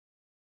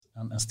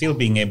and still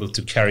being able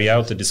to carry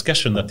out a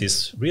discussion that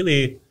is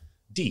really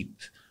deep,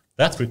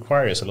 that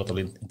requires a lot of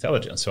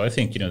intelligence. So I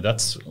think,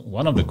 that's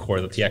one of the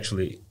core that he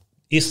actually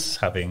is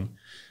having,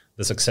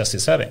 the success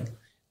he's having,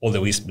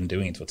 although he's been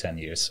doing it for 10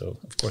 years. So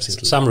of course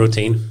he's some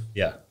routine.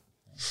 Yeah.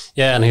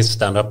 Yeah, and his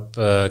stand-up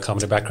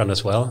comedy background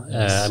as well.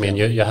 Yes,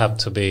 you have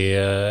to be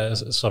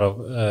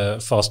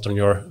fast on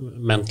your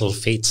mental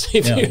feet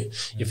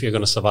if you're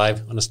going to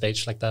survive on a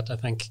stage like that, I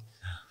think.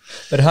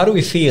 But how do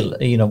we feel?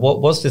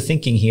 What's the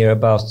thinking here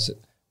about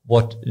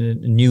what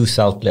news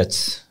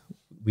outlets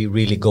we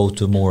really go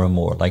to more and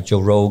more, like Joe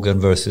Rogan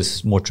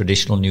versus more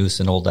traditional news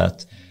and all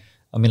that?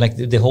 I mean, like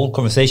the whole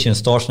conversation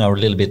starts now a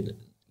little bit,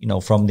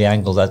 from the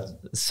angle that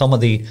some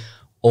of the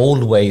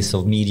old ways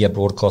of media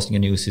broadcasting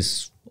and news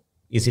is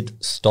it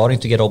starting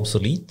to get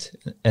obsolete?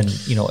 And,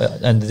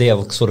 and they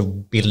are sort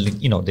of building,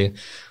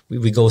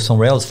 we go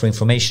somewhere else for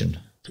information.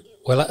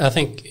 Well, I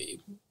think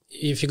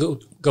if you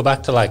go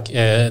back to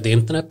the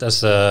internet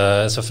as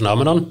a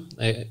phenomenon,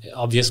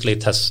 obviously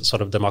it has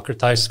sort of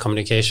democratized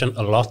communication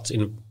a lot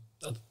in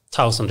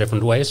 1,000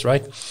 different ways,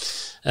 right?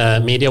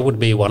 Media would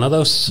be one of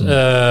those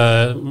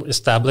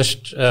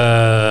established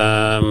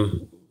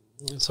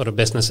sort of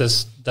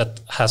businesses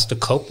that has to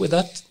cope with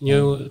that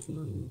new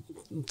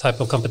type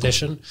of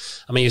competition.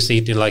 I mean, you see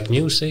it in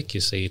music, you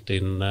see it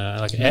in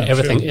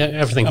everything. True.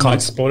 Everything.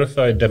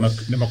 Spotify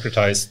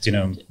democratized,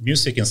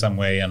 music in some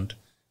way and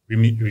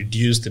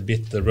reduced a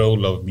bit the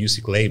role of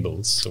music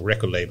labels or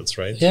record labels,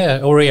 right?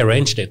 Yeah, or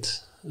rearranged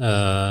it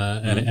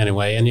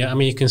anyway. And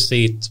you can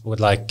see it with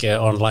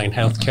online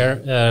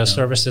healthcare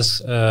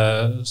services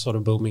sort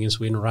of booming in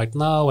Sweden right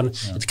now, and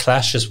it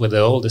clashes with the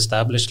old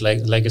established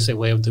legacy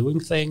way of doing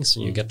things,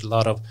 and you get a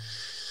lot of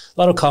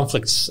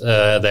conflicts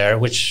there,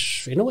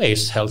 which in a way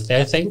is healthy,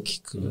 I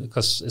think,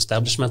 because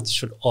establishment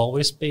should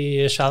always be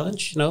a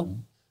challenge,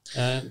 And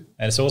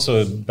it's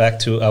also back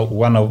to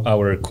one of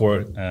our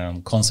core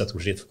concepts,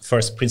 which is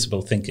first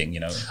principle thinking,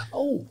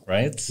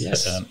 right?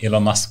 Yes.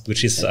 Elon Musk,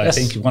 which is, I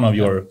think, one of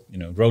your,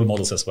 role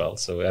models as well.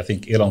 So I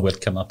think Elon will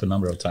come up a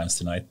number of times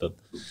tonight, but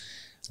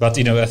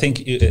I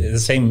think the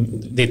same.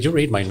 Did you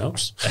read my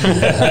notes?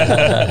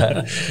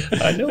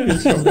 I know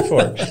it from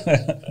before.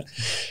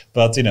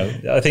 But,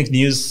 I think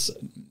news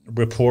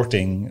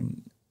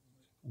reporting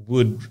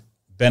would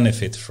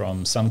benefit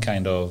from some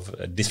kind of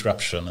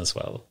disruption as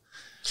well.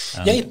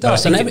 Yeah, it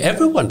does, and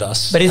everyone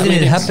does. But isn't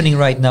it happening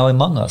right now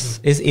among us?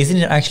 Isn't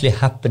it actually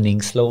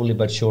happening slowly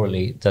but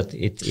surely that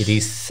it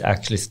is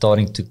actually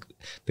starting to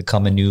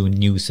become a new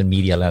news and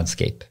media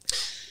landscape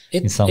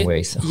in some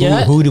ways?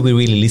 Who do we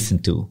really listen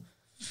to?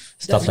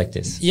 Stuff like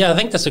this. Yeah, I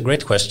think that's a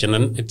great question,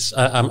 and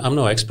I'm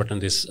no expert in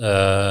this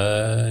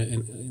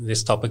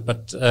topic,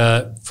 but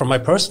from my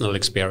personal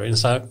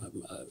experience,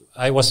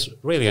 I was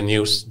really a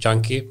news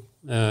junkie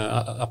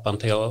up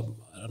until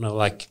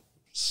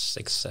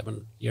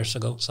 6-7 years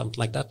ago, something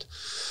like that,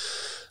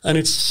 and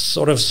it's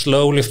sort of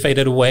slowly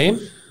faded away.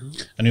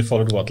 And you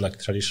followed what,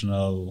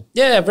 traditional?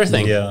 Yeah,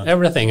 everything.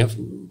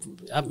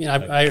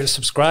 I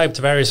subscribe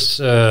to various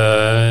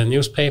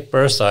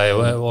newspapers. I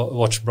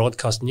watch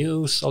broadcast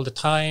news all the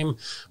time.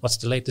 What's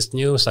the latest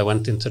news? I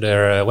went into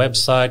their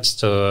websites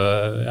to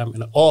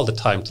all the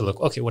time to look.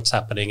 Okay, what's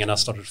happening? And I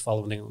started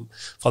following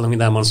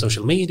them on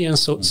social media and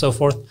so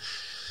forth.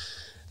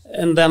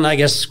 And then I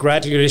guess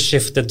gradually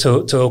shifted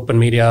to open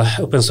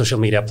social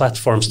media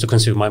platforms to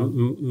consume my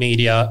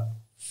media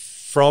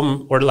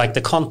from, or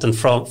the content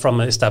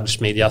from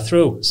established media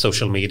through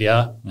social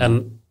media.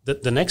 And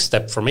the next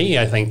step for me,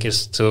 I think,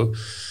 is to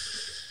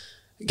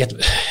get,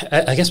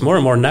 I guess, more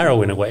and more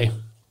narrow in a way.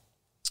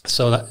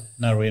 So that,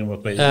 narrow in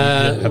what way?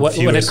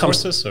 When it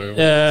comes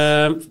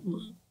to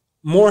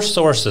more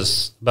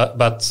sources,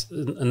 but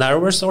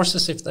narrower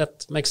sources, if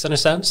that makes any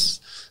sense.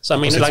 So I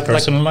mean, it's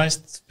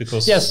personalized,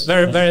 because yes,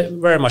 very, very,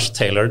 very much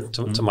tailored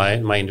to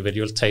my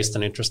individual taste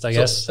and interest, I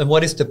guess. And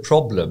what is the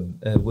problem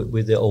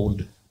with the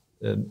old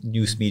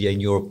news media, in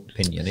your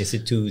opinion? Is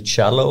it too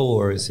shallow,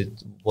 or is it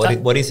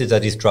what is it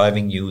that is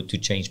driving you to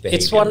change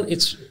behavior?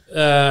 It's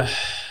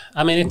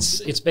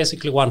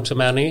basically one too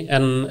many,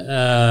 and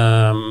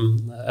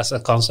as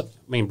a concept,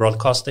 I mean,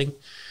 broadcasting,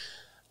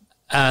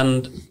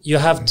 and you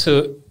have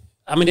to.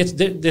 I mean,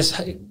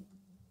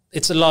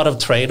 it's a lot of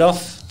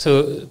trade-off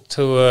to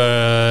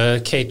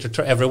cater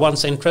to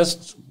everyone's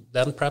interest.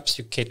 Then perhaps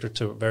you cater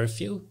to very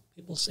few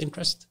people's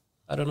interest.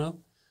 I don't know.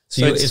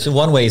 So it's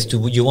one way is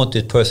you want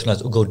to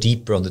personalize or go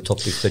deeper on the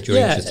topics that you're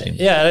interested in.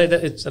 Yeah,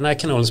 and I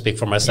can only speak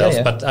for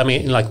myself, but I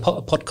mean,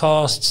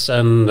 podcasts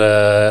and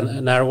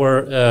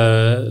narrower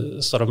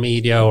sort of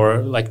media,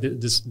 or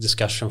this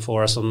discussion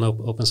for us on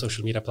open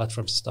social media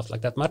platforms and stuff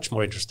like that, much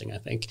more interesting, I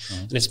think,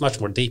 and it's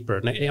much more deeper.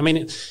 And I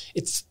mean,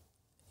 it's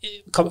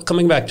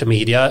coming back to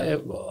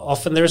media.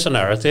 Often there is a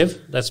narrative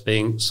that's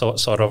being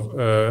sort of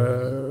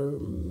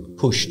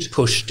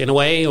pushed in a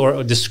way,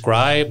 or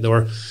described,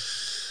 or.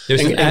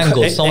 There's an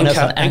angle. Someone has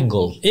an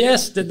angle.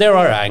 Yes, there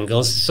are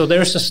angles. So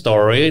there's a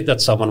story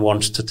that someone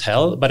wants to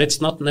tell, but it's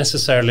not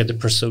necessarily the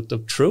pursuit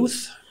of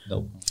truth.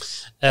 No.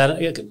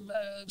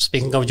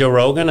 Speaking of Joe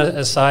Rogan,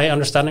 as I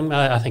understand him,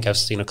 I think I've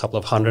seen a couple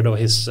of hundred of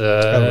his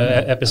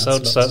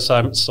episodes, so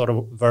I'm sort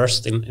of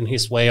versed in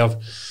his way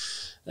of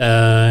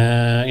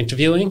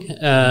interviewing.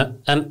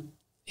 And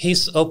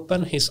he's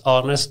open, he's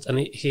honest, and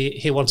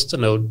he wants to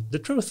know the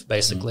truth,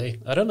 basically.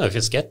 I don't know if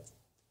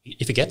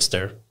he gets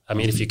there. I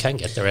mean, if you can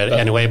get there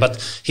anyway,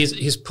 but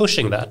he's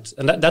pushing that.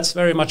 And that's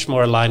very much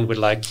more aligned with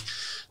like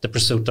the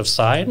pursuit of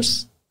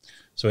science.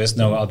 So there's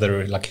no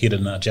other like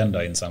hidden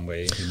agenda in some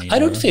way? I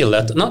don't feel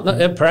that. Not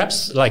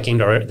perhaps like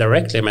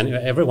indirectly. I mean,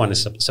 everyone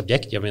is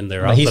subjective in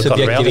their outlook he's on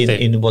subjective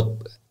reality. in what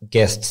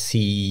guests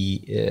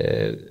he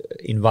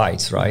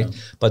invites, right?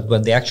 But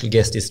when the actual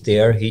guest is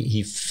there,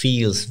 he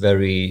feels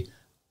very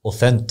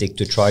authentic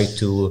to try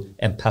to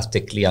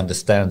empathically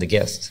understand the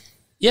guest.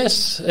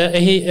 Yes,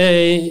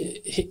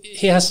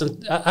 he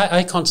hasn't.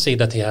 I can't see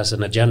that he has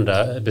an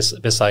agenda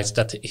besides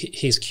that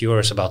he's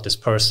curious about this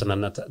person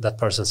and that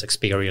person's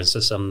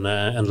experiences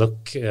and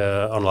look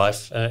on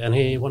life, and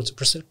he wants to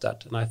pursue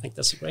that. And I think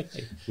that's a great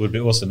thing. It would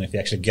be awesome if you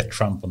actually get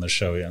Trump on the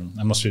show. And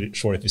I'm not really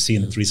sure if you've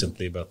seen it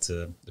recently, but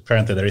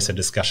apparently there is a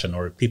discussion,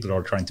 or people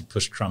are trying to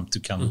push Trump to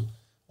come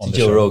on the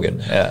Joe show. Rogan,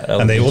 yeah,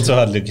 and they also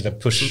had like a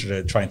push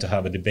trying to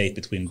have a debate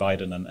between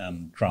Biden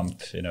and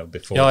Trump,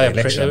 before the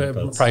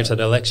election. Prior to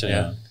the election,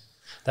 yeah.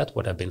 That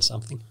would have been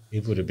something.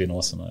 It would have been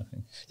awesome, I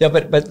think. Yeah,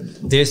 but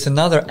there's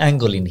another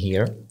angle in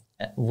here.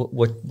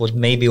 What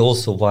maybe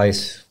also why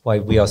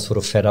we are sort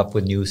of fed up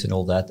with news and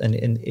all that,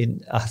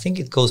 and I think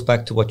it goes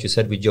back to what you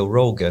said with Joe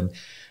Rogan,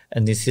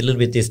 and it's a little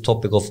bit this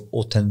topic of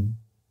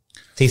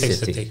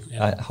authenticity,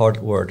 hard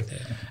word. Yeah.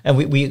 And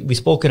we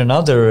spoke in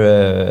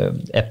another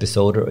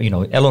episode.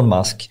 Elon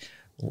Musk.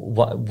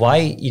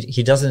 Why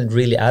he doesn't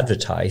really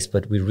advertise,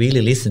 but we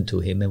really listen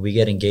to him and we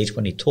get engaged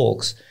when he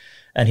talks.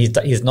 And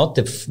he's not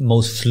the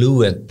most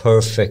fluent,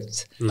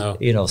 perfect,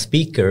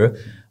 speaker,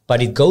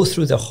 but it goes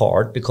through the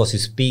heart because he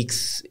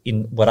speaks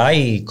in what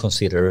I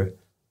consider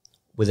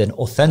with an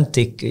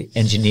authentic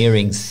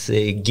engineering's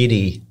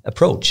giddy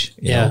approach.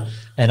 You know?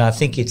 And I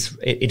think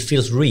it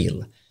feels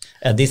real.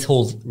 And this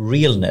whole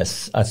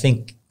realness, I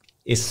think,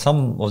 is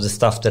some of the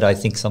stuff that I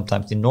think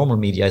sometimes in normal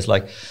media is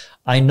like,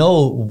 I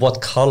know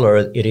what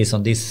color it is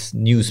on this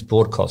news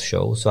broadcast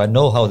show, so I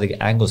know how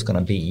the angle is going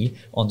to be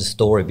on the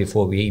story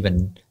before we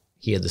even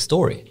hear the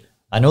story.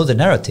 I know the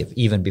narrative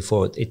even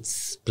before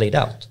it's played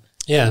out.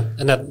 Yeah,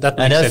 and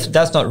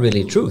that's not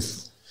really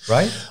truth,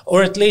 right?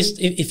 Or at least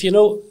if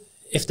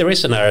there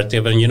is a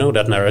narrative and you know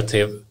that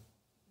narrative,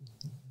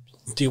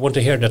 do you want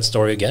to hear that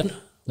story again?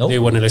 No. Do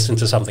you want to listen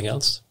to something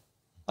else?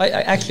 I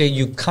actually,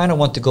 you kind of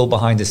want to go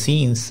behind the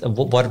scenes of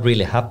what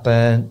really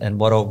happened and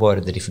what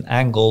are the different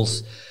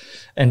angles.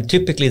 And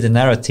typically the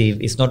narrative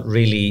is not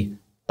really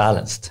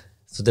balanced.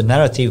 So the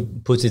narrative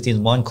puts it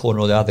in one corner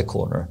or the other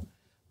corner.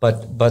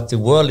 But the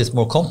world is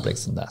more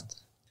complex than that.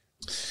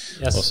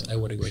 Yes, awesome. I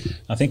would agree.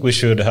 I think we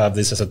should have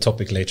this as a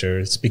topic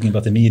later, speaking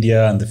about the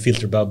media and the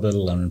filter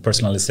bubble and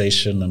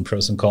personalization and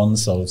pros and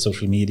cons of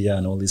social media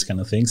and all these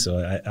kind of things. So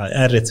I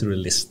added it to the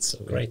list. So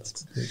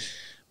great.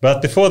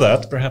 But before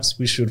that, perhaps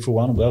we should, for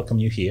one, welcome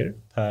you here,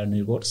 Per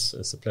Nygårds.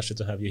 It's a pleasure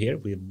to have you here.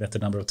 We've met a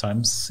number of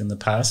times in the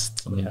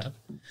past. We have.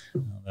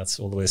 That's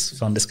always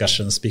fun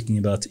discussions, speaking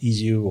about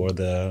EU or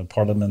the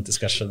parliament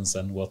discussions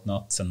and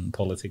whatnot, and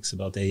politics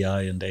about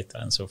AI and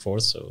data and so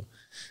forth. So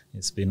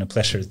it's been a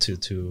pleasure to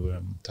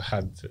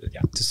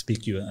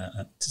speak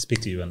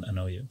to you and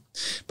know you.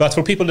 But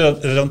for people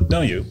that don't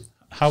know you,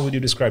 how would you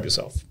describe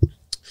yourself?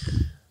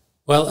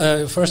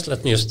 Well, first,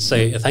 let me just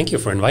say thank you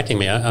for inviting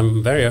me.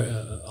 I'm very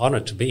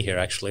honored to be here,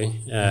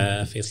 actually.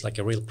 It feels like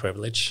a real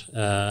privilege.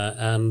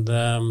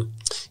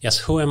 Yes,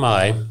 who am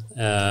I?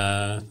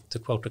 To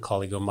quote a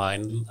colleague of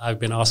mine, I've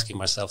been asking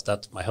myself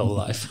that my whole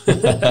life,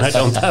 and I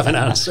don't have an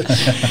answer.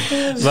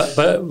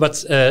 But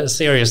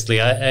seriously,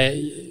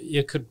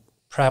 you could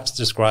perhaps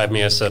describe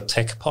me as a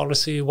tech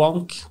policy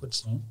wonk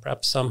with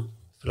perhaps some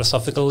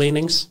philosophical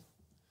leanings.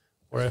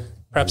 Or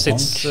perhaps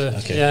it's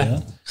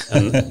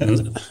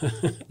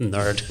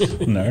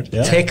nerd.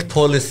 Yeah. Tech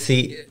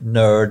policy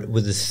nerd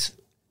with this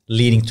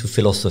leading to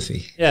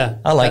philosophy. Yeah,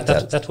 I like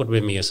that. That would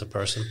be me as a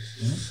person.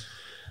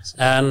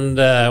 And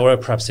or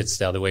perhaps it's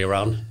the other way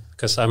around,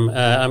 because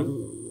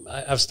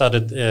I've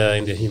studied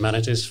in the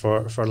humanities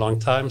for a long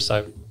time. So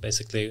I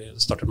basically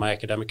started my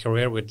academic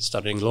career with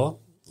studying law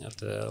at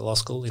the law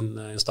school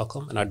in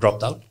Stockholm, and I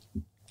dropped out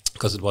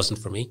because it wasn't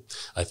for me,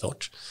 I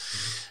thought.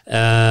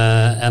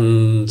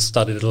 And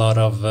studied a lot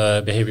of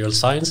behavioral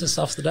sciences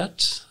after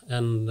that,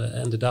 and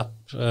ended up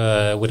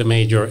with a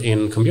major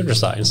in computer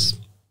science.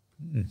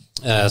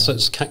 So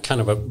it's kind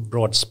of a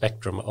broad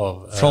spectrum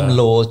of from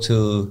law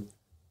to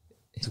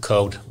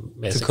code,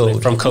 basically,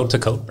 from code to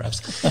code,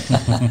 perhaps.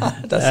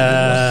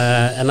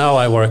 And now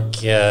I work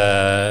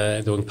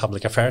doing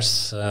public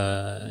affairs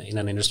in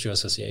an industry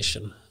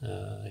association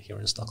here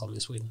in Stockholm,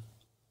 in Sweden.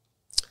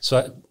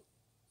 So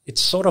it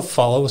sort of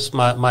follows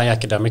my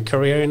academic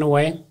career in a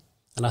way,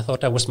 and I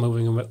thought I was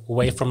moving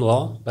away from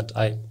law, but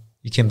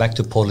you came back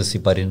to policy,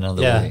 but in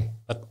another way.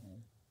 But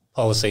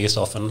policy is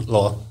often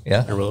law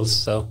and rules.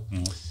 So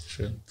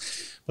sure.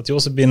 But you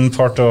also been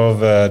part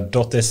of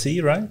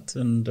 .se, right?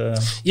 And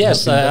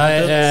yes,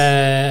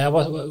 I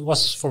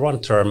was for one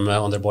term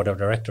on their board of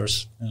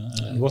directors.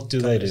 What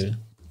do they do?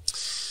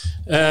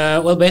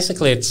 Well,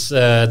 basically, it's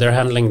they're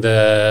handling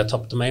the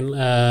top domain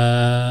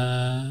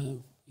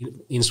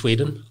in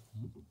Sweden.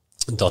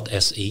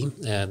 .se.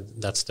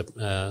 That's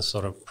the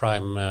sort of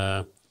prime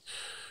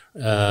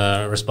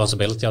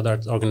responsibility of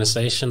that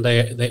organization.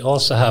 They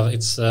also have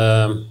its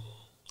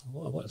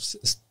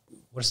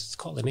what's it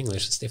called in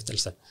English?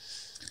 Stiftelse.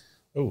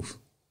 Oh,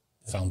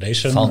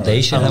 foundation.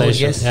 Foundation, I would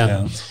guess.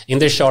 Yeah. In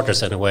their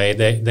charters, anyway,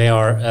 they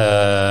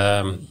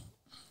are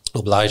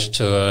obliged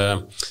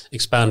to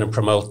expand and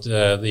promote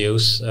the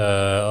use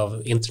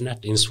of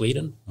internet in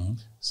Sweden. Mm-hmm.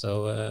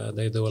 So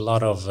they do a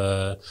lot of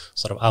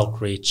sort of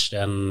outreach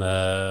and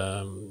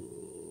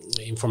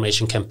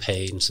information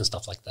campaigns and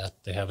stuff like that.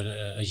 They have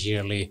a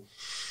yearly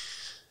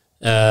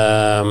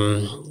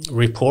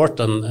report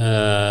on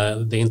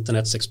the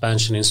internet's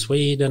expansion in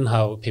Sweden,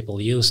 how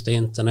people use the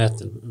internet,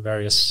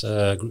 various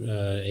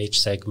age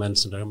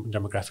segments and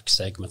demographic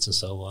segments and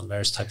so on,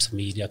 various types of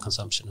media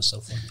consumption and so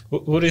forth.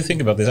 What do you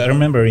think about this? I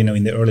remember,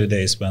 in the early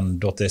days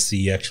when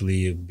 .se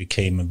actually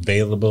became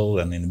available,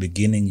 and in the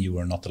beginning you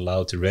were not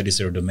allowed to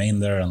register a domain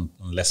there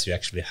unless you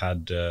actually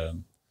had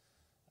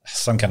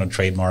some kind of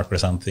trademark or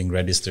something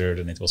registered,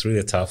 and it was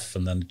really tough,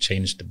 and then it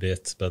changed a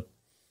bit, but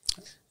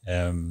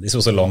this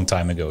was a long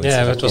time ago.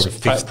 It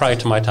was prior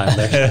to my time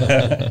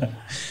there.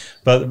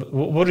 But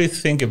what do you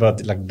think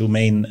about like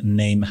domain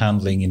name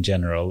handling in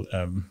general?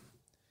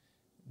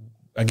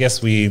 I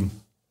guess we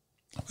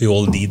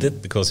all need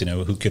it because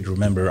who could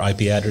remember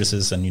IP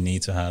addresses, and you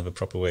need to have a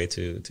proper way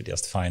to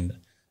just find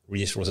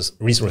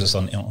resources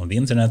on the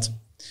internet.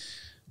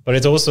 But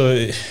it's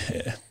also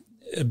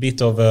a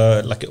bit of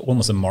like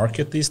almost a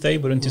market these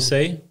days, wouldn't you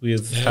say,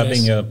 with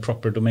having a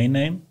proper domain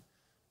name?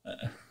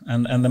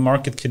 And the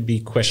market could be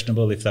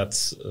questionable if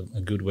that's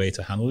a good way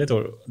to handle it.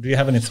 Or do you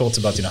have any thoughts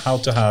about how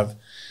to have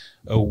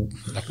a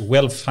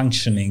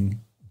well-functioning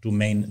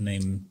domain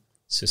name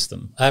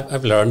system?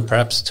 I've learned,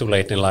 perhaps too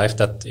late in life,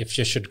 that if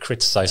you should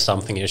criticize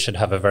something, you should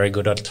have a very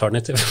good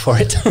alternative for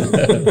it.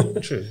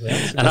 True.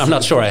 And I'm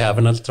not sure I have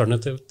an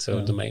alternative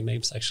to domain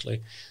names,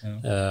 actually,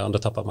 on the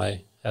top of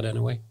my head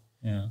anyway.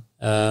 Yeah.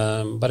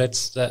 But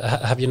it's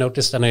have you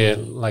noticed any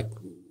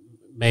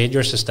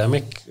major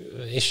systemic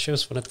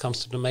issues when it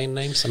comes to domain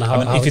names? And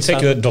how if you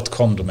take a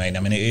 .com domain,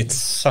 it's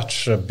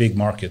such a big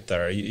market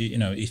there.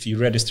 If you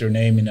register a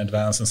name in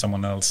advance and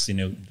someone else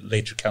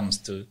later comes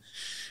to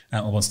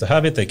wants to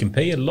have it, they can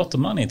pay a lot of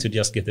money to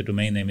just get the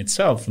domain name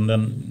itself. And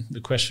then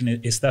the question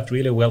is that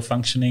really a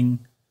well-functioning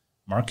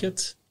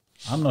market?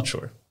 I'm not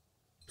sure.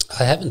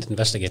 I haven't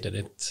investigated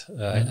it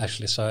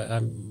actually, so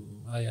I'm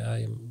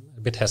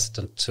a bit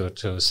hesitant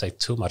to say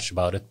too much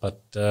about it.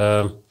 But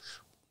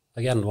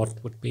again,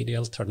 what would be the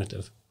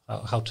alternative?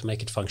 How to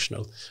make it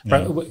functional?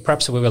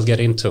 Perhaps we will get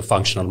into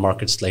functional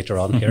markets later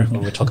on here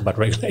when we talk about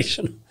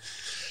regulation.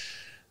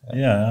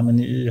 Yeah,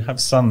 you have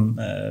some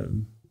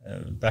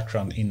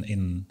background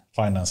in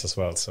finance as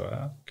well, so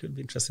it could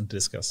be interesting to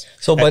discuss.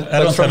 So,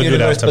 but from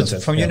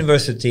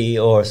university,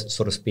 or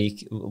so to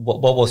speak,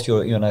 what was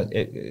your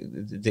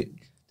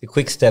the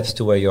quick steps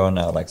to where you are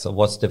now? Like, so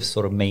what's the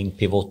sort of main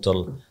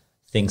pivotal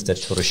things that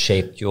sort of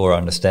shaped your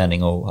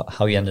understanding of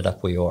how you ended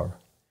up where you are?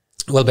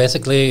 Well,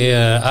 basically,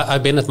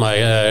 I've been at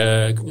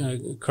my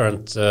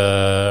current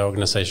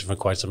organization for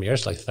quite some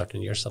years, like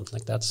 13 years, something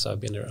like that. So I've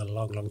been there a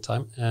long, long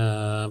time.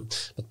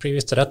 But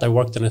previous to that, I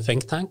worked in a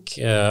think tank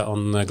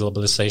on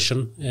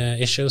globalization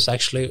issues,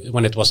 actually,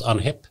 when it was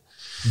unhip.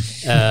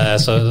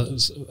 So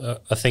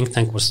a think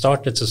tank was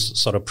started to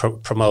sort of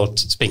promote,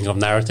 speaking of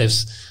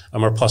narratives, a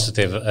more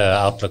positive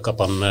outlook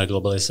upon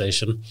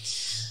globalization.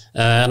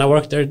 And I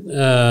worked there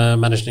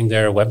managing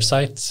their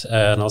website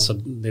and also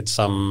did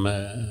some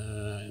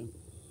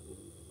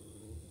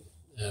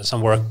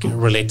work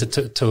related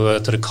to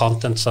the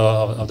contents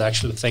of the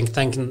actual think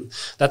tank. And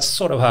that's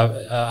sort of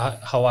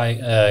how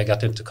I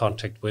got into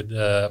contact with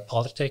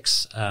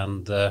politics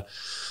and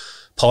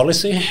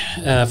policy,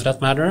 for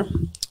that matter.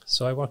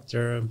 So I worked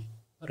there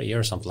about a year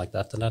or something like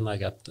that. And then I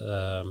got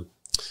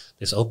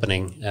this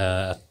opening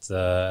at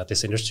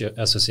this industry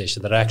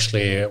association that I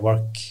actually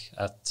work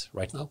at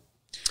right now.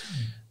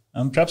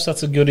 Perhaps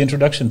that's a good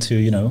introduction to,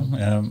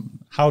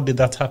 how did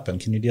that happen?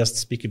 Can you just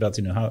speak about,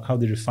 how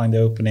did you find the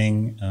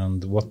opening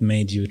and what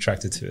made you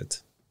attracted to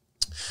it?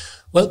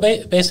 Well,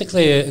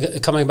 basically,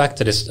 coming back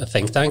to this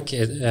think tank,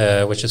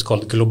 which is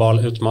called Global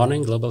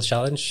Utmaning, Global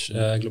Challenge,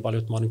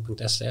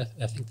 globalutmaning.se,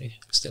 I think they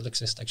still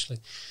exist, actually.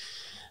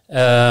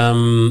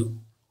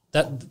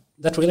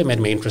 That really made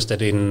me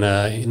interested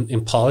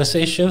in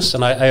policy issues.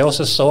 And I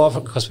also saw,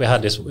 because we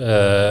had this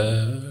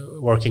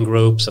working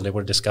groups and they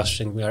were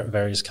discussing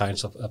various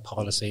kinds of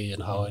policy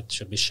and how it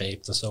should be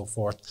shaped and so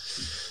forth.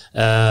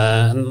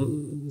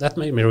 And that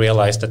made me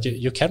realize that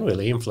you can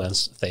really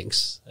influence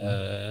things,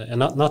 and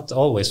not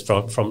always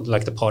from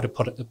like the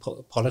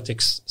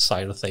politics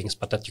side of things,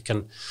 but that you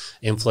can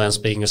influence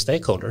being a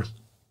stakeholder.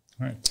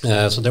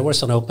 Right. So there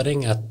was an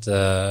opening at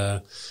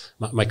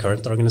my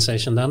current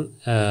organization then,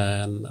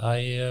 and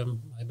I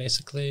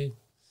basically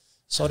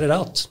sought it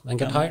out and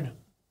got hired.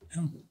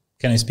 Yeah.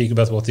 Can you speak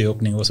about what the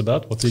opening was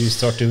about? What did you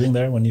start doing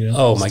there when you?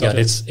 Oh my God,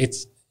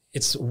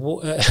 it's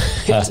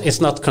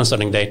not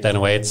concerning data in a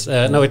way.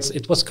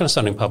 It was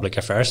concerning public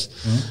affairs,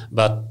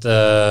 but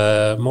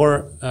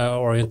more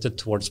oriented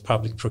towards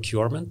public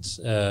procurement,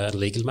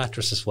 legal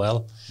matters as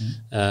well.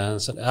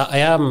 So I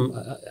am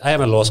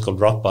a law school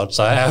dropout,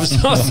 so I have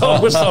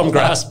some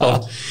grasp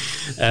of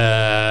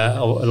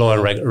law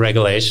and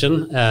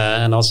regulation,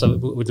 and also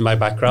with my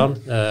background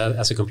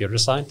as a computer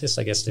scientist,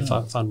 I guess they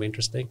found me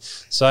interesting.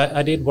 So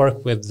I did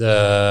work with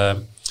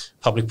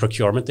public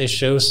procurement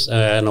issues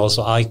and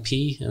also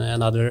IP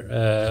and other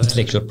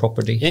intellectual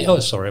property. Oh,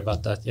 sorry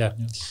about that. Yeah.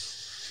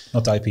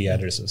 Not IP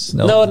addresses.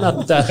 No,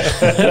 not that.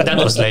 That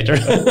was later.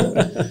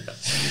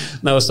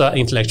 No, so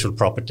intellectual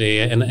property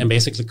and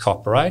basically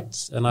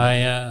copyright. And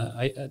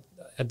I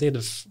did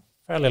a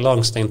fairly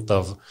long stint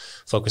of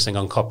focusing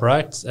on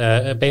copyright,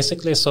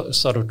 basically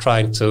sort of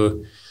trying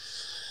to,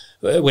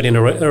 within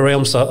the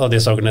realms of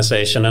this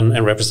organization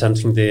and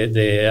representing the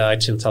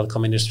IT and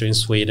telecom industry in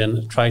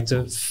Sweden, try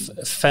to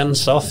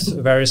fence off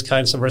various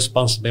kinds of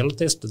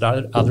responsibilities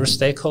that other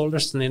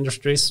stakeholders and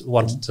industries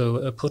want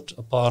to put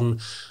upon,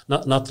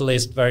 not the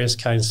least various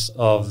kinds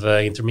of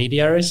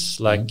intermediaries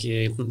like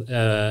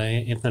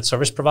internet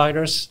service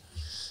providers.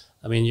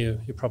 I mean, you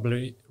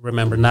probably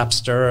remember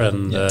Napster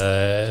and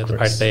the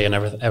Pirate Bay and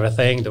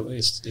everything.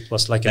 It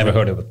was like never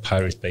heard of a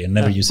Pirate Bay and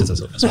never used it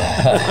as well. Of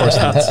course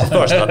not. Of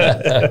course not.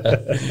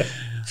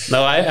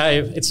 No,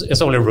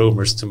 it's only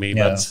rumors to me,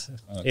 but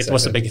it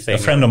was a big thing. A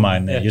friend of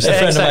mine used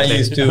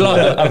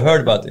to. I've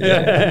heard about it.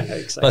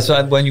 Exactly. But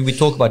so when we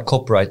talk about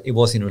copyright, it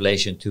was in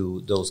relation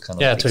to those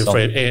kind of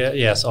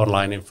yes,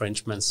 online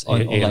infringements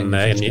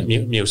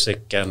in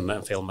music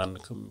and film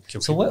and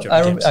computer. So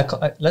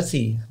let's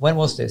see, when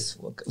was this?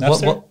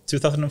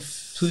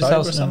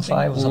 2005 or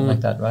something like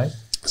that, right?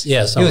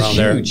 Yes, it was around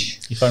huge.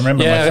 There. If I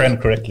remember my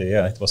friend correctly,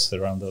 it was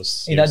around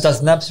those years.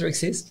 Does Napster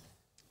exist?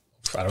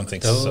 I don't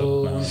think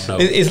so. No.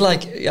 It's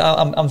like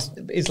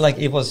it's like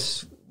it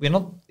was.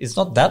 It's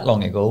not that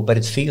long ago, but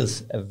it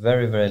feels a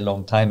very, very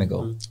long time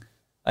ago.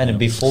 And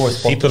before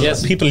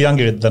people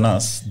younger than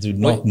us do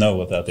not know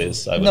what that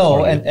is.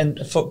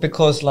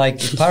 Because like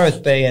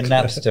Pirate Bay and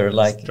Napster,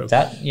 like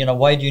that,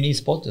 why do you need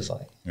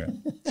Spotify? Yeah.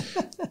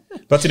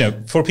 But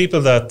for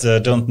people that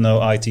don't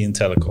know IT and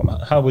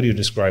telecom, how would you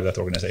describe that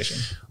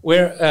organization?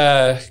 We're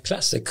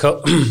classic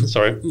Coke,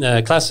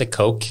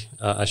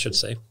 I should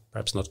say.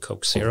 Perhaps not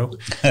Coke Zero,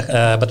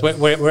 but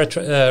we're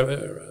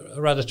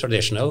a rather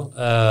traditional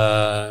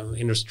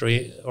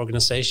industry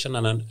organization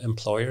and an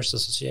employers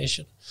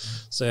association.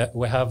 So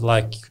we have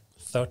like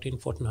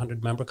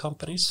 1,400 member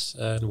companies,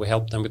 and we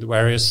help them with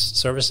various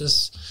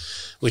services,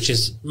 which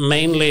is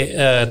mainly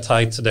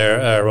tied to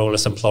their role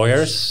as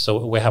employers.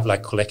 So we have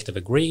like collective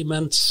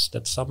agreements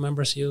that some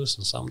members use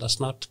and some does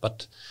not,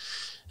 but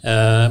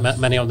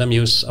many of them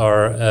use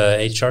our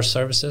HR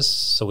services,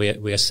 so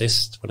we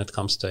assist when it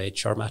comes to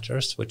HR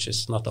matters, which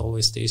is not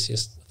always the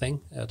easiest thing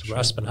to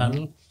grasp and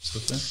handle.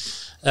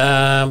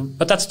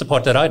 But that's the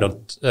part that I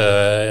don't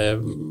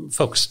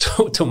focus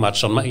too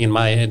much on in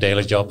my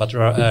daily job, but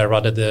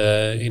rather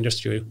the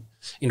industry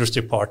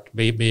part,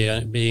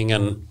 being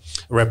a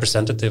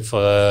representative for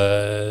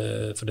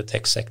the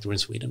tech sector in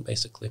Sweden,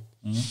 basically.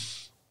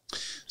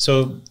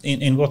 So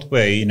in what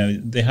way,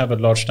 they have a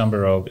large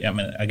number of,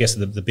 I guess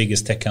the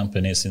biggest tech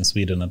companies in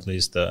Sweden, at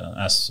least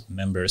as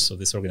members of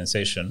this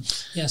organization.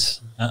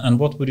 Yes. And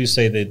what would you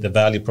say the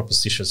value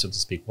proposition, so to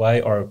speak? Why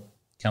are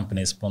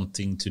companies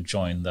wanting to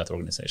join that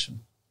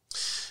organization?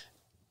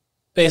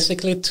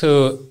 Basically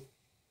to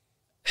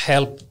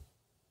help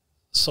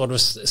sort of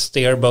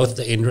steer both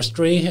the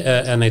industry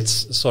and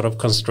its sort of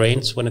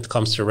constraints when it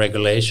comes to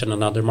regulation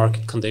and other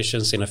market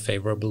conditions in a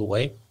favorable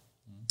way.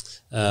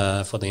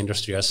 For the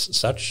industry as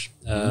such.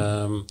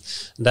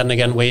 Then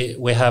again,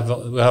 we have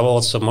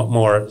also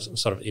more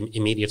sort of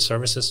immediate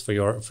services for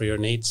your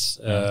needs.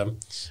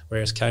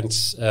 Various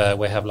kinds.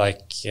 We have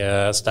like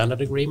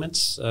standard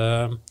agreements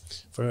for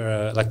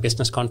like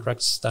business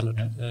contracts, standard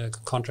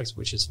contracts,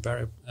 which is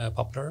very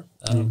popular.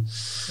 And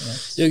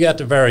you get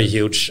a very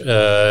huge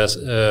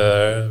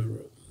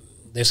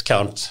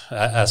discount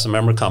as a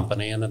member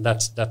company, and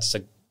that's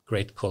a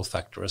great pull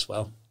factor as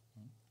well.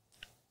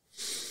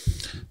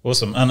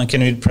 Awesome. And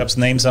can you perhaps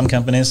name some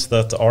companies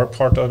that are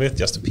part of it,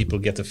 just so people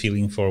get a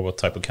feeling for what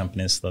type of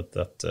companies that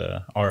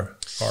are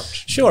part?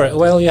 Sure.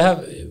 Well, you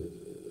have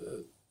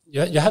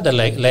the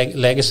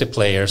legacy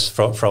players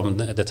from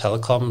the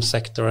telecom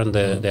sector and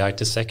the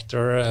IT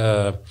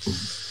sector,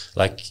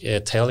 like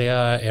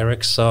Telia,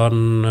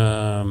 Ericsson,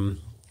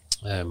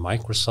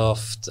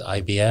 Microsoft,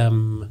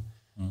 IBM,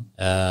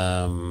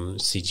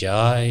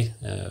 CGI,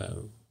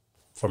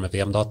 former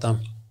VM Data.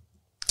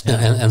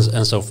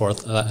 And so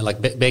forth, like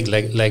big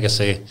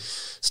legacy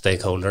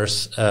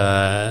stakeholders.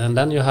 And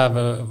then you have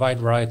a wide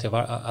variety of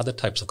other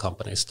types of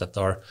companies that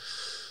are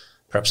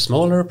perhaps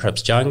smaller,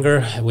 perhaps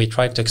younger. We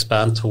try to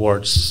expand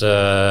towards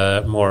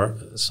more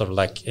sort of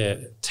like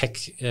tech,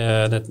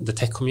 the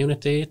tech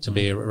community to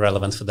be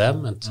relevant for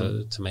them and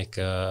to make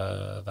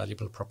a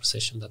valuable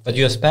proposition. But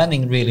you're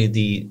spanning really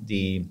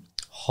the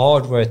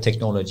hardware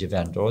technology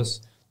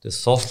vendors, the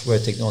software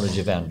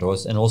technology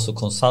vendors, and also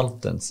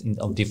consultants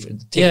of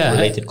different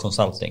tech-related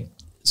consulting.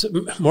 So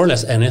more or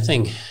less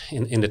anything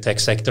in the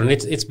tech sector. And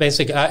it's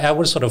basic. I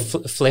would sort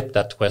of flip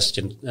that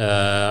question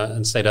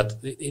and say that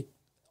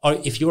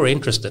if you're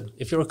interested,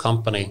 if you're a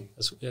company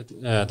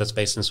that's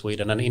based in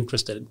Sweden and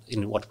interested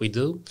in what we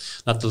do,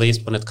 not the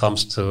least when it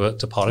comes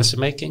to policy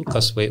making,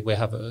 because we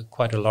have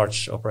quite a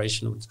large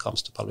operation when it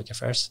comes to public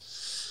affairs.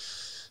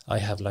 I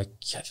have I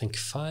think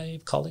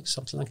 5 colleagues,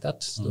 something like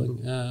that, doing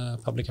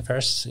public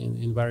affairs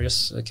in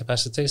various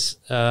capacities,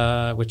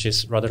 which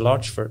is rather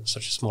large for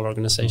such a small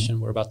organization.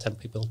 We're about 10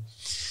 people.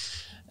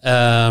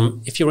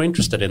 If you're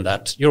interested in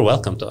that, you're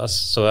welcome to us.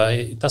 So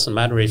it doesn't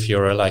matter if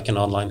you're like an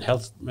online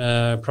health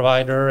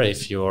provider,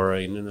 if you're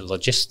in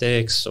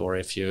logistics, or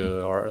if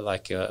you are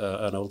like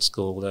an old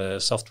school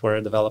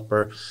software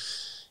developer.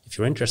 If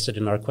you're interested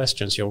in our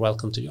questions, you're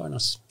welcome to join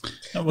us.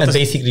 And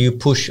basically you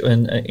push,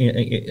 and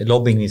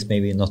lobbying is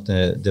maybe not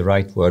the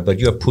right word, but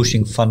you're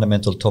pushing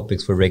fundamental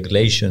topics where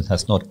regulation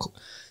is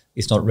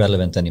not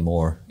relevant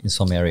anymore in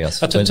some areas.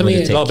 But to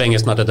me, lobbying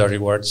is not a dirty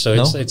word. So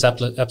it's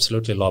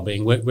absolutely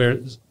lobbying.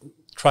 We're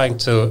trying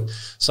to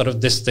sort of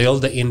distill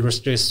the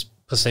industry's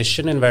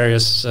position in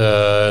various,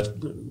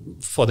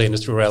 for the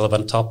industry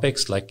relevant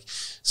topics like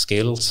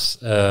skills,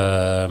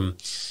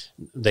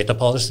 data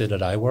policy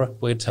that I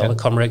work with,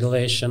 telecom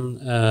regulation,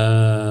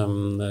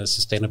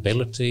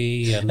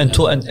 sustainability,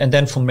 and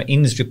then from an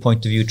industry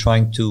point of view,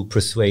 trying to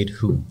persuade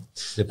who?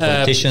 The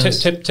politicians,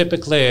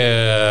 typically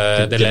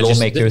the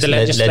lawmakers,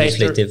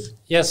 legislative.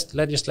 Yes,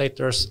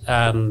 legislators,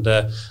 and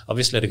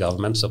obviously the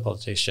government, so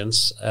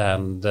politicians,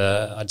 and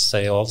I'd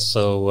say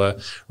also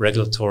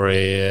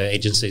regulatory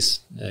agencies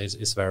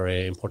is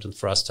very important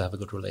for us to have a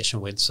good relation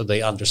with, so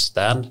they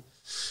understand.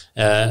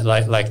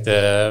 Like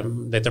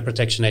the Data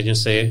Protection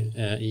Agency,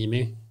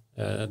 IMI,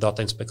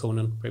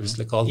 Datainspektionen,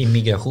 previously called.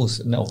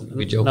 No,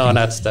 we're joking. No,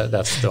 that's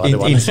the other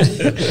one.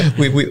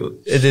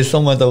 There's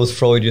some of those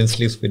Freudian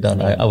slips we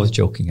done. I was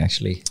joking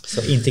actually.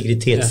 So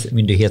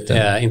Integritetsmyndigheten.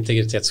 Yeah,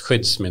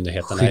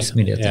 Integritetsskyddsmyndigheten.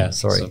 Skyddsmyndigheten, yeah,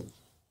 sorry.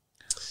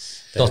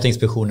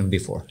 Datainspektionen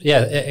before.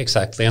 Yeah,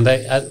 exactly. And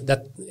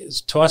that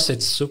to us,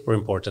 it's super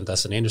important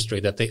as an industry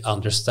that they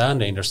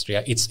understand the industry,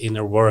 its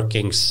inner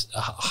workings,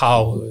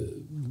 how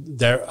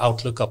their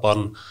outlook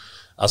upon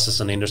us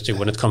as an industry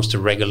when it comes to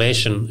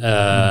regulation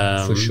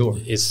for sure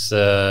is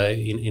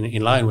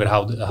in line with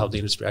how the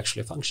industry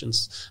actually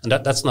functions, and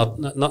that's not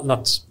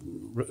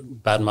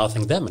bad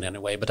mouthing them in any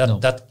way, but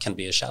that can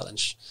be a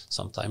challenge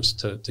sometimes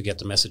to get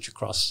the message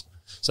across.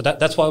 So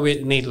that's why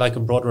we need like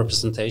a broad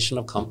representation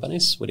of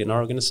companies within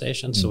our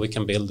organization, so we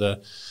can build a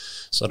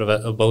sort of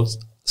a both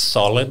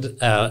solid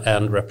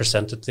and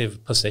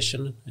representative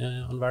position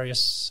on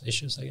various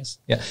issues, I guess.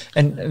 Yeah,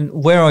 and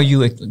where are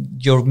you?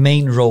 Your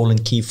main role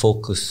and key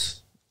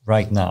focus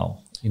right now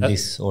in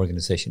this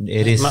organization?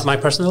 It is my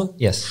personal.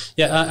 Yes.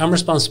 Yeah, I'm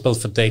responsible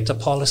for data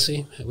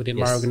policy within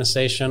my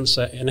organization.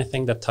 So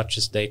anything that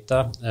touches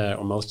data,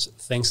 or most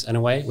things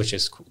anyway, which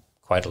is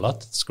quite a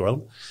lot. It's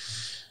grown.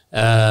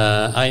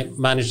 I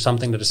manage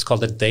something that is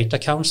called the Data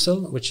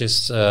Council, which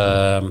is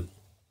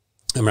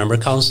a member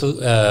council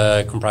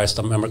comprised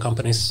of member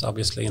companies,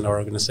 obviously, in our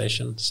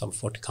organization, some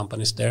 40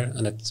 companies there,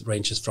 and it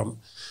ranges from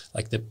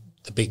like the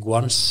big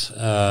ones,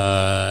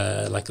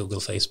 like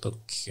Google, Facebook,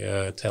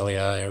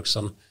 Telia,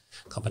 Ericsson,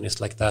 companies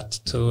like that,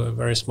 to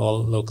very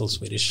small local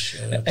Swedish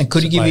and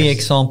could you give me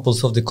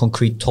examples of the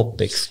concrete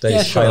topics that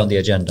is high on the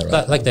agenda?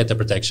 Right? Like data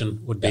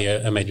protection would be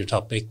a major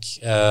topic.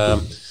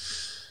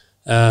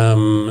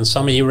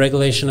 Some EU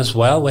regulation as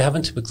well. We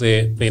haven't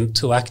typically been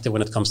too active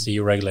when it comes to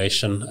EU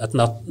regulation,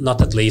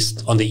 not at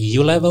least on the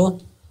EU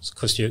level,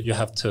 because you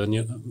have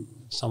to.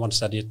 Someone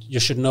said you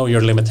should know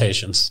your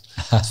limitations.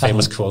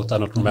 Famous quote. I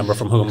don't remember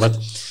from whom, but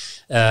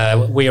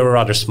we are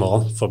rather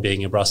small for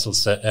being in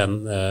Brussels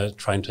and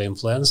trying to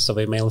influence. So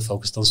we mainly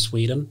focused on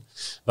Sweden,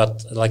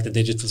 but like the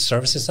Digital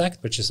Services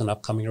Act, which is an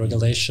upcoming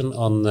regulation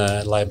on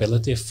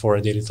liability for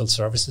digital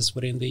services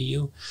within the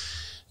EU.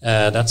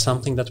 That's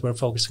something that we're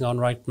focusing on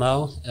right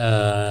now.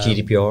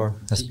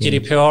 GDPR has been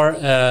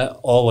GDPR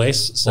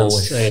always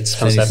since its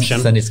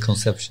conception. Since its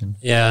conception.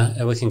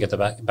 Yeah, we can get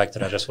back to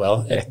that as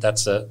well. Yeah.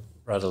 That's a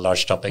rather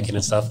large topic in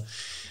itself.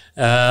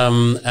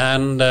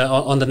 And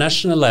on the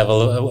national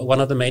level, one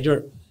of the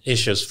major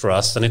issues for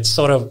us, and it's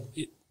sort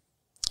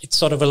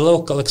of a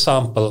local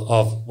example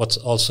of what's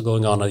also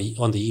going on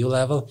the EU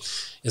level,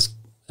 is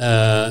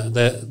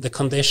the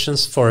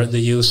conditions for the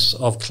use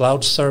of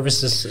cloud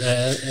services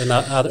and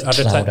other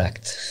Cloud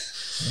Act.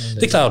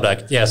 The Cloud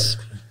Act, yes.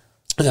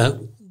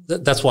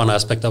 That's one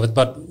aspect of it,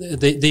 but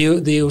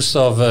the use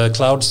of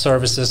cloud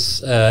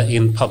services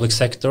in public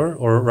sector,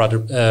 or rather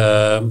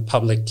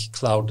public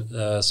cloud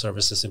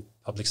services in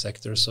public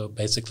sector, so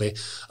basically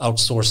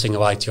outsourcing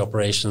of IT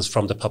operations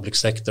from the public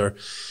sector,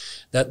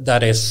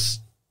 that is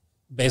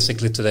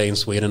basically today in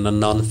Sweden a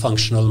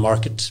non-functional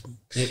market.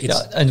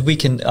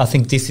 And I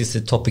think this is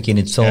a topic in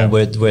its own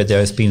where there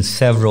has been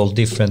several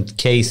different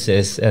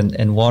cases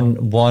and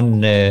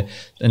one and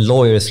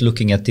lawyers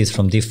looking at this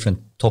from different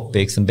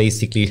topics and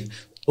basically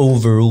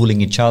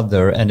overruling each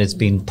other, and it's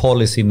been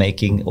policy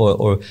making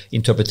or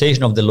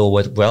interpretation of the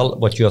law.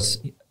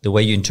 The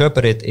way you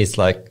interpret it is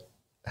like,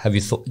 have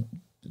you thought?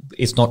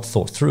 It's not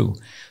thought through.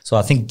 So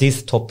I think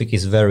this topic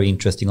is very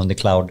interesting on the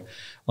cloud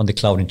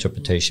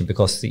interpretation,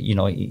 because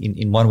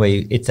in one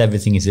way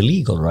everything is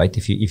illegal, right?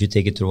 If you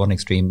take it to one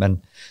extreme.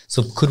 And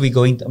so could we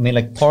go into,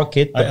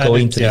 Parquet, but go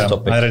into this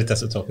topic? I read it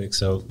as a topic.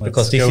 So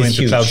because let's go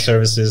into huge. Cloud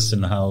services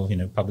and how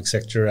public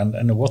sector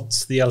and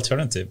what's the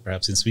alternative,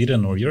 perhaps in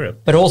Sweden or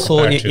Europe. But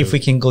also if we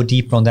can go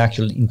deeper on the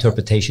actual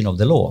interpretation of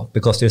the law,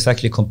 because there's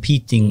actually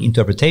competing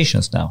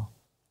interpretations now.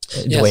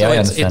 The way I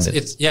understand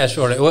it. Yeah,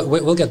 sure.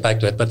 We'll get back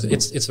to it, but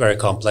it's very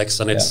complex,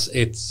 and it's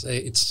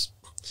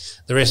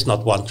there is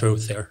not one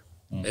truth here,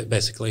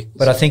 basically.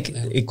 But I think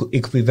it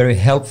could be very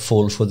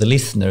helpful for the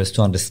listeners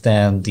to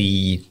understand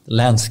the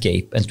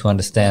landscape and to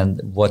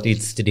understand what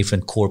is the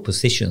different core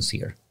positions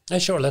here.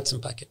 Sure, let's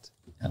unpack it.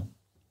 Yeah.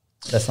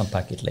 Let's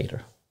unpack it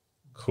later.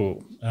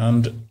 Cool.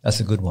 And that's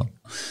a good one.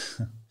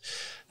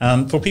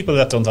 And for people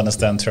that don't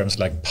understand terms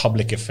like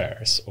public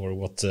affairs or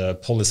what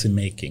policy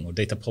making or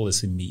data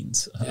policy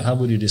means, how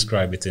would you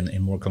describe it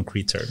in more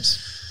concrete terms?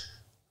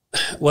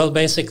 Well,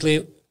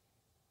 basically,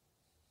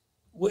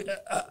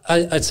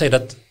 I'd say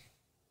that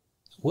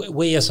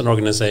we as an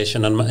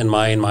organization, and in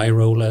my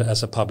role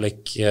as a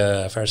public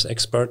affairs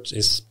expert,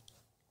 is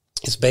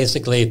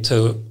basically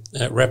to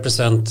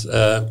represent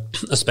a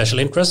special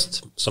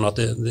interest, so not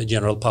the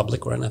general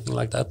public or anything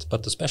like that,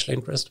 but the special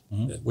interest,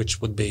 which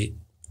would be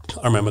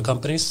our member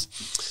companies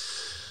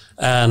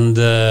and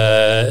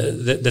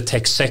the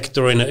tech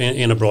sector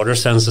in a broader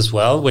sense as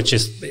well, which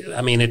is,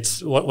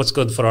 it's what's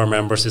good for our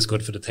members is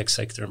good for the tech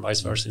sector and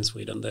vice versa in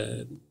Sweden.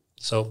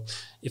 So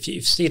if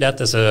you see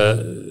that as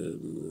a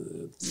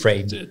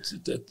frame,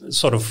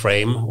 sort of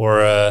frame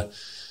or a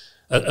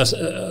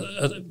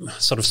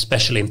sort of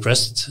special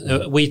interest,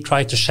 we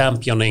try to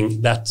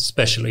championing that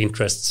special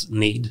interest's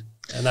need.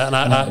 And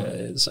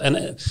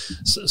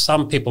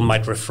some people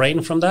might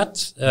refrain from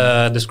that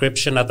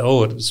description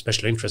that,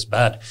 special interest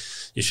bad.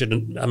 You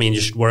shouldn't.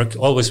 You should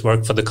always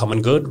work for the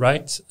common good,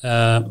 right?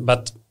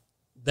 But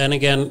then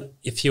again,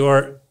 if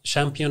you're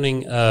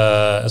championing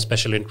a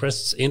special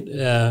interests,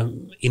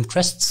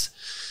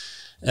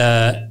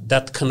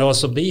 that can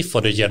also be for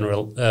the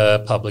general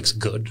public's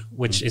good,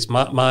 which is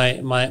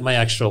my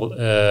actual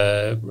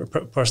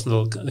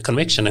personal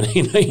conviction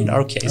in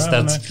our case.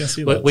 I can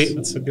see that.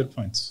 That's a good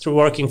point. Through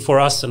working for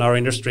us in our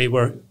industry,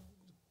 we're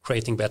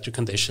creating better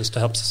conditions to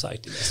help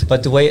society.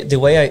 But the way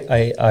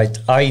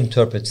I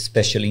interpret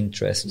special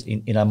interest,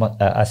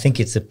 I think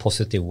it's a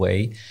positive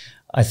way.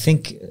 I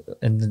think,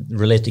 and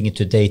relating it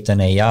to data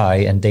and AI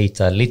and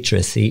data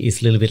literacy,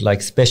 is a little bit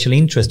like special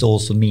interest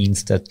also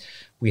means that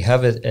we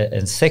have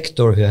a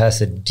sector who has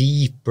a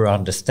deeper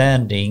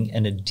understanding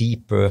and a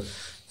deeper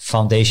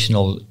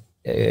foundational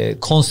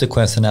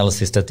consequence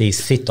analysis that they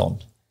sit on.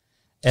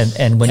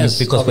 And when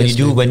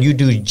you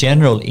do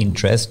general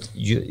interest,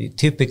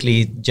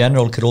 typically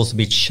general could also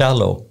be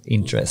shallow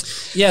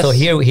interest. Yes. So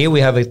here we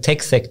have a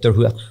tech sector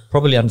who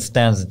probably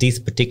understands this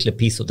particular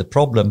piece of the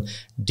problem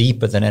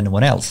deeper than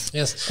anyone else.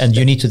 Yes. And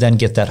you need to then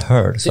get that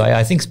heard. So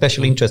I think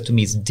special interest to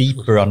me is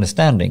deeper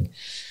understanding.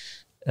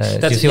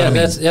 That's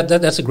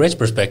a great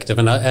perspective,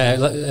 and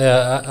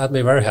I'd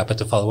be very happy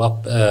to follow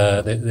up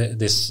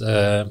this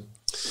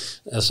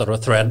sort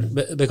of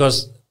thread,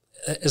 because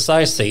as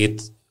I see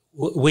it,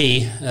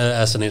 we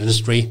as an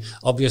industry,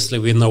 obviously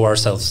we know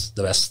ourselves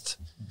the best.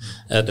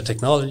 The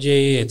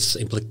technology, its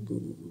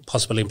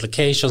possible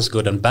implications,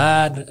 good and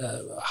bad,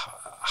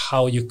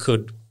 how you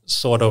could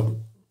sort of,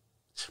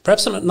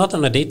 perhaps not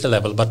on a data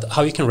level, but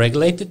how you can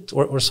regulate it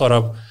or sort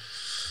of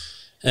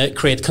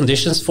create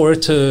conditions for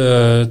it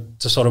to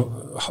sort of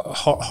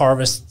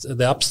harvest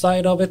the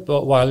upside of it,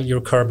 but while you're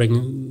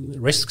curbing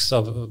risks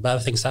of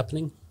bad things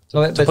happening.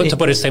 To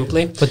put it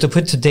simply. But to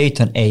put to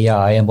data and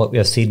AI and what we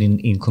have seen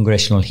in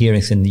congressional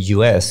hearings in the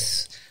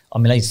US,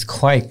 it's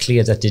quite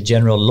clear that the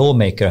general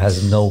lawmaker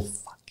has no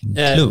fucking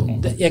clue.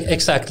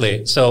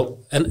 Exactly. So,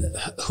 and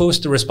who's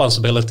the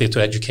responsibility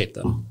to educate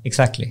them?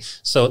 Exactly.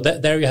 So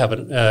there you have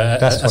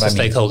as a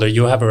stakeholder,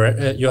 you have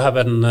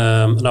an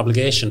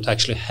obligation to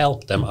actually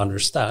help them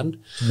understand,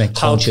 to make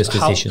conscious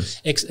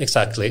decisions.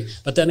 Exactly.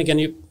 But then again,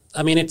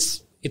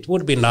 it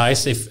would be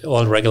nice if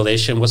all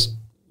regulation was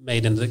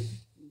made in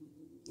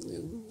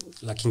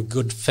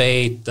good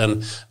faith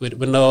and with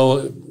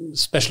no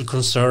special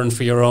concern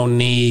for your own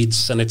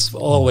needs, and it's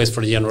always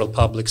for the general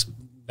public's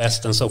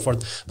best and so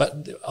forth.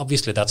 But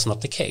obviously that's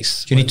not the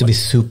case. You need to be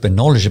super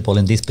knowledgeable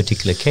in this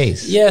particular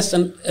case. Yes,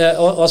 and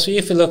also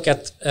if you look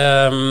at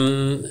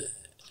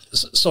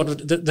sort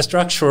of the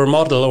structure or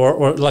model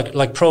or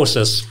like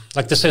process,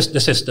 like the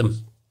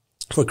system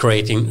for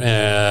creating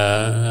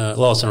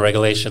laws and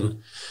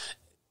regulation,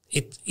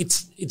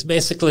 it's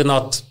basically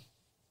not.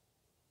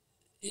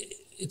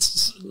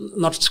 it's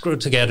not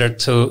screwed together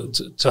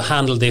to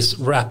handle these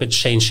rapid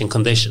changing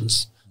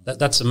conditions.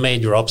 That's a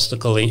major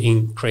obstacle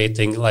in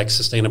creating like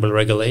sustainable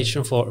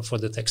regulation for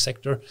the tech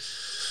sector,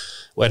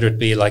 whether it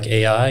be like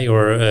AI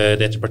or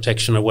data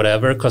protection or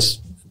whatever, because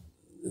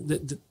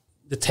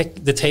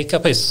the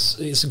take-up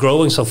is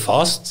growing so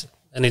fast,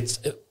 and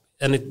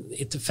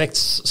it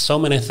affects so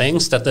many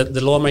things that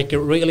the lawmaker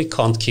really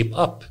can't keep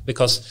up,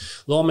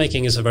 because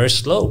lawmaking is a very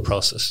slow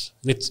process.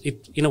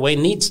 It in a way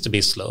needs to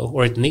be slow,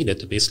 or it needed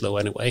to be slow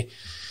anyway.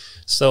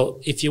 So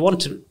if you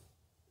want to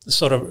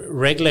sort of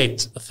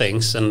regulate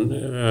things and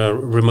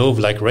remove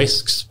like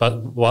risks,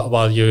 but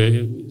while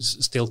you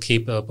still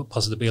keep a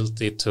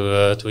possibility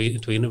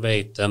to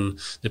innovate and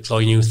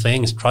deploy new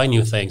things, try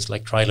new things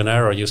like trial and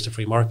error, use the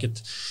free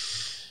market,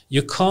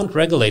 you can't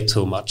regulate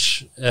too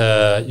much.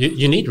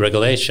 You need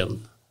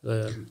regulation.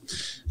 Yeah,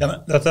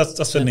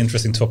 that's an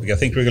interesting topic. I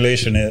think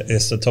regulation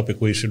is a topic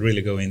we should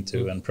really go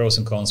into, and pros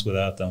and cons with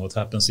that, and what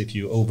happens if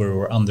you over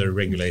or under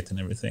regulate and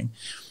everything.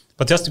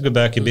 But just to go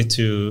back a bit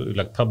to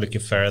like public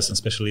affairs and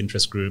special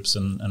interest groups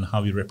and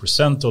how you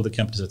represent all the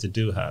companies that you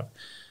do have.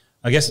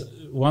 I guess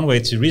one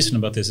way to reason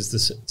about this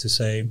is to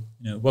say,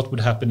 what would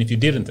happen if you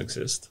didn't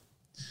exist?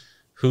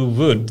 Who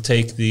would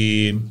take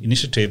the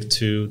initiative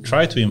to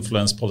try to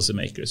influence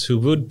policymakers? Who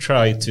would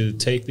try to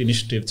take the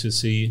initiative to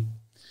see,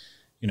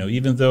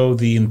 even though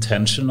the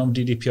intention of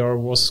GDPR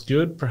was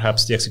good,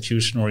 perhaps the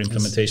execution or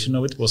implementation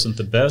of it wasn't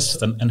the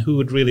best, and who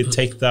would really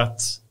take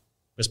that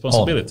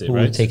responsibility? Who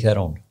would take that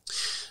on?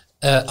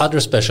 Other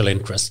special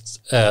interests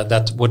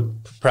that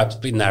would perhaps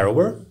be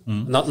narrower.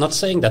 Not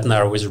saying that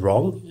narrow is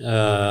wrong.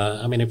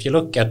 I mean, if you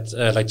look at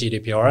like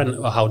GDPR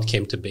and how it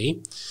came to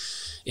be,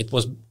 it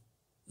was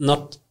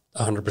not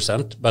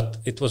 100%, but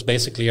it was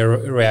basically a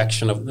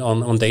reaction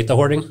on data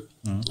hoarding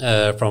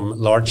from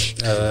large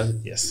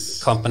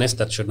companies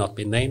that should not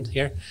be named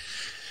here.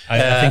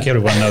 I think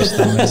everyone knows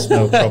them. There's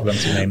no problem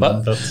to name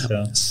them.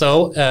 But,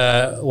 So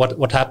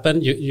what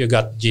happened? You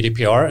got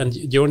GDPR,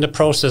 and during the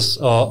process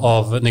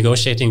of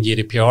negotiating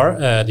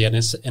GDPR, the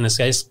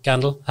NSA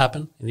scandal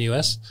happened in the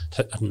US.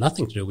 It had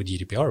nothing to do with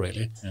GDPR,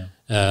 really.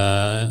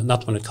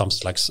 Not when it comes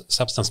to like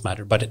substance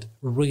matter, but it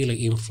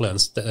really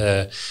influenced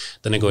the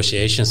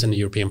negotiations in the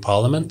European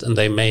Parliament, and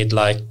they made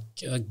like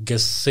a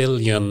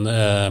gazillion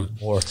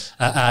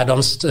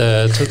add-ons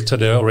to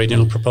the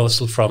original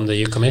proposal from the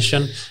EU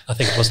Commission. I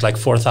think it was like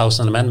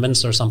 4,000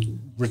 amendments or some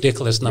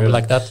ridiculous number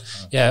like that.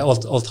 Yeah,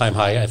 all-time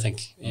high, I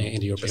think, in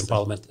the European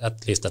Parliament,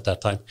 at least at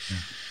that time.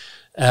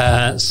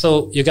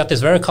 So you got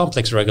this very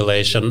complex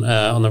regulation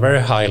on a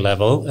very high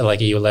level,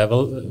 like EU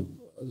level,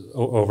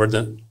 over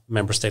the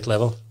member state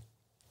level.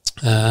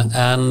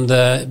 And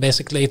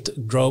basically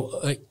it drove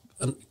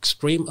an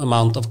extreme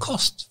amount of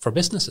cost for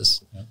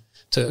businesses.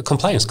 To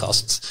compliance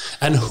costs,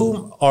 and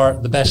whom are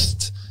the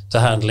best to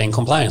handling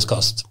compliance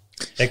costs?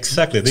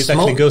 Exactly. This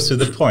actually goes to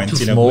the point.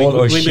 Small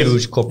or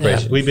huge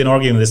corporations. We've been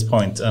arguing this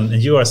point, and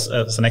you as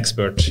an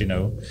expert,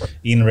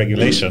 in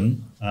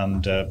regulation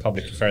and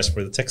public affairs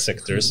for the tech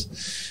sectors,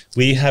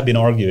 we have been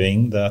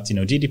arguing that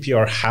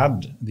GDPR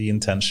had the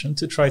intention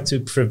to try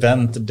to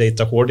prevent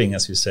data hoarding,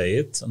 as you say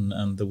it,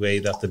 and the way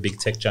that the big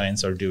tech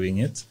giants are doing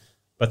it,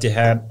 but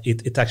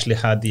it actually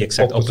had the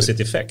exact opposite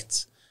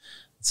effect.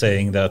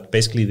 Saying that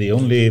basically the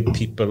only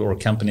people or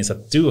companies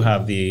that do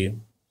have the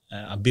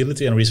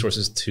ability and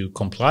resources to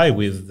comply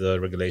with the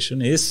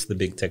regulation is the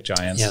big tech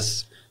giants.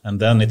 Yes. And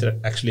then it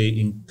actually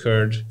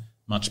incurred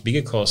much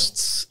bigger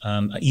costs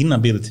and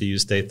inability to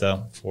use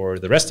data for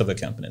the rest of the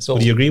companies. So,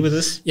 would you agree with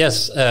this?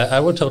 Yes, I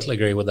would totally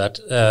agree with that.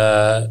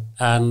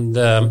 And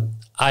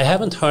I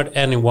haven't heard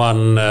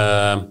anyone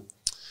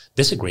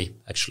disagree,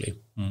 actually.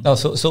 No,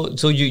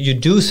 so you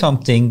do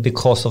something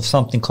because of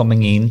something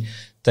coming in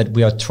that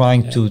we are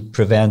trying to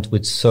prevent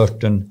with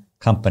certain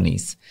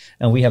companies,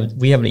 and we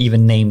have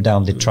even named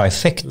down the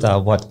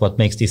trifecta. What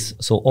makes this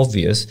so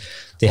obvious?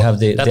 They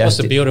have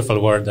a beautiful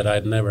word that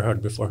I'd never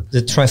heard before.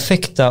 The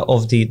trifecta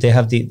of they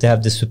have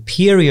the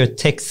superior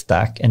tech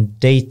stack and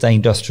data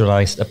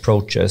industrialized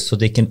approaches, so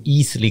they can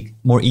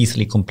more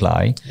easily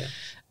comply.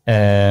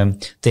 Yeah.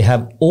 They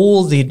have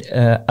all the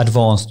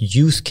advanced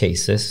use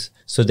cases.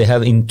 So they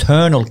have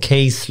internal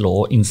case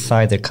law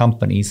inside their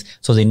companies,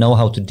 so they know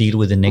how to deal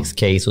with the next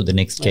case or the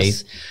next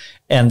case.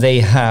 And they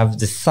have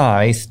the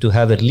size to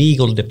have a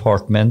legal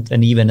department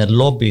and even a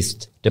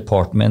lobbyist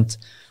department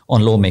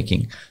on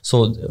lawmaking.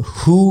 So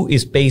who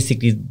is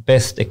basically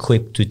best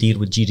equipped to deal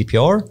with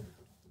GDPR?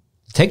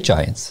 Tech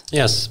giants.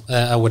 Yes,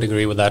 I would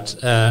agree with that.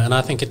 And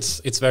I think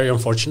it's very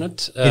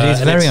unfortunate. It is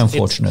very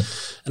unfortunate.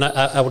 And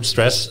I would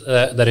stress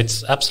that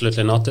it's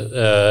absolutely not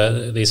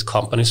these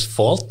companies'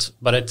 fault,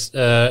 but it's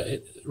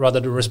rather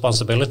the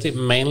responsibility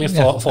mainly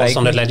falls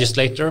on the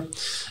legislator.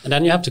 And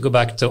then you have to go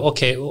back to,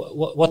 okay,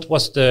 what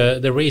was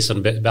the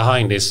reason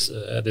behind this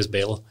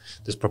bill,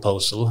 this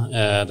proposal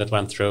that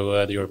went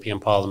through the European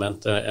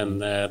Parliament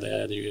and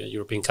the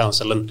European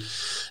Council and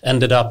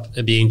ended up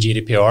being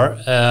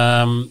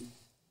GDPR.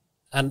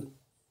 And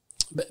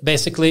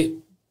basically,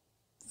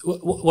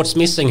 what's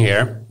missing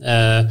here,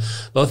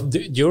 both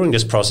during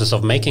this process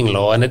of making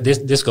law, and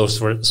this goes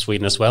for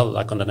Sweden as well,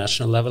 like on the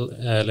national level,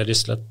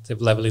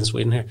 legislative level in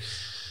Sweden here,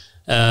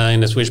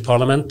 in the Swedish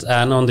Parliament,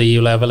 and on the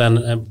EU level, and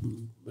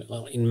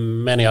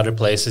in many other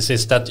places,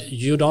 is that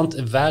you don't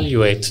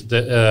evaluate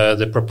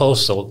the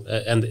proposal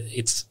and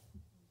its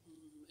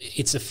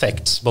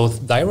effects,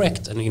 both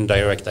direct and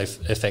indirect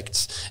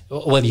effects.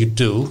 Well, you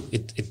do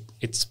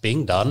it's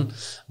being done,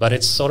 but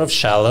it's sort of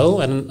shallow.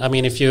 And I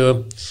mean,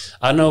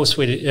 I know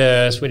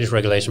Swedish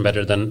regulation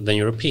better than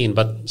European,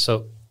 but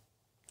so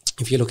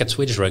if you look at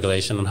Swedish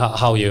regulation and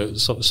how you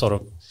sort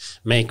of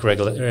make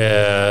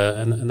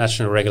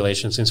national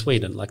regulations in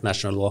Sweden, like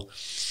national law,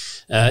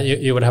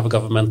 you would have a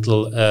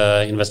governmental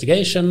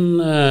investigation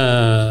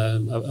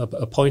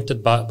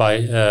appointed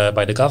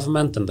by the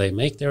government, and they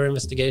make their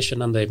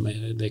investigation, and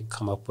they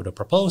come up with a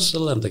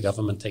proposal, and the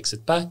government takes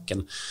it back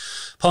and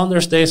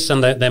ponders this,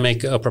 and they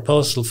make a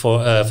proposal for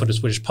the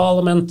Swedish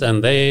Parliament,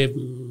 and they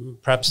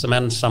perhaps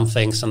amend some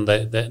things, and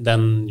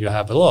then you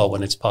have a law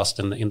when it's passed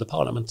in the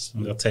Parliament.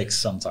 That takes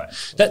some time.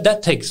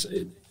 That takes.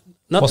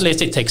 Not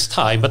least it takes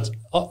time, but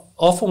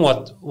often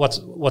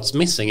what's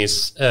missing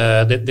is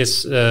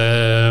this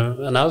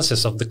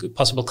analysis of the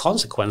possible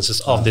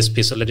consequences of this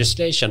piece of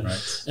legislation,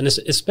 right. And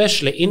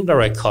especially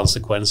indirect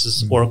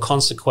consequences or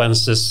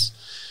consequences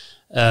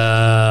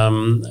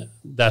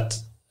that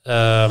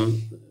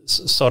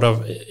sort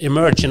of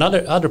emerge in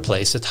other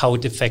places. How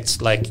it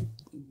affects like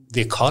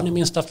the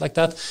economy and stuff like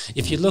that.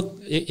 If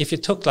you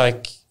took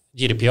like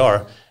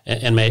GDPR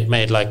and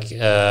made like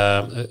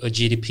a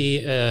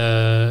GDP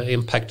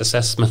impact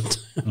assessment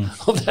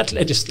of that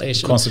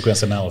legislation.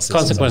 Consequence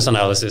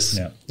analysis.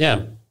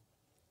 Yeah.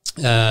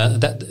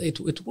 That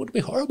it would be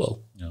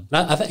horrible. Yeah.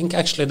 I think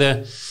actually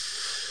the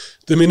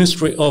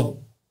Ministry of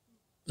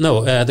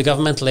the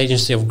Governmental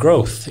Agency of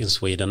Growth in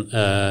Sweden,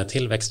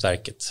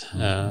 Tillväxtverket,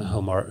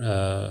 whom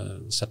are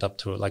set up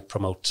to like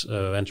promote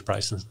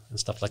enterprise and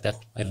stuff like that.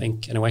 I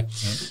think anyway,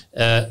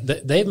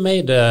 they've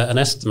made an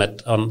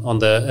estimate on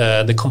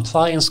the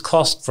compliance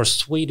cost for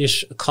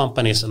Swedish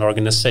companies and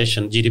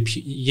organizations,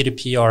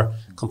 GDPR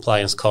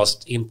compliance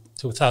cost in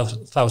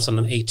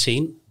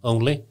 2018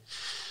 only,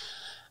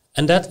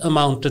 and that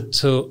amounted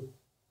to,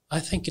 I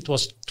think it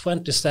was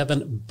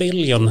 27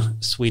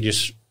 billion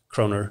Swedish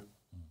kronor.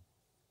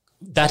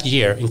 That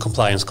year in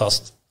compliance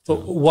cost for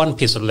one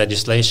piece of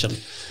legislation,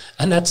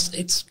 and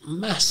it's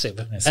massive.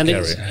 It's and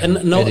scary. It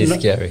is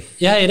scary.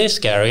 Yeah, it is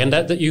scary, and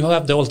that you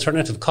have the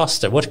alternative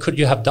cost there. What could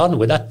you have done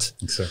with that?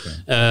 Exactly.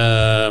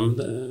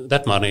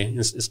 That money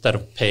instead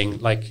of paying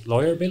like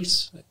lawyer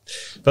bills.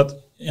 But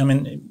I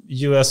mean,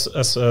 you as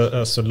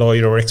a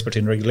lawyer or expert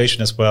in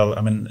regulation as well.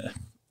 I mean,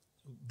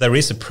 there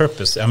is a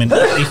purpose. I mean,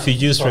 if you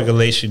use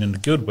regulation in a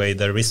good way,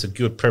 there is a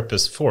good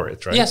purpose for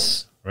it, right?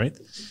 Yes. Right.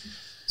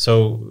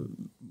 So.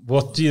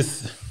 What do you?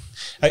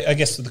 I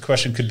guess the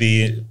question could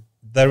be: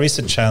 there is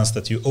a chance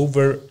that you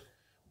over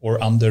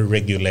or under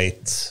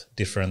regulate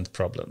different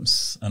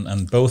problems,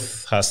 and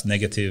both has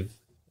negative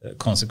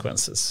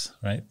consequences,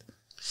 right?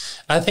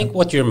 I think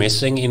what you're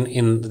missing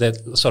in the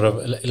sort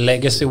of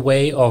legacy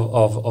way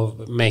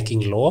of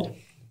making law,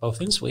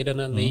 both in Sweden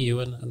and the EU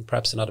and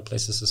perhaps in other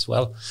places as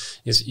well,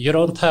 is you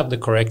don't have the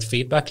correct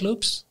feedback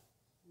loops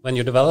when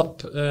you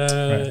develop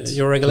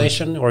your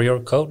regulation or your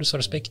code, so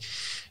to speak,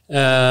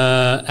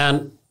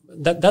 and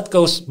that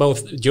goes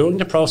both during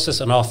the process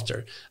and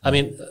after. I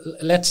mean,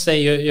 let's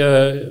say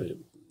you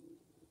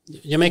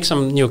make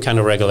some new kind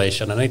of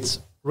regulation and it's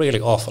really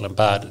awful and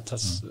bad. It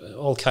has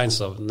all kinds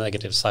of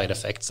negative side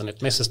effects and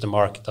it misses the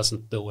mark. It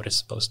doesn't do what it's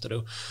supposed to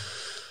do.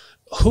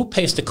 Who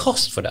pays the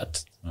cost for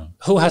that?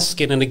 Who has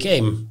skin in the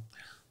game?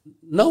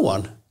 No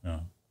one.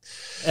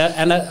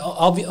 And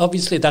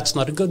obviously that's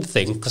not a good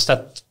thing because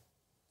that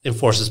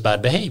enforces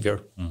bad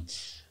behavior.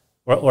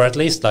 Or at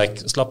least like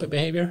sloppy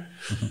behavior.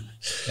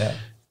 Yeah.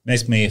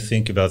 Makes me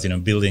think about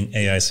building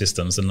AI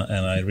systems, and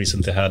I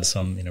recently had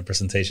some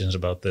presentations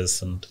about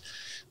this, and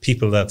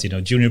people that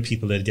junior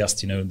people that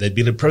just they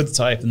build a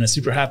prototype and they're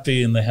super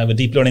happy and they have a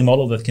deep learning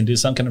model that can do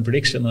some kind of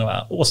prediction and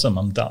awesome,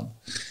 I'm done.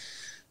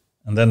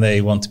 And then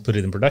they want to put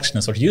it in production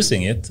and start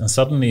using it, and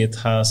suddenly it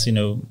has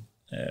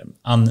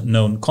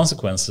unknown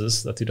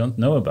consequences that you don't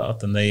know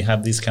about, and they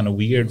have these kind of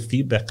weird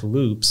feedback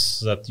loops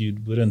that you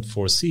wouldn't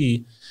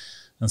foresee.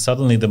 And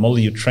suddenly the model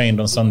you trained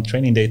on some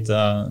training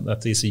data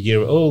that is a year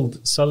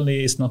old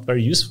suddenly is not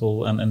very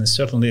useful. And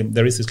certainly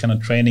there is this kind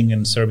of training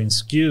and serving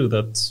skew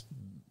that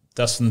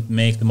doesn't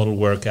make the model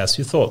work as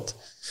you thought.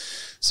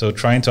 So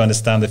trying to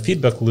understand the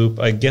feedback loop,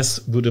 I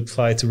guess, would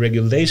apply to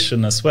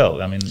regulation as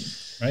well. I mean,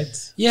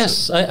 right?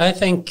 Yes, I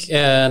think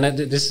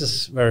this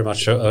is very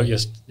much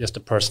just a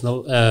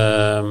personal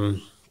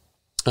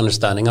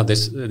understanding of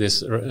this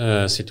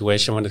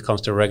situation when it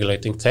comes to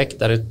regulating tech,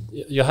 that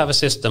you have a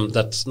system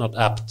that's not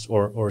apt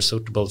or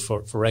suitable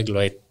for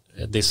regulate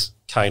this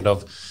kind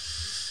of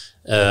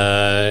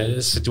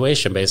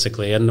situation,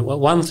 basically. And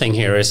one thing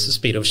here is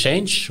speed of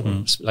change,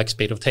 like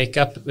speed of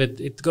take-up.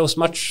 It goes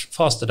much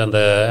faster than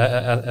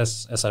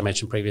as I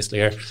mentioned previously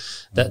here,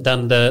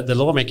 than the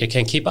lawmaker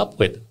can keep up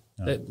with.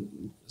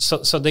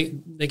 So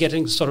they're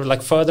getting sort of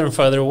like further and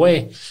further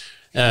away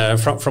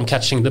from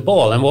catching the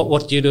ball. And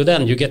what do you do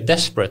then? You get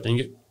desperate and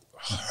you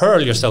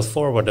hurl yourself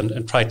forward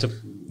and try to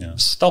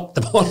stop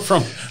the ball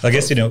from... I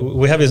guess,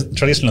 we have in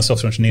traditional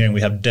software engineering,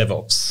 we have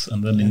DevOps,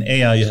 and then in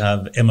AI you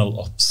have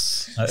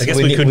MLOps. I guess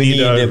we could need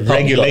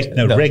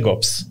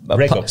RegOps.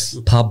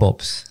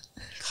 PubOps.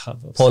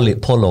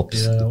 PolOps.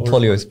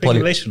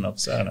 Regulation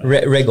ops. I don't know.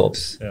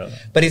 RegOps. Yeah.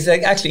 But it's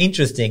actually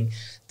interesting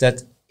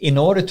that in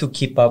order to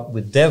keep up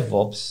with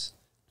DevOps,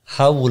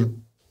 how will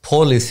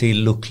policy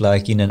look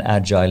like in an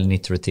agile and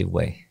iterative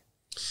way?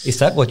 Is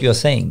that what you're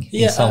saying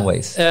in some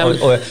ways? We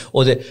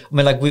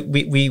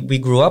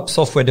grew up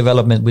software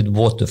development with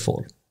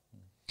waterfall.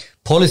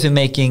 Policy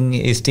making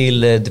is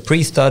still the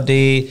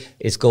pre-study.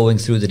 It's going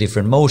through the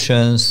different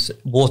motions.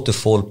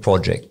 Waterfall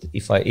project,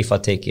 if I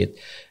take it,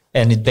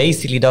 and it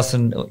basically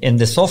doesn't. In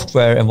the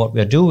software and what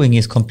we are doing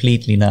is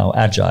completely now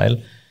agile.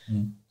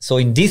 So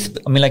in this,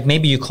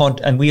 maybe you can't.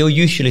 And we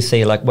usually say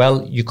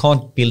you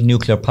can't build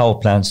nuclear power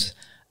plants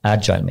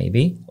agile.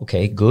 Maybe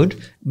okay, good.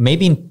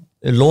 Maybe in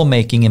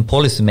lawmaking and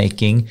policy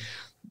making,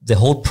 the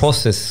whole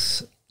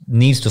process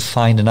needs to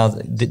find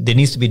there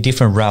needs to be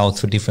different routes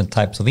for different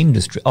types of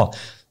industry. I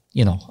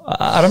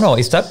don't know.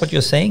 Is that what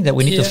you're saying? That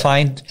we need to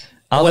find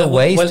other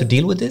ways to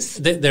deal with this?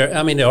 There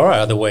are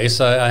other ways.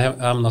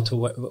 I'm not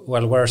too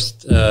well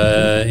versed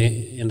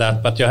in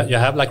that, but you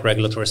have like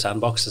regulatory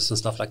sandboxes and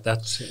stuff like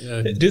that.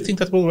 Do you think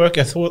that will work?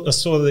 I saw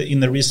that in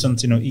the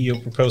recent EU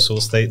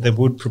proposals they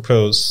would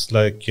propose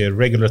like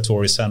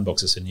regulatory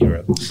sandboxes in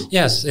Europe.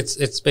 Yes,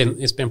 it's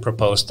been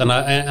proposed, and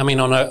I mean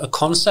on a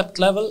concept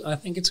level, I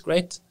think it's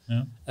great.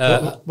 Yeah.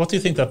 What do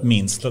you think that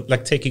means?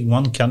 Like taking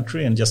one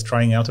country and just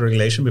trying out a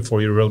regulation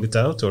before you roll it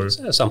out, or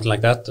something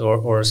like that,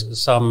 or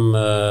some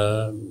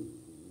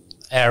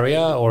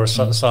area or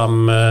some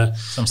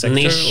sector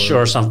niche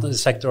or something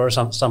sector or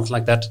something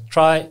like that.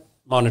 Try,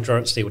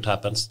 monitor, see what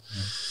happens.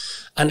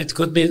 And it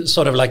could be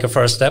sort of like a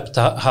first step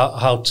to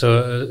how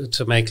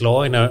to make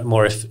law in a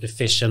more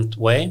efficient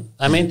way.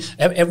 I mean,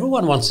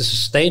 everyone wants a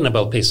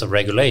sustainable piece of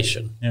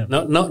regulation. Yeah.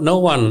 No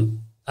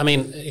one. I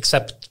mean,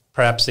 except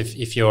perhaps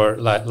if you're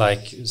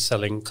like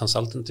selling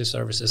consultancy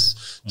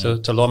services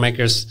to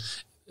lawmakers.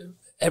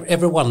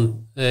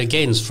 Everyone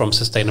gains from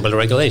sustainable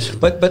regulation.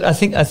 But I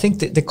think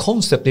the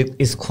concept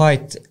is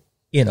quite,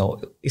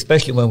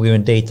 especially when we're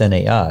in data and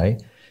AI.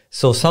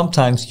 So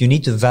sometimes you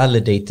need to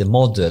validate the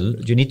model.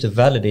 You need to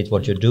validate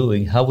what you're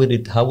doing. How will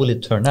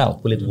it turn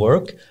out? Will it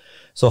work?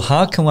 So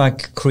how can I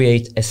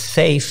create a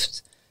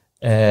safe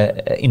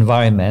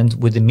environment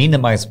with a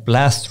minimized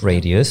blast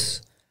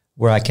radius,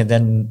 where I can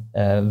then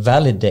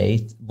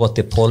validate what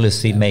the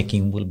policy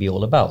making will be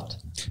all about?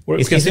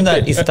 Is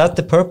that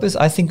the purpose?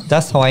 I think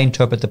that's how I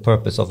interpret the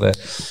purpose of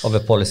a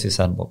policy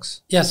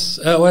sandbox. Yes,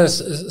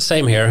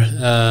 same here.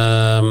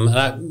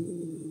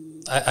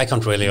 I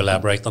can't really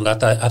elaborate on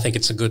that. I think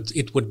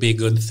it would be a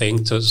good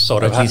thing to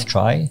sort of at least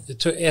try.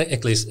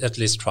 At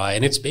least try,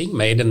 and it's being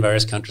made in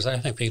various countries. I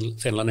think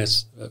Finland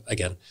is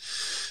again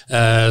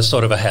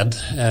sort of ahead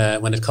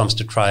when it comes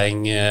to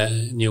trying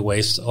new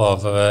ways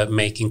of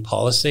making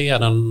policy. I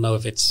don't know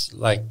if it's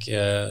like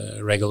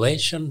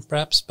regulation,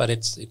 perhaps, but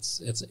it's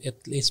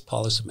at least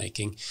policy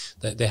making.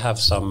 They have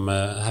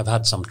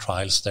had some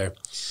trials there,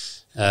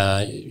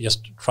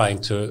 just trying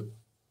to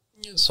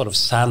sort of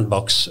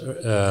sandbox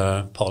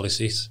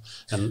policies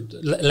and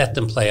let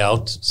them play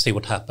out, see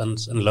what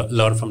happens, and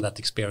learn from that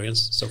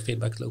experience. So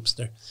feedback loops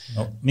there.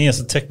 Well, me as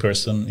a tech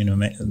person,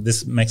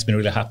 this makes me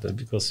really happy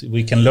because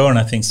we can learn,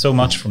 I think, so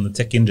much from the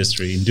tech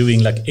industry in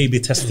doing like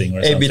A/B testing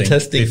or something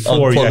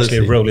before you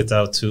actually roll it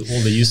out to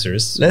all the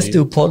users. Let's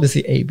do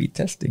policy A/B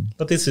testing.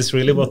 But this is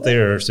really what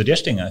they're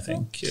suggesting, I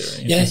think.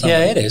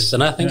 It is,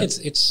 and I think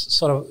it's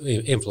sort of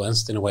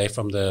influenced in a way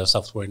from the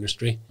software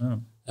industry. Oh.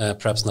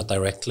 Perhaps not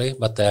directly,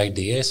 but the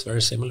idea is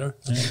very similar.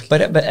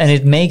 But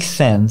it makes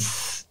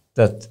sense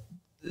that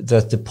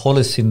the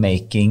policy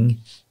making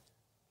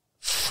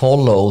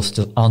follows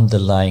the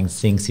underlying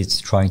things it's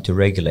trying to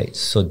regulate.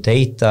 So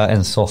data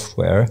and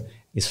software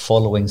is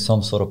following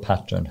some sort of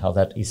pattern, how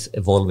that is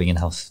evolving and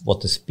what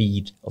the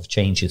speed of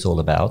change is all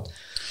about.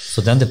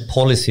 So then the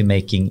policy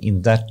making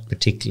in that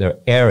particular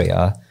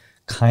area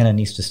kind of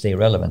needs to stay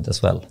relevant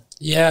as well.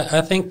 Yeah,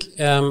 I think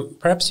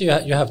perhaps you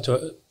have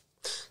to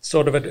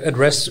sort of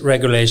address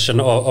regulation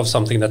of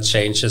something that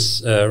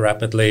changes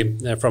rapidly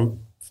from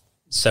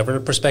several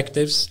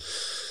perspectives.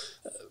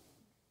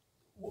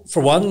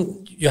 For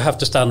one, you have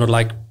to stand on,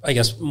 like, I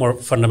guess, more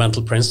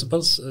fundamental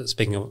principles.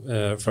 Speaking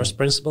of first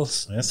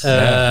principles, yes.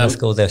 Let's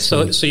go there.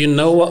 So you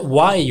know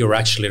why you're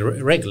actually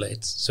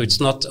regulate. So it's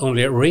not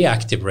only a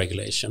reactive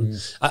regulation.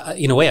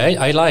 In a way,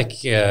 I like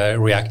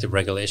reactive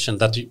regulation,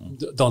 that you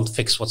don't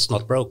fix what's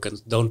not broken.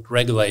 Don't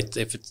regulate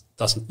if it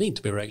doesn't need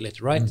to be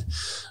regulated, right?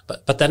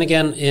 But then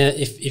again,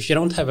 if you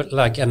don't have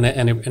like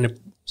any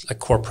like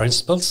core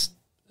principles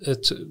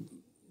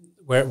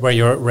where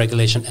your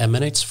regulation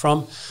emanates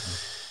from,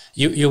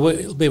 you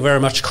will be very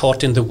much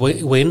caught in the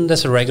wind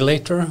as a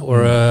regulator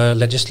or a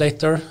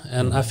legislator,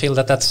 and I feel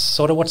that that's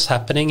sort of what's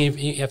happening.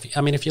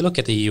 If you look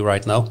at the EU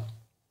right now,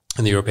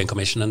 and the European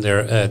Commission and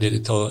their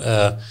digital,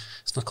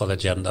 it's not called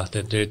agenda,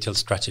 the digital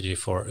strategy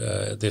for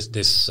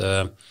this.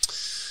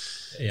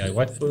 AI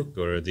white book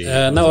or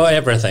the no,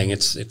 everything.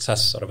 It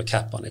has sort of a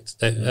cap on it.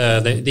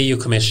 The EU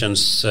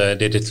Commission's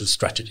digital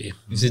strategy.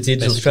 Is it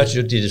digital strategy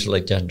or digital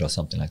agenda or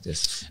something like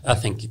this? I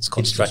think it's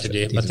called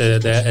strategy, but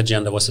the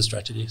agenda was a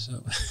strategy.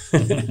 So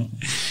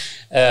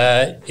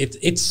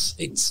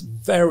it's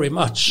very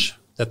much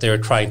that they're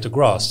trying to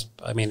grasp.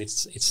 I mean,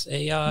 it's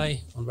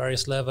AI on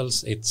various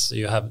levels.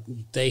 You have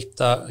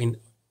data in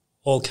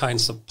all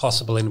kinds of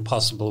possible and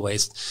impossible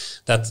ways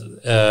that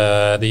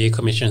the EU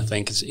Commission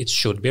thinks it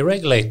should be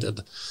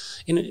regulated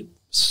in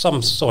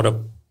some sort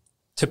of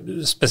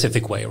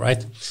specific way,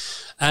 right?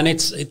 And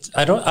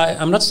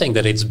I'm not saying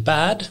that it's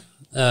bad,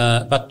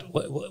 but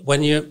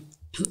when you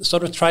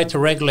sort of try to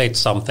regulate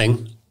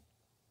something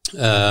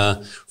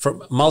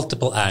from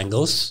multiple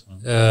angles,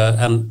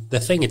 and the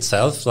thing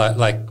itself,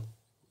 like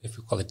if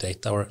you call it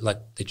data or like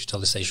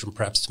digitalization,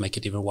 perhaps to make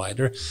it even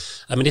wider.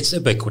 I mean, it's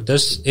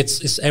ubiquitous.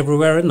 It's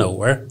everywhere and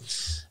nowhere.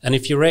 And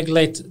if you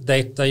regulate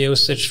data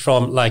usage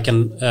from like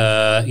an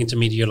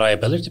intermediate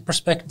liability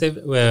perspective,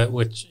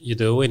 which you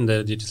do in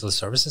the Digital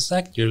Services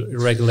Act, you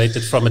regulate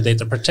it from a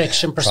data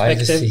protection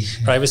perspective,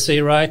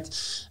 privacy right,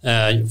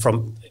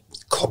 from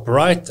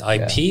copyright,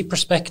 IP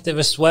perspective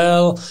as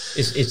well.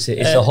 It's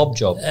a hub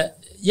job.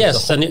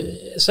 Yes, and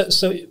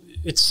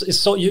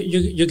so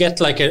you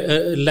get like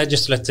a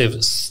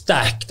legislative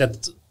stack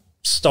that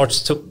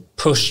starts to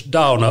push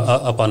down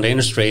upon the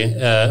industry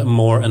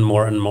more and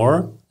more and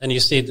more, and you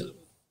see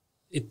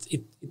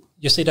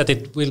you see that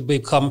it will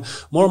become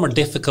more and more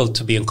difficult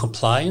to be in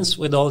compliance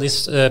with all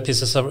these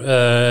pieces of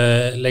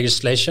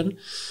legislation,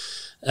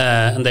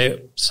 and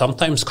they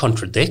sometimes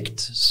contradict,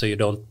 so you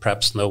don't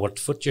perhaps know what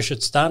foot you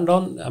should stand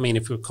on. I mean,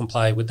 if you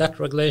comply with that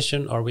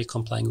regulation, are we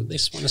complying with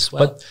this one as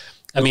well? But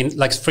I mean,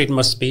 like freedom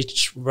of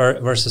speech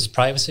versus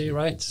privacy,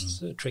 right?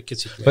 It's a tricky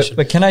situation.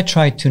 But can I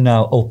try to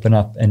now open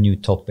up a new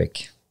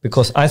topic?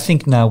 Because I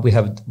think now we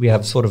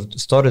have sort of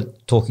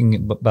started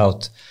talking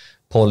about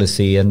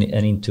policy and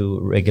into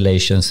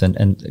regulations and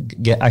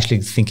actually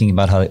thinking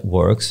about how it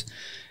works.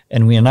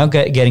 And we are now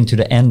getting to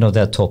the end of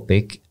that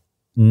topic,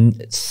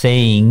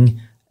 saying,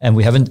 and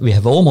we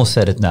have almost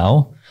said it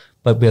now,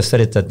 but we have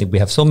said it that we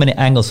have so many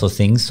angles of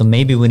things. So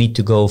maybe we need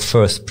to go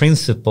first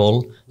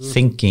principle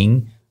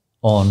thinking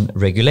on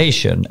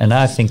regulation, and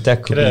I think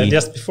that could be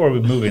just before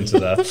we move into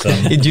that.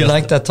 Do you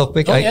like that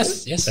topic? Oh,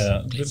 yes.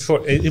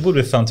 Before, it would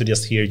be fun to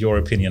just hear your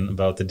opinion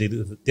about the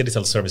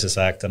Digital Services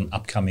Act and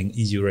upcoming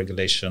EU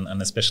regulation,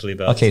 and especially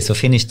about. Okay, so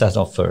finish that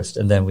off first,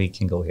 and then we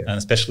can go here. And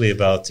especially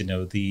about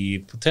the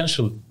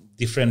potential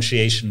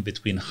differentiation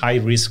between high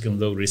risk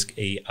and low risk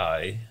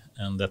AI,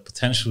 and that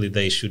potentially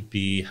they should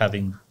be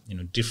having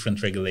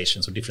different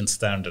regulations or different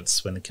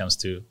standards when it comes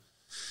to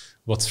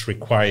what's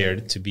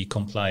required to be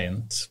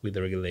compliant with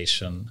the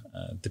regulation,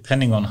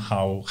 depending on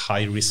how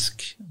high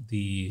risk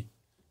the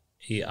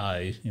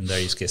AI in their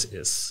use case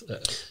is.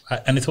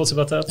 Any thoughts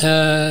about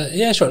that?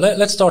 Yeah, sure.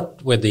 Let's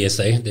start with the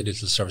DSA, the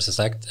Digital Services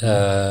Act,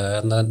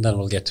 and then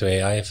we'll get to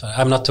AI.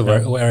 I'm not too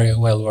very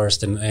well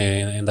versed in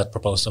that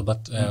proposal,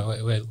 but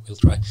we'll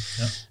try.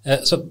 Yeah.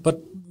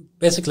 But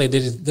basically,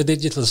 the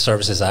Digital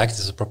Services Act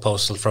is a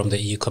proposal from the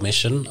EU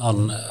Commission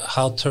on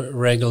how to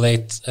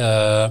regulate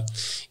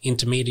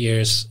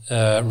intermediaries'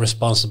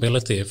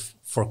 responsibility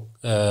for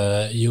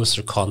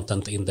user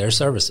content in their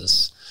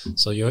services.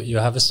 So you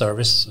have a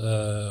service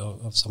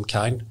of some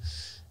kind.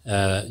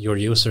 Your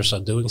users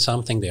are doing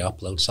something, they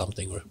upload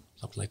something or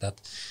something like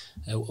that.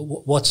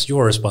 What's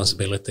your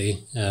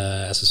responsibility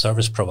as a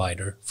service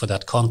provider for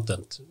that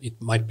content?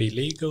 It might be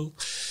legal,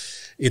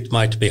 it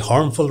might be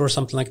harmful or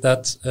something like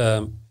that.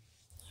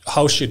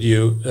 How should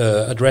you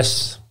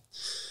address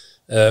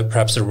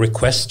perhaps a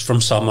request from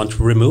someone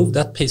to remove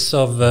that piece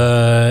of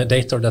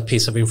data or that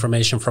piece of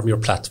information from your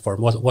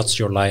platform? What's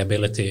your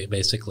liability,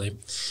 basically?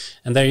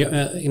 And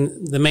there,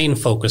 in the main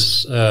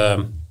focus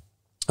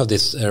of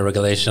this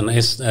regulation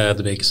is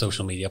the big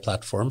social media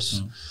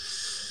platforms.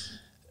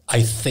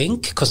 I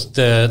think, because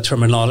the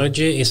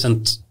terminology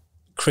isn't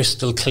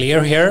crystal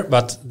clear here,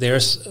 but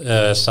there's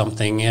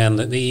something, and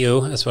the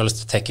EU as well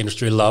as the tech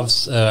industry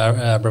loves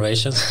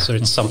abbreviations. So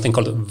it's something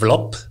called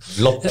VLOP.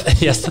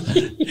 VLOP. Yes,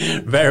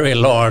 very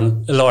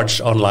large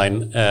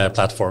online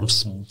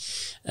platforms,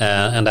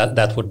 and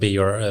that would be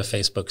your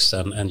Facebooks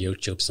and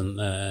YouTubes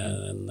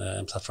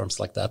and platforms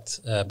like that.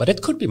 But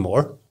it could be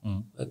more.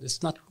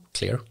 It's not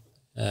clear.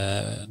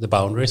 The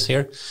boundaries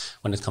here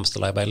when it comes to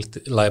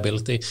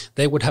liability.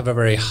 They would have a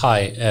very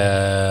high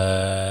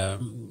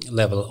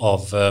level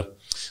of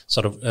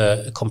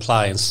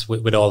compliance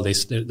with all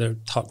these. There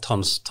are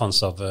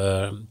tons of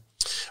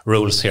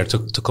rules here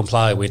to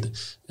comply with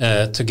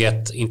to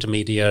get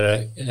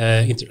intermediary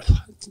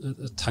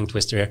tongue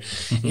twister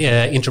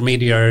here,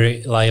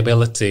 intermediary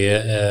liability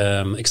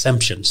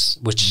exemptions,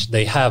 which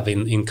they have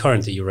in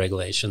current EU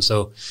regulation.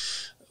 So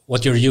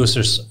what your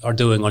users are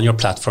doing on your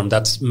platform,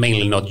 that's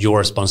mainly not your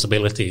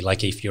responsibility.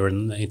 Like if you're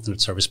an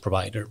internet service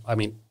provider, I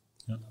mean,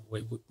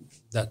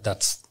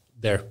 that's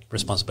their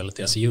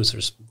responsibility as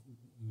users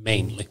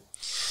mainly.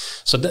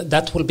 So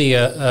that will be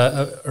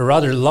a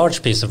rather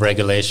large piece of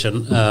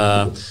regulation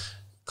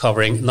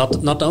covering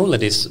not only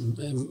these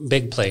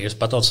big players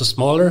but also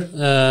smaller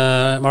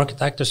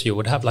market actors. You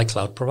would have like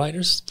cloud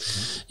providers.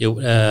 You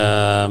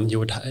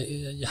would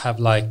have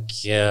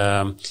like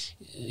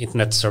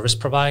internet service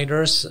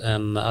providers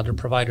and other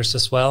providers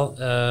as well.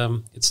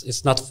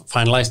 It's not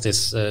finalized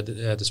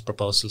this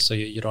proposal, so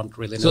you don't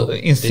really know. So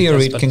in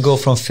theory, it can go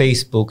from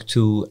Facebook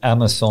to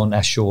Amazon,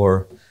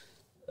 Azure.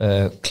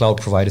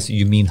 Cloud providers,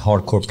 you mean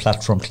hardcore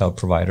platform cloud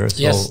providers?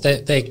 Yes,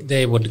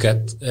 they would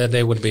get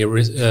they would be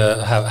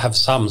have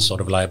some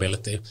sort of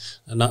liability,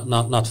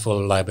 not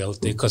full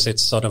liability, because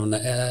it's sort of an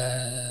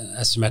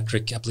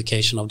asymmetric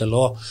application of the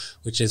law,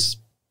 which is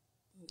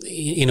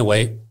in a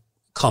way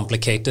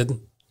complicated.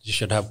 You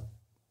should have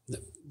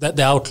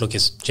the outlook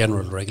is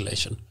general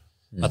regulation,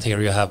 but here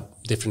you have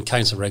different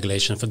kinds of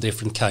regulation for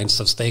different kinds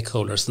of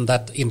stakeholders, and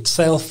that in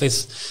itself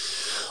is,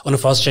 on a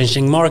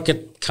fast-changing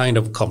market, kind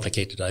of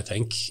complicated, I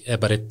think.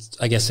 But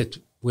I guess it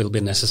will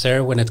be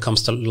necessary when it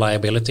comes to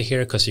liability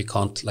here, because you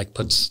can't like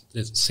put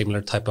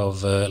similar type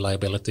of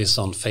liabilities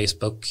on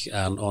Facebook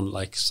and on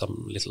like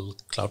some little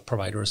cloud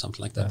provider or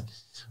something like that.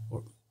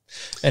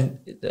 And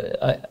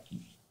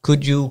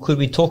could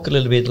we talk a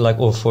little bit like,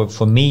 or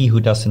for me who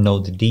doesn't know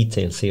the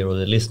details here, or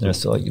the listeners,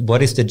 so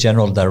what is the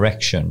general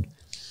direction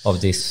of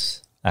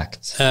this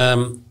act?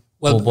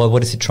 Well,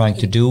 what is it trying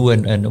to do,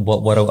 and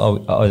what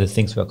are the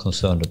things we are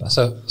concerned about?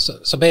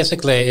 So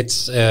basically,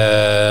 it's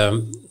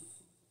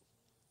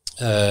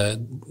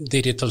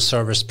digital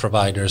service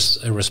providers'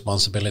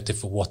 responsibility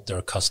for what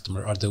their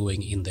customer are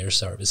doing in their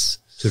service.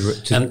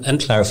 To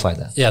clarify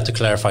that. Yeah, to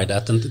clarify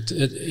that, and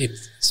it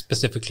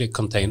specifically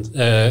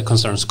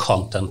concerns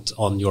content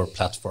on your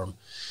platform.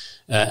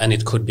 And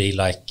it could be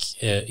like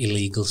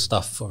illegal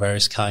stuff of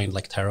various kind,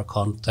 like terror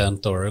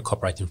content or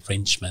copyright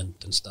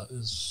infringement and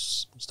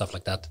stuff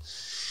like that.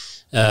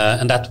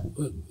 And that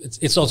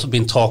it's also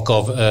been talk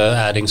of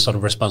adding sort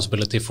of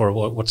responsibility for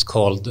what's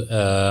called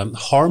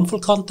harmful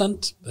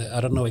content.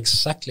 I don't know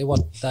exactly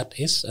what that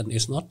is and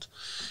is not,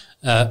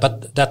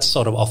 but that's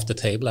sort of off the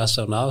table as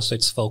of now. So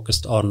it's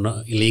focused on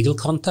illegal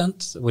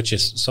content, which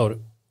is sort of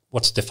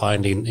what's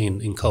defined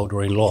in code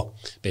or in law,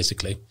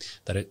 basically,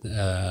 that it.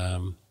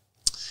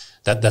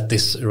 That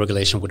this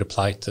regulation would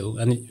apply to.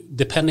 And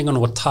depending on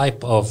what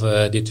type of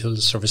digital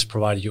service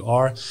provider you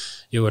are,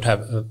 you would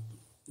have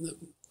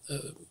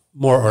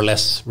more or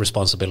less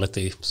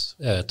responsibility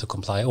to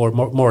comply, or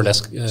more or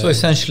less. So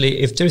essentially,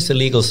 if there's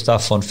illegal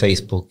stuff on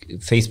Facebook,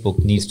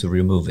 Facebook needs to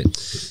remove it.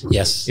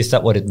 Yes. Is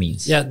that what it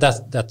means? Yeah,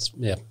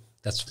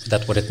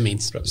 that's what it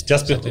means.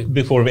 Just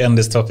before we end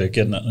this topic,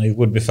 and it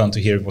would be fun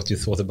to hear what you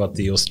thought about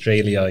the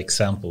Australia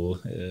example,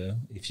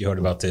 if you heard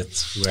about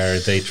it, where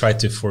they tried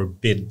to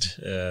forbid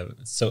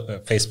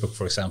Facebook,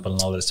 for example,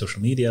 and all the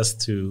social medias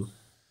to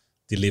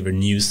deliver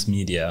news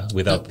media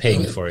without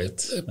paying for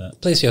it.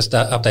 Please just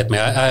update me.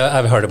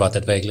 I've heard about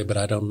that vaguely, but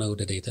I don't know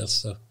the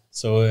details.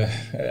 So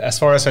as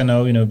far as I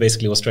know,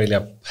 basically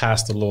Australia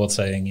passed a law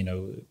saying,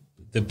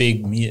 the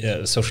big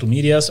social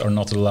medias are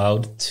not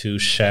allowed to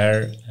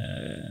share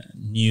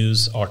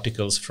news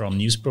articles from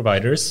news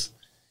providers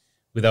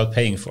without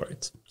paying for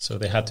it. So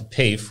they had to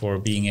pay for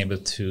being able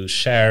to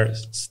share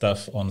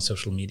stuff on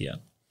social media.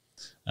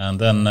 And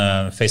then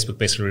Facebook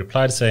basically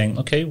replied saying,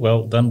 okay,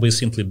 well, then we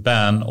simply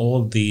ban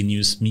all the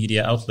news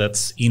media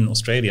outlets in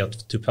Australia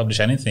to publish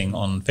anything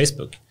on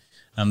Facebook.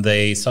 And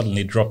they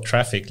suddenly dropped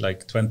traffic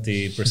like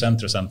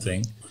 20% or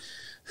something.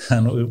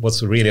 And it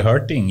was really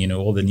hurting,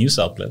 all the news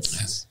outlets.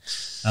 Yes.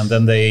 And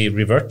then they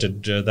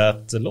reverted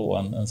that law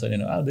and said,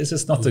 this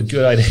is not a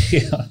good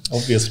idea,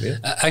 obviously.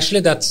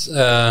 Actually, that's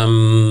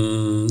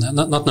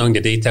not knowing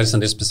the details in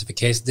this specific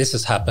case. This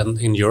has happened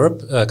in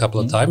Europe a couple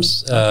of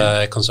times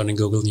concerning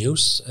Google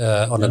News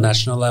on a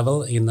national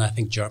level in, I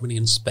think, Germany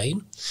and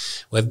Spain,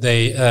 where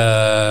they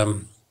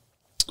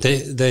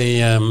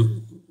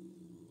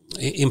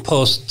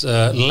imposed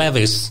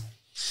levies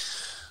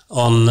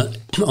on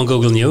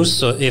Google News.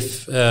 So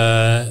if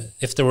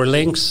there were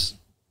links,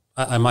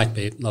 I might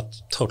be not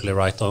totally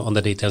right on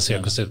the details here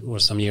because it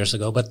was some years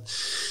ago, but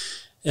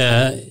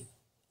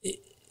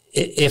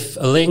if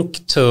a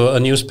link to a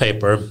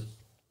newspaper,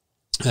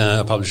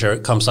 a publisher,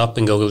 comes up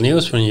in Google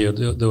News when you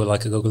do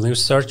like a Google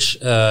News search,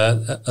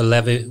 a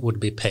levy would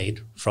be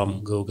paid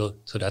from Google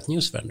to that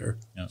news vendor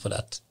for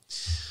that.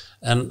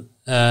 And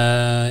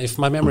if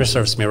my memory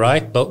serves me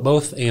right,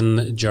 both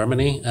in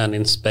Germany and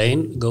in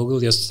Spain, Google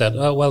just said,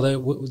 oh, well,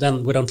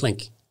 then we don't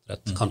link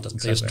that content.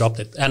 Exactly. They just dropped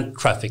it. And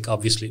traffic,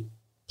 obviously,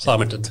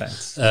 plummeted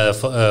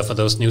for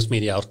those news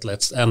media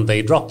outlets. And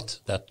they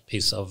dropped that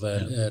piece of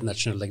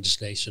national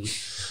legislation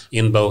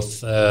in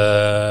both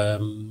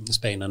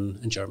Spain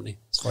and Germany,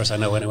 as far as I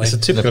know anyway. It's a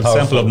typical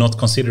example of not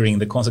considering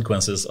the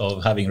consequences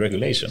of having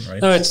regulation,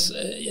 right? No, it's,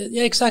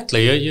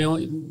 exactly.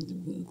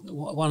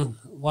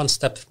 one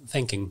step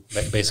thinking,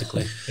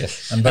 basically.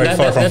 Yes. And very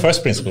far from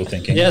first principle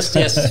thinking. Yes,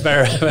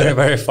 very, very,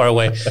 very far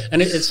away.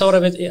 And it's sort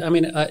of, I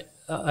mean,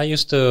 I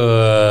used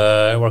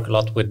to work a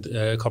lot with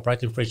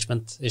copyright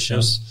infringement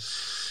issues,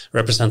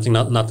 representing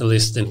not the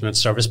least internet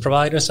service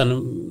providers,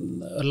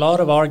 and a lot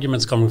of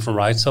arguments coming from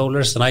rights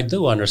holders. And I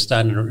do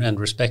understand and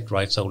respect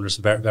rights holders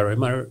very, very,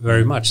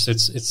 very much. So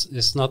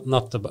it's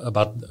not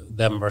about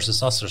them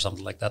versus us or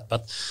something like that.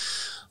 But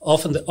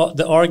often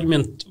the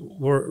argument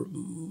were,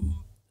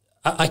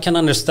 I can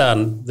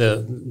understand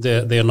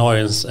the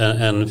annoyance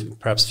and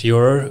perhaps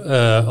furor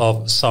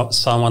of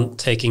someone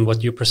taking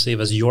what you perceive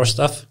as your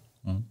stuff.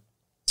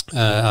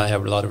 I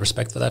have a lot of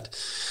respect for that.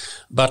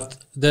 But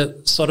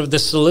the sort of the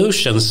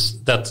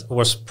solutions that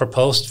was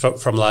proposed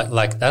from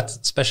like that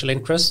special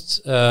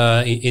interest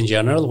in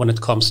general, when it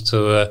comes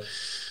to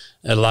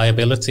a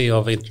liability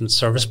of internet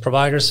service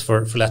providers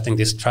for letting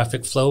this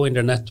traffic flow in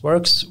their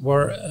networks,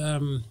 were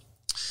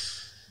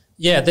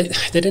they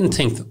didn't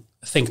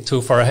think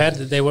too far ahead.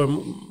 They were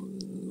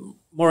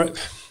more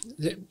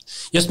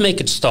just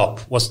make it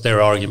stop was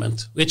their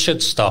argument. It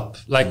should stop.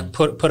 Like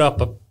put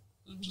up a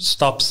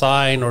stop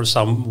sign or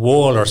some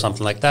wall or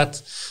something like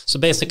that. So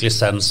basically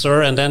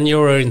censor, and then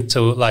you're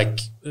into like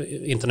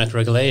internet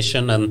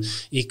regulation and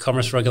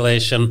e-commerce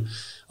regulation.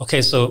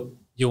 Okay, so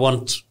you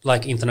want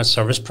like internet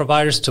service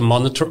providers to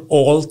monitor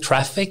all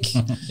traffic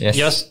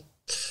just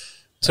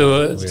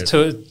to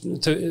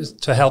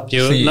help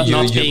you, so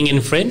not being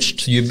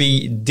infringed. So you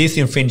be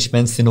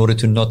disinfringements in order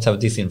to not have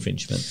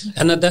disinfringement.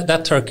 And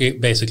that turkey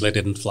basically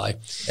didn't fly.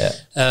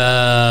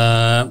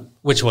 Yeah.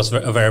 Which was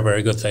a very,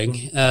 very good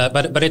thing.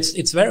 But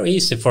it's very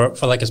easy for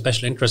like a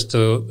special interest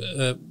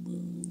to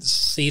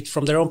see it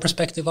from their own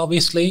perspective,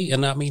 obviously.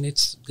 And I mean,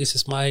 this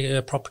is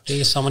my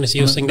property. Someone is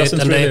using it.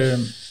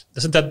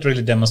 Doesn't that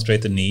really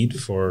demonstrate the need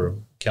for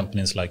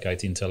companies like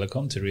IT and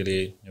Telecom to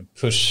really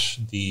push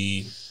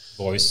the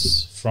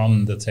voice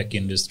from the tech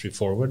industry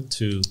forward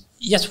to?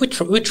 Yes, we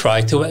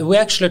try to. We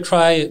actually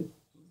try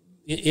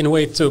in a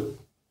way to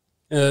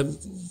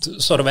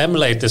sort of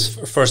emulate this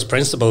first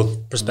principle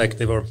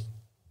perspective or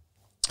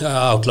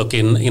outlook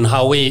in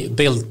how we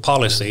build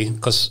policy,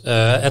 because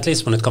at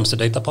least when it comes to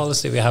data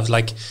policy, we have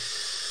like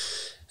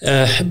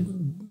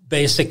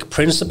basic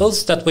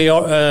principles that we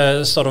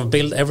are sort of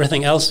build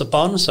everything else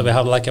upon. So we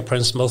have like a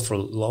principle for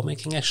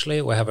lawmaking.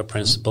 Actually, we have a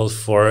principle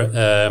for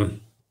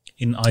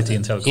in IT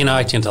and Telecom. In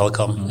IT and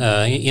Telecom,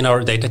 in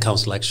our data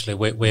council, actually,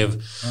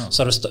 we've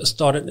sort of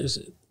started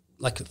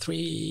like 3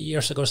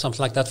 years ago,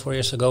 something like that. 4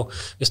 years ago,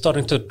 we're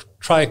starting to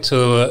try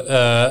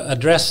to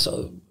address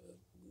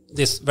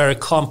this very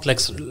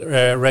complex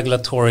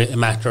regulatory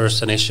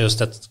matters and issues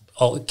that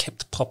all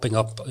kept popping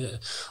up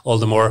all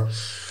the more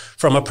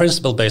from a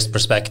principle-based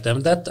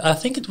perspective. That I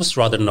think it was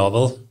rather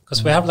novel,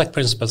 because we have like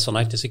principles on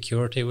IT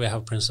security, we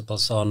have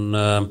principles on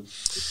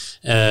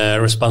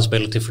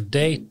responsibility for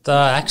data,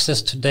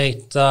 access to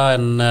data,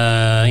 and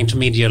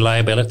intermediate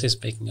liability.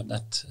 Speaking of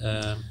that,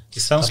 it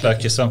sounds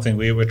like it's something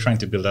we were trying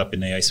to build up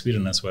in AI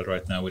Sweden as well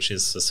right now, which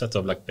is a set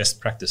of like best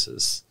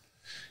practices.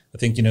 I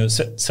think,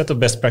 set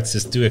of best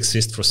practices do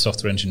exist for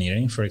software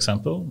engineering, for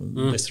example.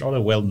 It's rather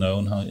well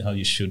known how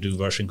you should do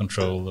version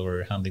control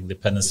or handling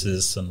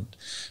dependencies and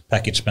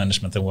package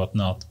management and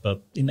whatnot.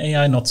 But in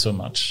AI, not so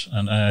much.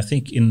 And I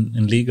think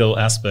in legal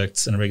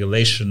aspects and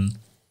regulation,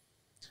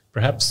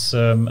 perhaps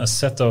a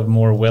set of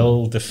more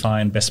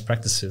well-defined best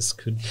practices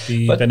could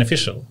be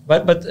beneficial.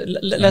 But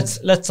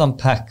let's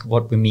unpack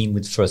what we mean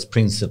with first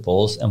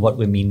principles and what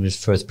we mean with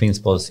first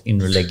principles in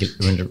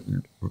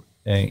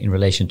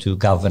relation to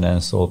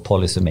governance or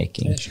policy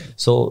making. Yeah,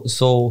 sure.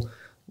 So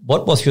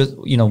what was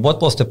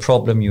what was the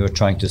problem you were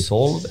trying to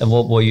solve, and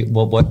what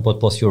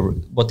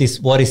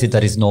is it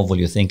that is novel,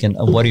 you think, and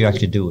what are you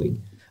actually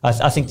doing?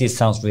 I think this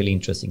sounds really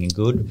interesting and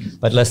good,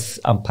 but let's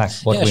unpack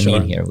what we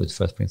mean here with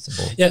first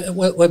principle. Yeah,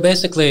 well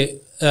basically,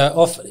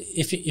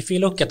 if you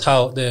look at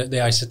how the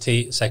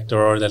ICT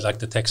sector or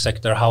the tech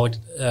sector, how it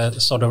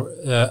sort of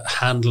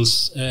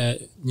handles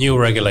new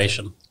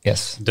regulation.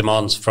 Yes,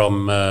 demands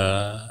from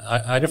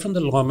either from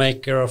the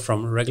lawmaker or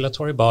from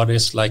regulatory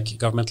bodies like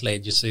governmental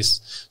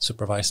agencies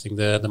supervising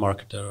the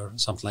market or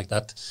something like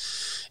that.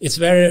 It's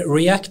very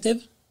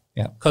reactive.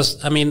 Yeah,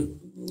 because I mean,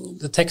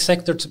 the tech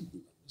sector, to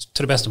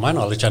the best of my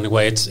knowledge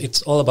anyway,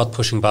 it's all about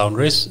pushing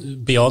boundaries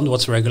beyond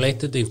what's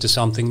regulated into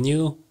something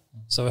new.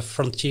 So a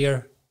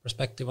frontier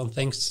perspective on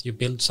things. You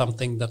build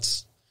something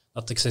that's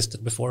not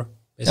existed before.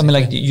 Basically. I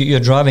mean, like you're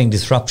driving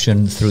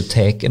disruption through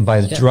tech, and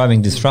by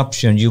driving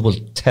disruption, you will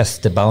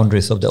test the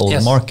boundaries of the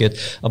old market.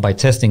 Or by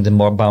testing the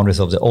boundaries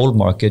of the old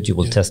market, you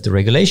will test the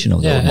regulation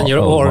of the old market.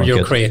 Or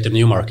you create a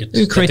new market.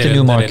 You create a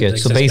new market.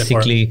 So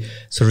basically,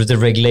 sort of the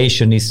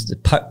regulation is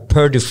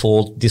per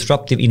default,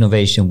 disruptive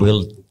innovation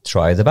will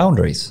try the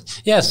boundaries.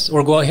 Yes,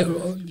 or go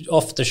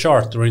off the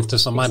chart or into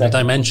some other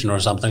dimension or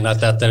something like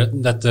that.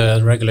 That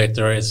the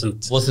regulator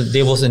isn't.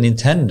 There wasn't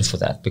intended for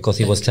that, because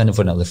it was intended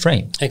for another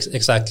frame.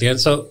 Exactly, and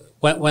so.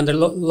 When the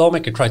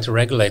lawmaker tried to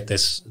regulate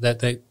this, that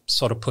they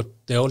sort of put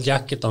the old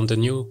jacket on the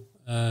new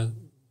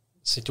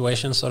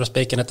situation, so to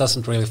speak, and it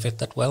doesn't really fit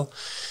that well.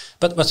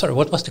 But sorry,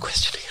 what was the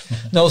question?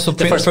 No, so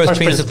first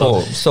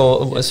principle.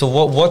 So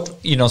what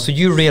so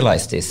you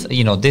realize this,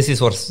 this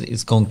is what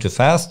is going too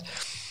fast,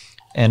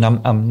 and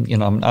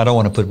I don't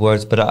want to put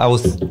words, but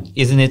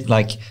isn't it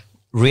like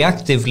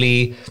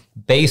reactively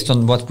based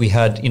on what we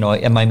had,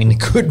 am I in a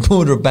good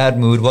mood or bad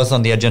mood, what's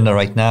on the agenda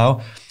right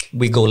now,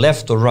 we go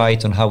left or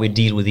right on how we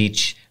deal with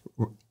each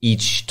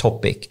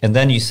topic. And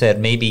then you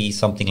said maybe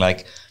something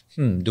like,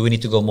 do we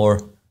need to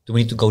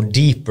go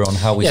deeper on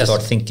how we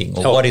start thinking,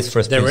 or what is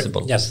first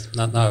principle? Yes,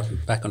 now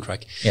back on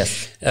track.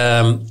 Yes.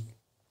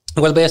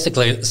 Well,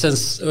 basically,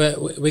 since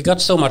we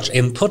got so much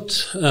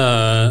input,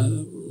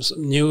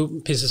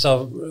 new pieces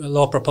of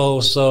law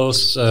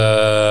proposals,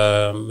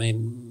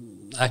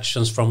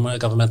 actions from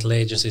governmental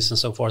agencies and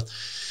so forth,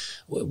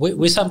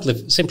 we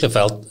simply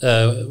felt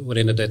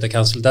within the Data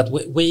Council that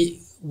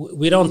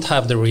we don't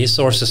have the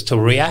resources to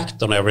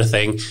react on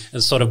everything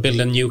and sort of build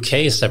a new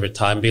case every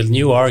time, build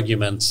new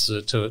arguments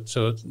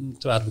to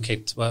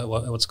advocate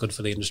what's good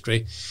for the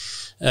industry.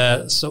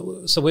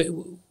 So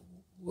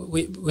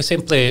we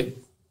simply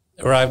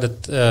arrived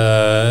at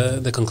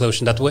the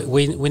conclusion that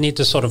we need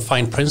to sort of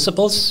find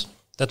principles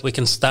that we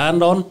can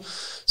stand on.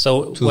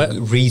 So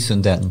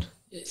reason then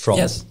from.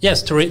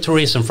 Yes, to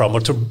reason from,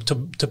 or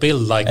to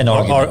build like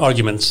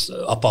arguments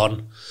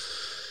upon.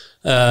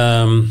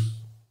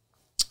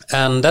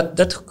 And that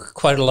took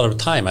quite a lot of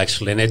time,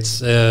 actually, and it's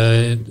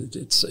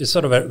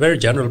sort of very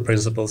general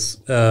principles.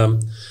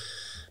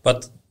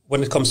 But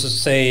when it comes to,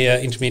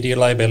 say, intermediate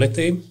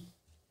liability,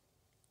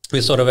 we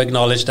sort of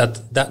acknowledge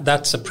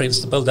that's a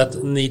principle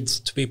that needs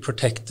to be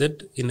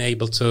protected in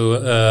able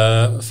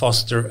to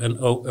foster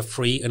a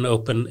free and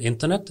open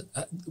internet.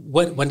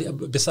 When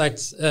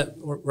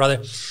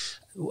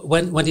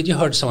did you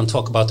heard someone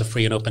talk about the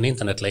free and open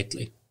internet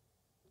lately?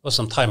 It was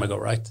some time ago,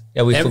 right?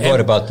 Yeah, we forgot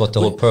about what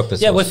the whole purpose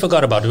was. Yeah, we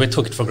forgot about it. We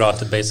took it for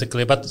granted,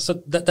 basically. But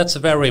so that's a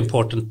very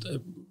important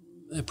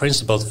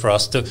principle for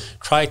us, to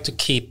try to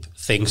keep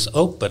things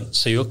open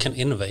so you can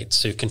innovate,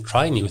 so you can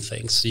try new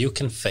things, so you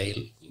can fail,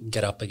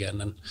 get up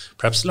again, and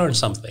perhaps learn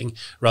something,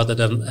 rather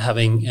than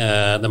having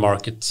the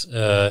market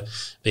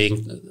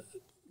being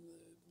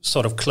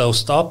sort of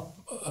closed off,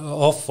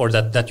 or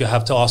that you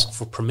have to ask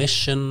for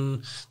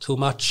permission too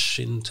much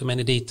in too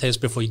many details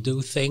before you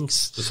do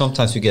things. So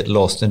sometimes you get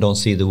lost and don't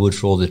see the wood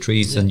for all the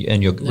trees, and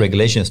your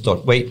regulations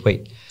start. Wait.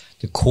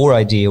 The core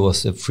idea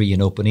was a free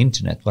and open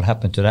internet. What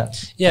happened to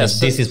that?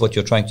 Yes, this is what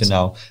you're trying to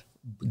now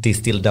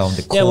distill down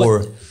the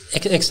core.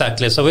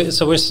 Exactly. So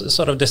we're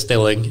sort of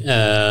distilling,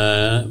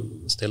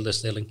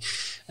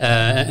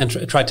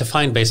 and try to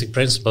find basic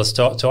principles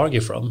to argue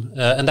from,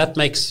 and that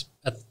makes,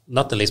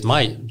 not the least,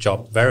 my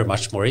job very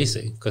much more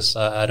easy, because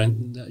I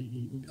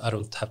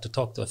don't have to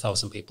talk to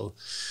 1,000 people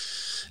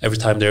every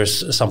time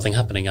there's something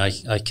happening.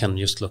 I can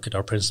just look at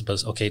our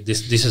principles. Okay,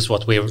 this is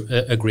what we've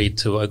agreed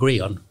to agree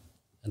on,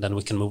 and then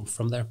we can move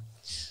from there.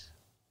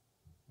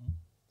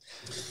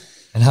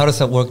 And how does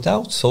that work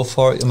out so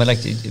far? I mean,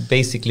 like,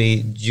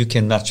 basically, you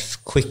can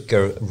much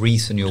quicker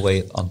reason your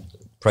way on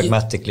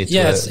pragmatically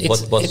to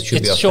what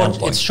should be our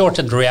standpoint. It's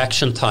shortened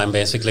reaction time,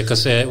 basically,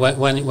 because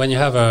when you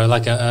have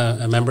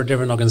a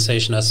member-driven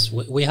organization, as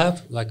we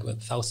have, like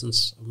with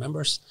thousands of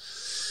members,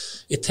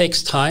 it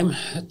takes time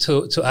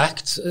to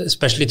act,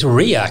 especially to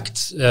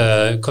react,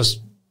 because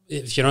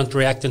if you don't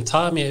react in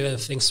time,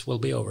 things will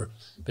be over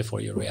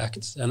before you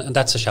react. And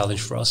that's a challenge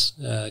for us,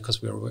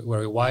 because we're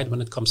very wide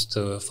when it comes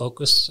to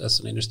focus as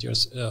an industry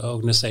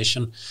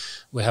organization.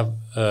 We have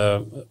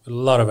a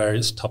lot of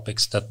various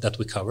topics that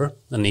we cover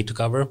and need to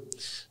cover.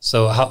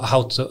 So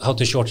how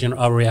to shorten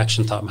our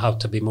reaction time, how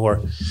to be more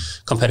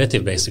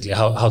competitive, basically,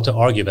 how to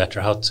argue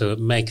better, how to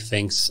make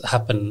things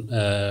happen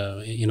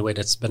in a way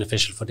that's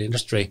beneficial for the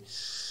industry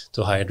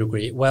to a higher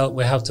degree. Well,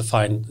 we have to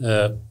find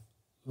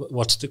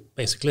what's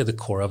basically the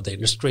core of the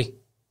industry,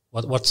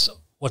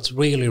 what's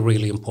really,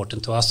 really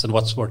important to us, and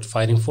what's worth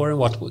fighting for, and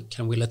what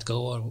can we let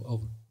go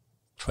or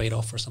trade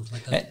off or something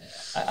like that.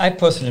 I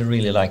personally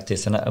really like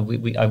this, and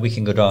we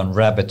can go down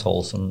rabbit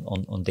holes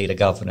on data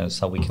governance,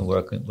 how we can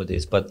work with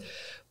this, but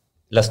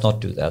let's not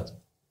do that.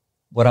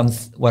 What I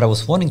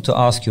was wanting to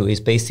ask you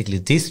is basically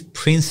this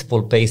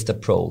principle-based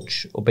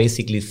approach, or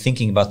basically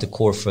thinking about the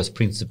core first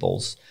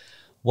principles.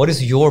 What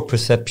is your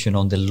perception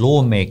on the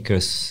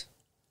lawmakers'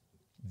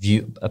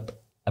 view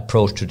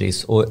approach to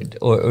this, or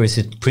is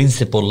it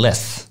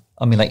principle-less?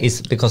 I mean, like,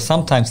 it's because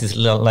sometimes it's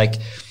like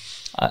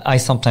I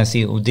sometimes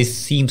see this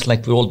seems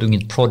like we're all doing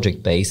it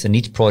project-based, and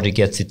each project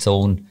gets its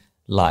own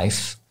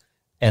life,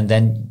 and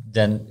then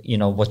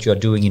what you are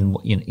doing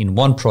in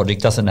one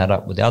project doesn't add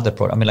up with the other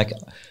project. I mean, like,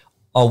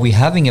 are we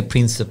having a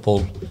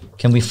principle?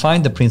 Can we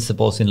find the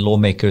principles in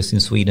lawmakers in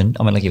Sweden?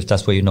 I mean, like, if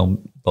that's where you know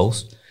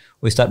most,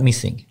 or is that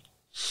missing?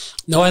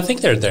 No, I think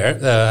they're there,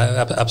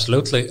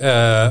 absolutely,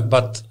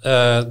 but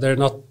they're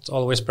not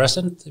always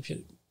present. If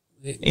you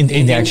in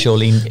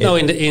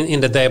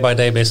the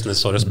day-by-day business,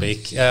 so to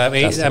speak.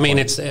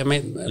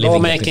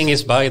 Lawmaking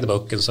is by the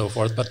book and so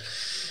forth, but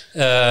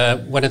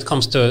When it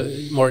comes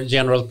to more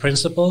general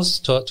principles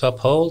to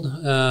uphold,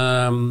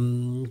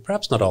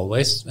 perhaps not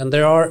always. And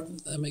there are,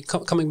 I mean,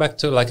 coming back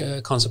to like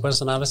a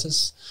consequence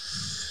analysis,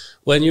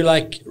 when you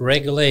like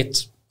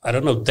regulate, I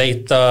don't know,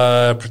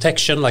 data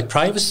protection, like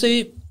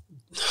privacy,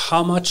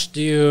 how much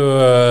do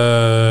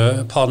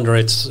you ponder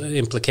its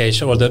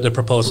implication or the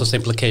proposal's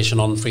implication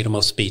on freedom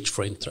of speech,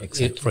 for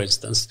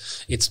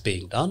instance? It's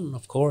being done,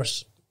 of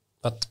course,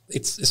 but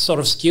it's sort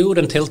of skewed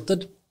and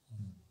tilted.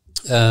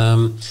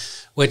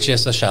 Which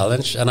is a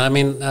challenge, and I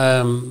mean,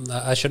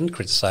 I shouldn't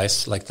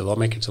criticize like the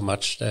lawmaker too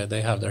much.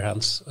 They have their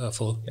hands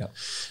full,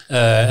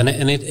 and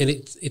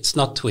it's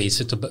not too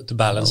easy to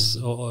balance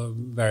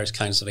various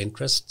kinds of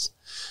interests.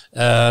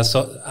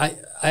 So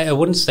I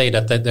wouldn't say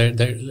that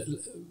they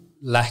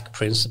lack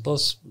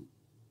principles.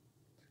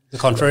 The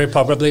contrary,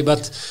 probably.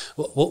 But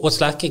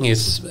what's lacking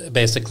is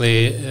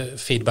basically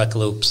feedback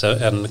loops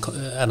and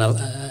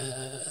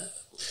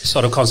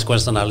sort of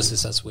consequence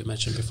analysis, as we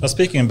mentioned before. Well,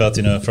 speaking about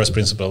first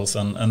principles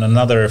and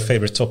another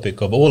favorite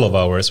topic of all of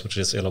ours, which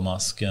is Elon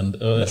Musk, and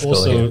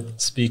also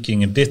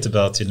speaking a bit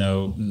about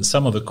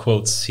some of the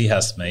quotes he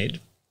has made,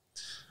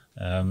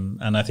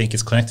 and I think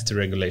it's connected to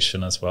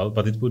regulation as well.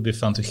 But it would be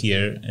fun to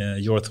hear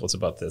your thoughts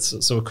about this.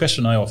 So a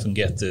question I often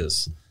get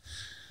is,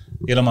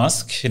 Elon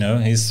Musk,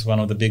 he's one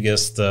of the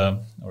biggest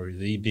or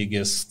the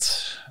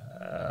biggest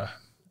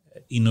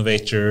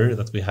innovator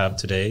that we have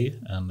today,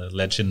 and a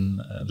legend,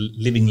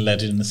 living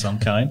legend of some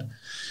kind.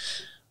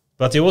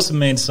 But he also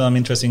made some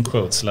interesting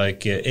quotes,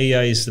 like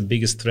AI is the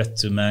biggest threat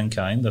to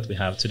mankind that we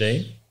have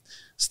today.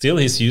 Still,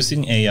 he's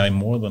using AI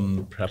more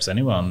than perhaps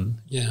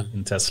anyone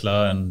in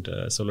Tesla and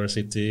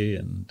SolarCity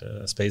and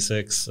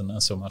SpaceX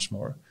and so much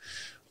more.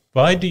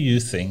 Why do you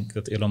think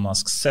that Elon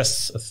Musk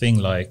says a thing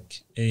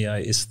like AI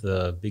is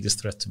the biggest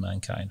threat to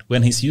mankind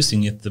when he's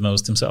using it the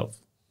most himself?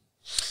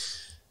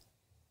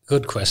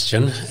 Good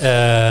question.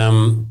 I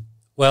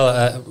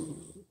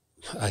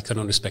can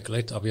only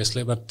speculate,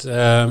 obviously, but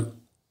I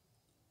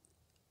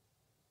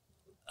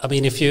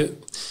mean, if you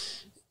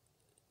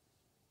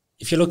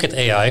look at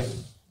AI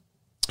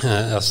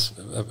as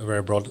a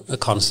very broad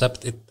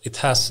concept, it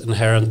has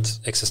inherent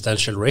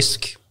existential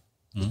risk,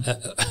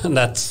 and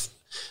that's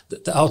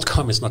the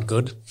outcome is not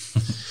good.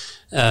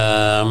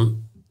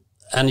 And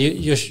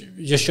you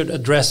should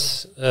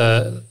address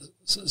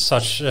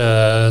such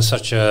a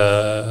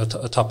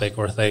topic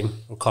or thing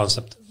or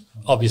concept,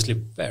 obviously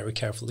very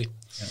carefully.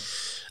 Yeah.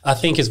 I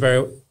think he's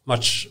very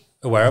much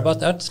aware about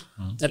that,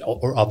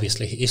 or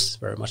obviously he is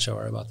very much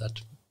aware about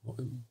that.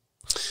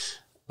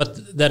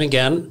 But then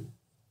again,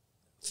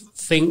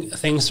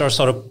 things are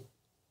sort of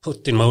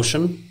put in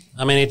motion.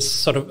 I mean, it's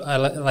sort of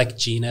like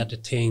gene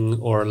editing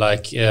or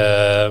like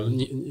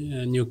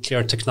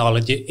nuclear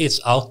technology. It's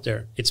out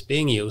there, it's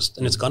being used,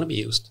 and it's going to be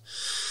used.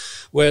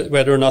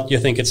 Whether or not you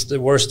think it's the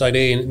worst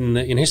idea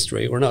in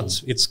history or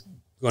not, it's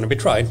going to be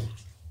tried.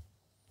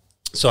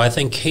 So I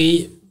think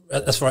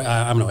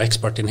I'm no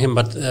expert in him,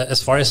 but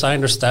as far as I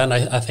understand,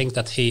 I think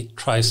that he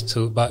tries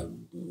to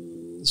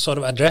sort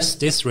of address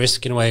this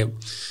risk in a way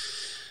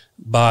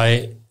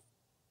by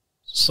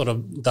sort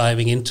of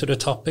diving into the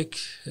topic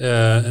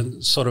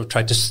and sort of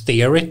try to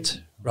steer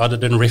it rather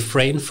than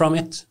refrain from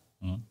it.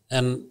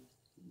 And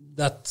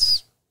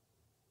that's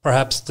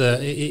perhaps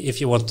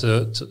if you want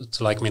to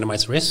like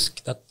minimize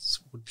risk, that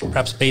would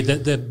perhaps be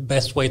the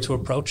best way to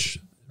approach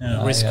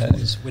risk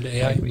with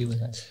AI. I agree with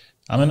that.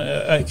 I mean,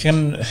 I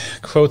can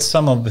quote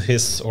some of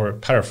his, or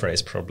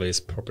paraphrase probably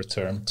is proper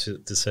term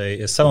to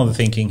say some of the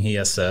thinking he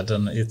has said,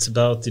 and it's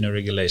about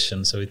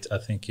regulation. So I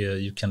think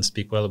you can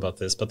speak well about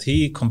this. But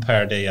he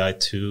compared AI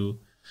to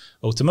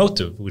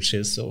automotive, which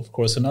is of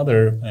course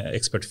another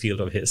expert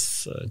field of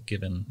his,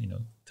 given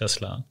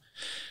Tesla.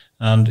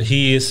 And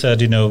he said,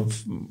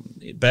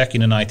 back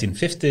in the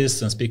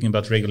 1950s, and speaking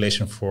about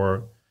regulation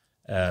for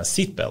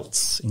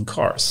seatbelts in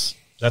cars,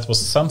 that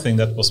was something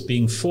that was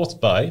being fought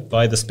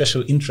by the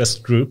special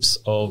interest groups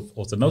of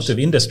automotive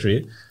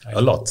industry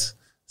a lot,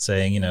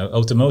 saying,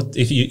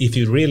 if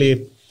you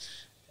really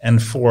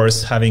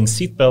enforce having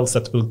seatbelts,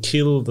 that will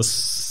kill the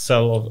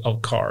sale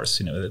of cars,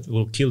 that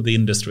will kill the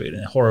industry,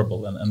 and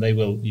horrible, and they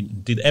will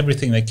did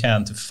everything they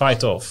can to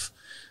fight off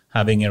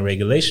having a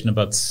regulation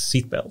about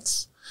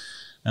seatbelts.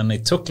 And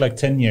it took like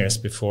 10 years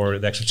before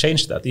they actually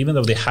changed that, even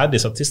though they had the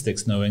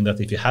statistics knowing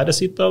that if you had a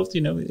seatbelt,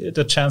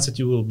 the chance that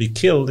you will be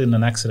killed in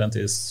an accident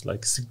is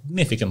like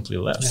significantly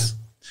less.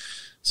 Yeah.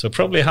 So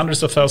probably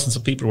hundreds of thousands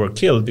of people were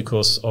killed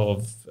because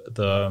of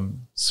the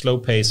slow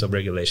pace of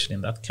regulation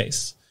in that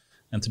case.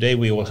 And today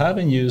we all have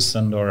in use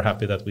and are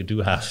happy that we do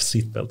have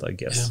seatbelt, I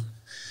guess. Yeah.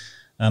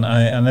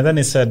 And then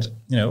he said,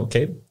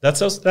 okay,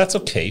 that's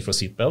okay for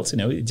seatbelts.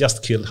 It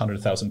just killed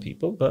 100,000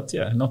 people, but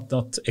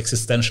not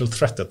existential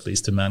threat, at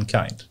least to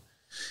mankind.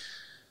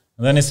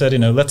 And then he said,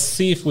 let's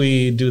see if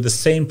we do the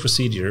same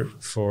procedure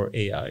for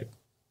AI.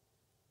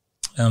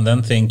 And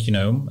then think,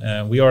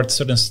 we are at a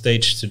certain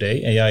stage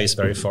today. AI is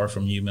very far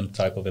from human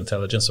type of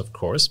intelligence, of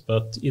course,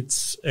 but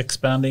it's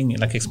expanding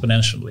like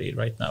exponentially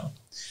right now.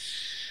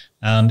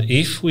 And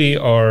if we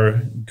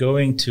are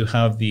going to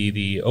have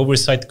the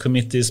oversight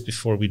committees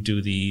before we do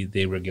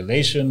the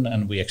regulation,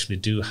 and we actually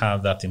do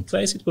have that in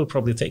place, it will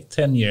probably take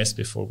 10 years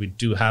before we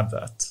do have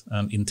that.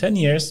 And in 10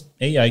 years,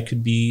 AI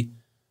could be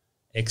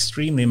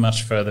extremely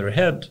much further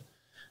ahead.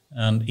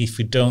 And if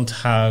we don't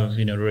have,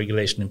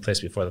 regulation in place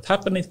before that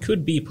happens, it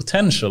could be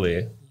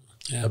potentially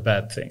a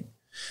bad thing.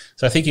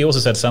 So I think he also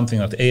said something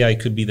that AI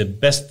could be the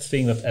best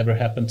thing that ever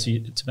happened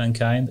to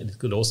mankind, and it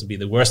could also be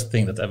the worst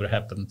thing that ever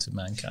happened to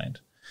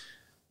mankind.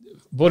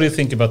 What do you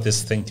think about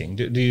this thinking?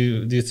 Do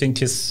you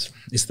think is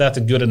that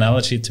a good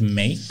analogy to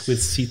make with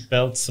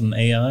seatbelts and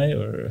AI,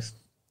 or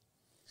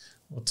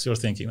what's your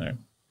thinking there?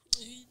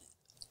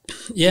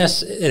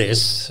 Yes, it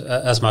is,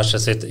 as much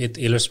as it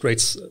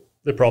illustrates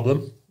the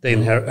problem, the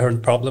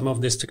inherent problem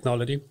of this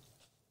technology.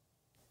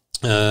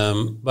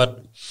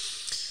 But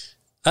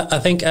I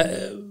think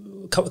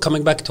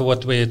coming back to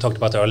what we talked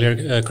about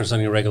earlier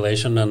concerning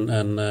regulation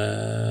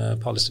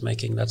and policy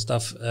making, that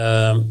stuff.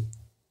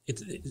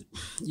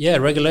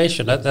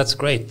 Regulation, that's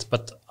great,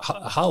 but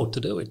how to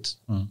do it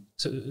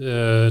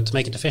to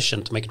make it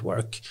efficient, to make it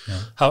work?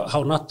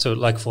 How not to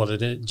fall in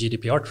the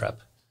GDPR trap?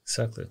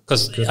 Exactly,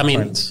 because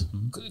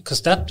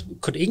because that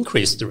could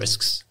increase the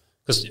risks.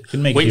 Because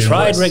we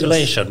tried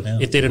regulation,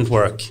 it didn't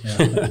work.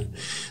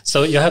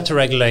 So you have to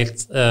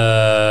regulate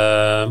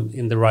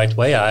in the right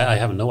way. I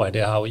have no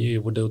idea how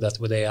you would do that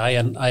with AI,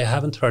 and I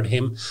haven't heard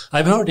him.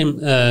 I've heard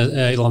him,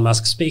 Elon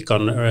Musk, speak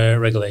on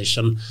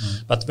regulation,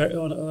 but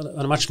on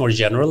a much more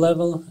general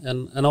level.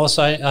 And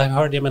also I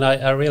heard him, and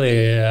I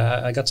really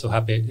I got so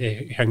happy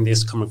hearing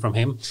this coming from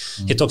him.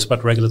 He talks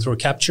about regulatory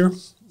capture.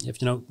 If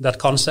you know that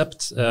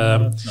concept.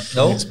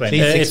 Please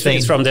explain.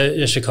 It's from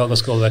the Chicago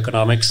School of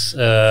Economics,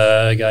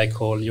 a guy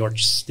called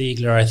George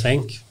Stigler, I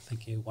think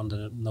he won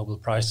the Nobel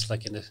Prize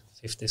in the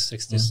 50s,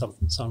 60s,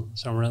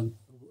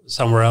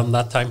 somewhere around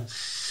that time.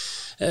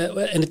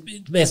 And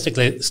it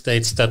basically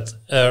states that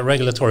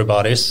regulatory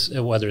bodies,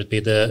 whether it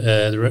be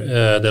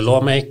the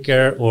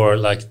lawmaker or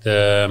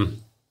the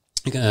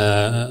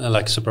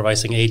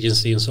supervising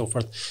agency and so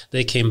forth,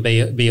 they can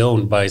be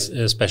owned by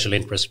special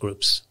interest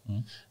groups.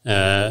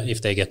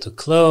 If they get too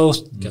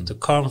close, get too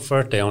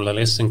comfort, they only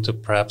listen to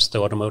perhaps the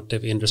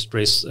automotive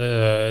industry's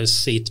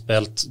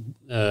seatbelt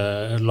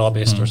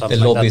lobbyist or something.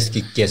 The like lobbyist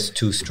that. gets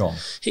too strong.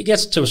 He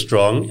gets too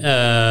strong,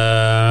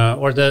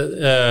 or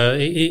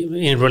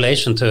in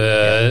relation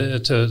to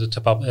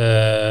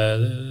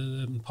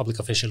public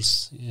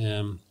officials.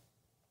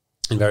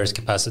 In various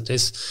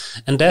capacities,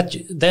 and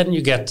then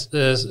you get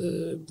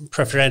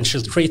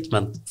preferential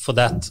treatment for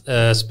that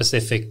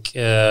specific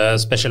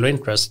special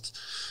interest.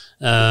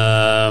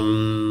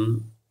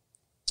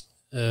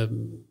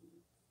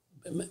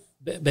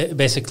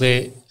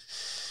 Basically,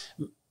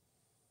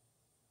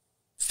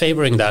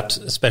 favoring that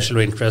special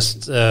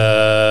interest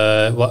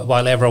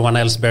while everyone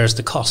else bears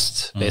the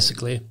cost,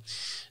 basically.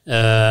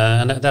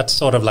 And that's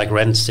sort of like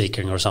rent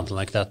seeking or something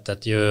like that.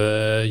 That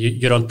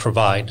you don't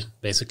provide.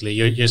 Basically,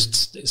 you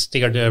just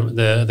steer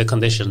the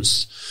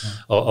conditions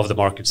of the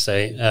market,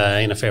 say,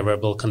 in a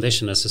favorable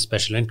condition as a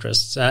special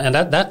interest, and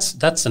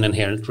that's an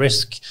inherent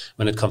risk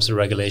when it comes to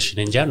regulation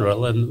in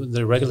general. And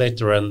the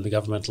regulator and the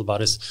governmental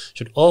bodies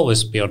should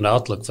always be on the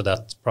outlook for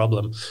that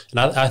problem. And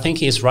I think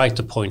he's right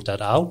to point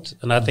that out.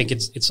 And I think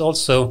it's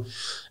also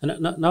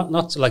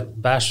not to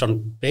bash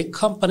on big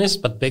companies,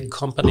 but big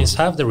companies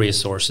have the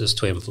resources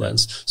to influence.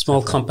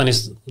 Small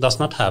companies does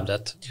not have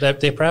that.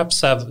 They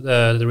perhaps have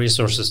the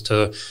resources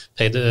to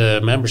pay the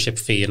membership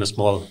fee in a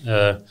small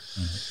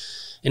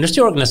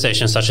industry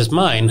organization such as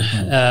mine.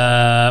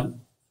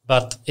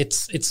 But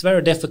it's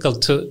very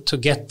difficult to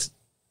get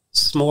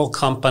small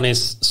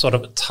companies sort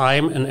of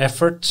time and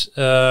effort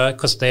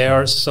because they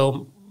are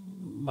so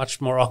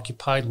much more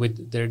occupied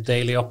with their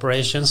daily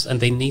operations, and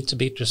they need to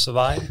be to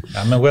survive.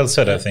 Well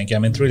said, I think.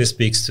 It really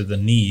speaks to the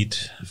need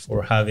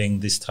for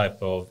having this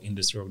type of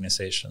industry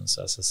organizations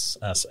as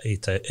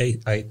IT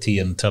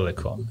and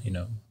telecom.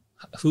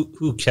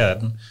 Who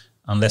can,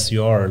 unless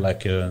you are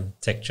like a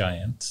tech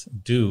giant,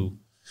 do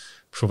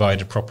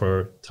provide a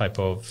proper type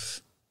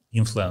of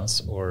influence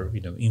or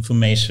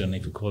information,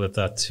 if you call it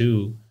that,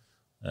 to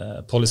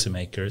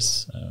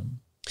policymakers.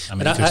 If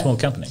you're a small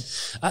company.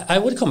 I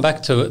would come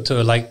back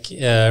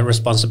to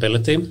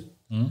responsibility.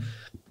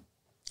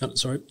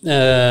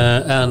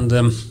 And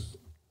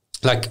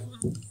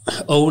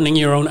owning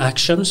your own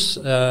actions.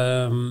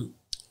 The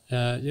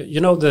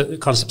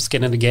concept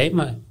skin in the game.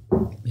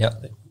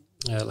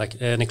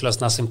 Nicholas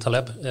Nassim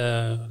Taleb,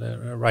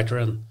 the writer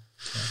and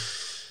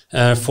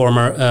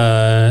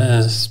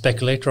former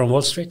speculator on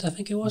Wall Street, I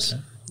think he was.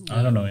 Okay.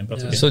 I don't know him.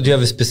 But So do you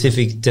have a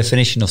specific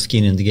definition of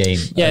skin in the game?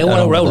 Yeah,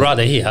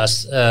 rather he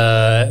has,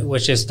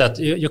 which is that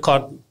you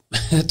can't,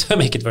 to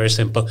make it very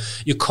simple,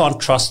 you can't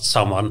trust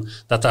someone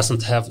that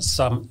doesn't have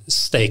some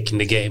stake in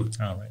the game.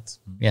 Oh, right.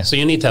 Yeah. So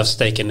you need to have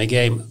stake in the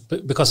game,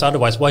 because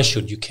otherwise, why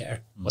should you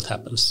care what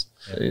happens?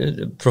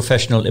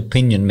 Professional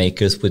opinion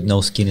makers with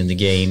no skin in the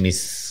game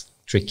is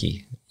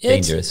tricky,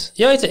 dangerous.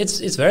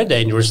 It's very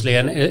dangerously,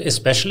 and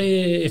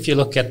especially if you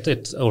look at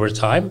it over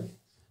time,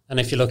 and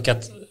if you look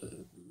at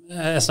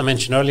as I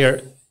mentioned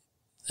earlier,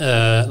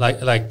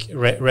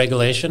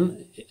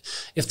 regulation,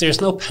 if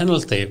there's no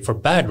penalty for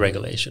bad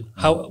regulation,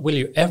 how will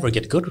you ever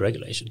get good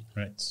regulation?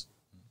 Right.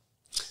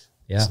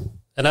 Yeah.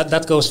 And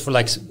that goes for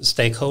like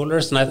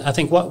stakeholders. And I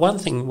think one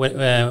thing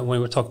when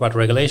we talk about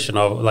regulation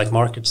of like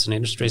markets and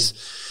industries,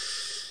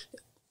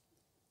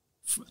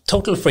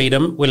 total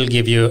freedom will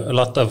give you a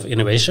lot of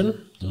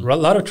innovation, a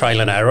lot of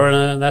trial and error,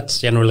 and that's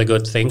generally a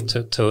good thing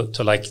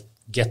to like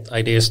get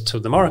ideas to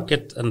the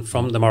market, and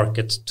from the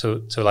market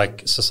to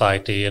like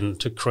society, and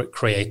to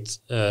create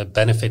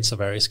benefits of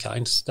various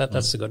kinds.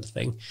 That's a good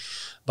thing.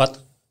 But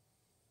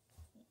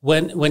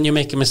when you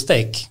make a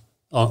mistake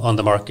on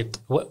the market,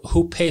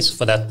 who pays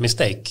for that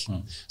mistake?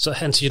 So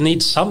hence you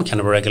need some kind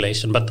of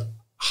regulation, but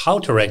how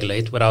to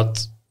regulate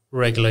without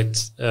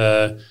regulate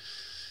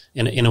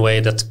in a way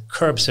that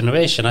curbs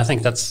innovation, I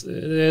think it's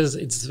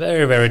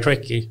very, very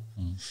tricky.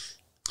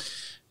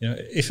 You know,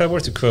 if I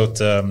were to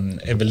quote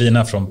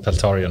Evelina from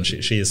Peltarion,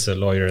 she is a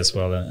lawyer as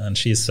well, and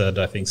she said,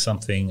 I think,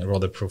 something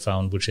rather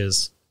profound, which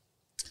is,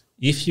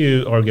 if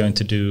you are going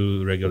to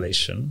do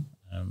regulation,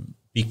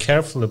 be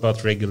careful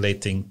about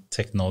regulating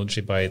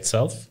technology by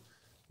itself.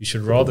 You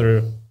should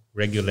rather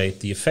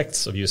regulate the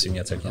effects of using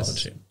a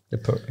technology.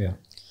 Yeah.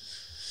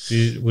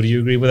 Would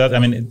you agree with that? I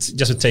mean,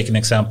 just to take an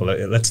example,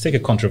 let's take a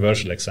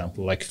controversial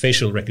example, like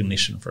facial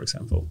recognition, for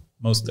example.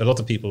 A lot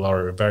of people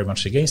are very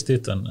much against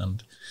it,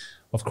 and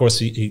of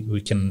course,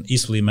 we can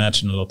easily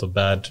imagine a lot of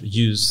bad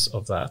use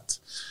of that.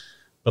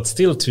 But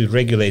still, to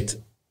regulate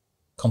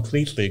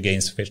completely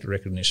against facial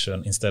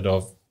recognition instead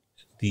of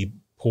the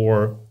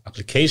poor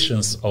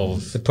applications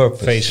of the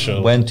purpose,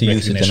 facial when to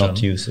use it and not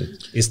to use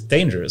it, is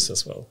dangerous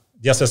as well.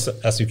 Just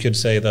as you could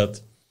say that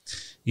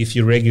if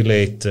you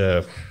regulate,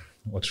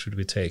 what should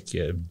we take,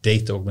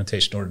 data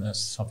augmentation or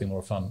something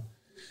more fun,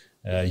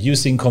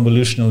 using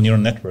convolutional neural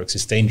networks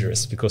is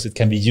dangerous because it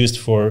can be used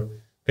for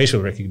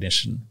facial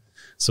recognition.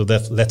 So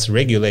let's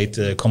regulate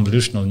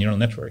convolutional neural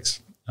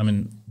networks. I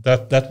mean,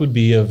 that would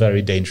be a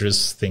very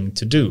dangerous thing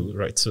to do,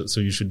 right? So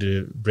you should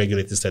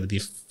regulate instead the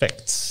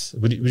effects.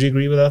 Would you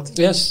agree with that?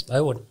 Yes,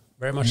 I would,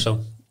 very much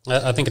so.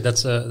 I think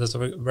that's a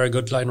very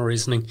good line of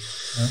reasoning.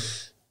 Yeah.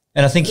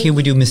 And I think here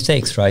we do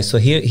mistakes, right? So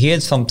here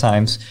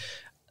sometimes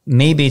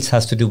maybe it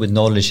has to do with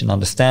knowledge and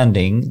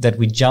understanding that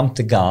we jump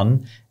the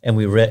gun and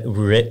we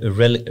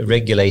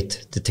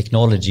regulate the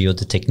technology or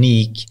the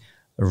technique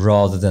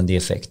rather than the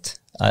effect.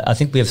 I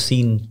think we have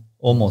seen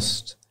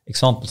almost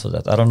examples of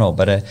that. I don't know,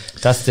 but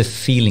that's the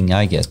feeling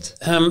I get.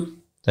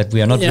 That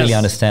we are not really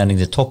understanding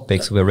the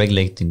topics. We're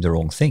regulating the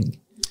wrong thing.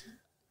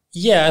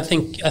 Yeah, I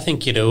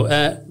think you do.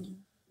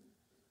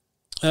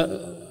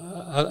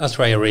 I'll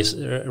try a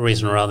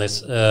reason around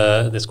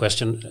this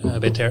question a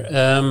bit here.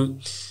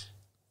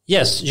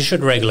 Yes, you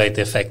should regulate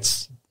the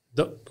effects.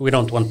 We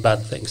don't want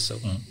bad things, so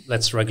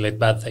let's regulate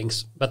bad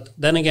things. But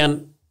then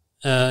again,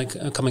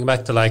 coming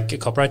back to like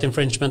copyright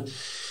infringement,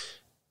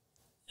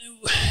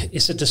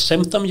 is it the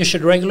symptom you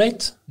should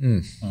regulate,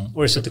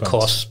 or is it the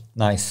cause?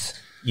 Nice.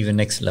 Even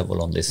next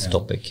level on this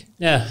topic.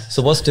 Yeah.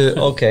 So what's the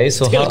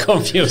so still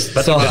confused?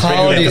 But so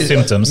how do you,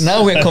 symptoms?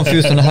 Now we're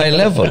confused on a high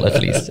level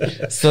at least.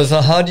 So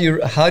how do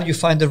you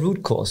find the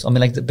root cause? I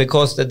mean,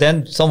 because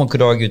then someone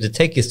could argue the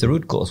tech is the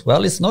root cause.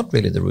 Well, it's not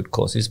really the root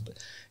cause.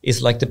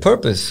 It's like the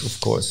purpose, of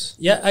course.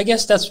 Yeah, I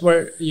guess that's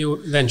where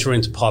you venture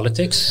into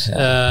politics,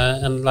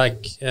 and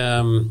like.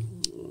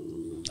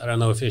 I don't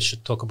know if you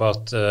should talk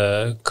about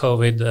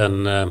COVID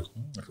and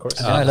of course.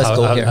 Let's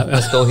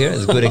go here.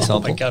 It's a good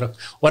example. Oh my God,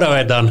 what have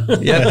I done?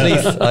 Yeah,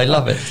 please. I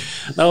love it.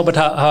 No, but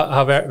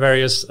how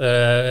various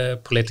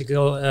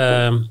political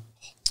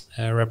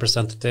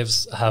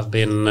representatives have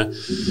been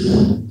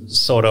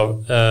sort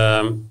of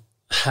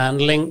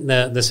handling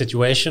the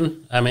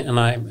situation. I mean, and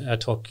I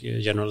talk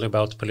generally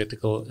about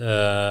political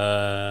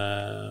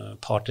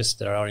parties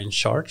that are in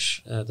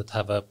charge, that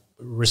have a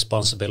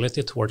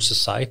responsibility towards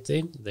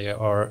society. They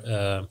are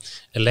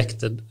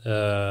elected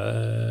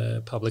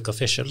public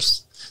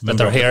officials that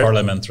are here.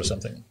 Parliament or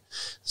something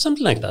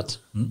like that,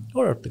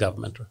 or the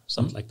government or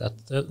something like that.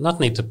 Not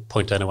need to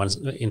point to anyone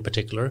in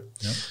particular,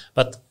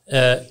 but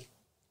take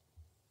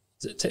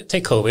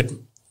COVID.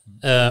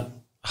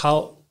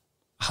 How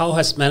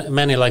has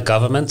many like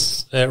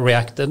governments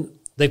reacted?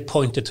 They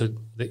pointed to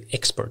the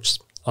experts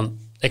on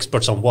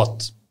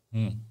what.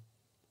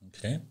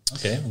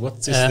 Okay. What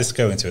is this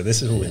going to?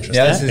 This is all interesting.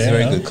 Yeah, this is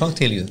very good.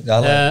 Continue.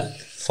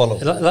 Follow.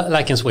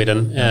 Like in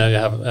Sweden, you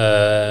have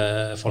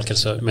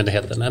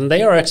Folkhälsomyndigheten, and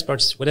they are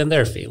experts within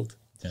their field.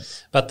 Yeah.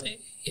 But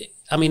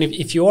I mean,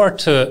 if you are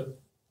to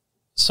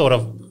sort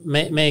of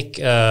make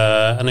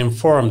an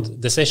informed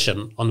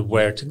decision on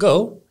where to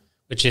go,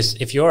 which is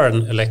if you are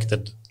an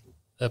elected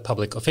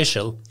public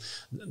official,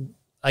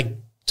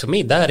 to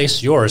me that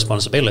is your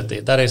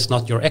responsibility. That is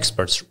not your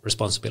expert's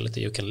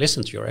responsibility. You can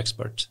listen to your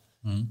expert.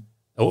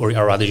 Or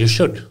rather you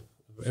should,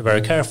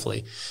 very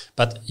carefully.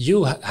 But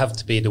you have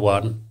to be the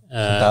one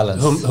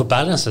who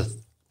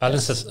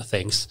balances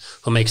things,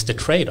 who makes the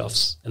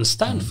trade-offs and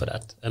stand for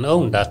that and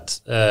own that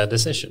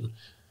decision.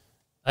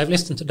 I've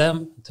listened to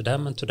them, and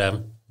to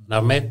them. And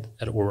I've made,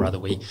 or rather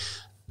we,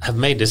 have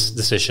made this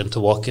decision to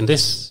walk in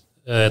this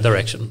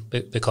direction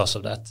because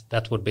of that.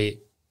 That would be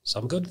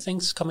some good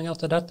things coming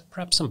out of that,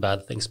 perhaps some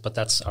bad things, but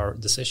that's our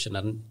decision,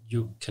 and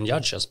you can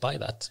judge us by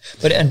that.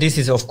 And this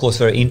is, of course,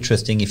 very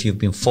interesting if you've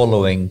been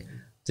following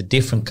the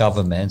different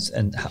governments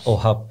and or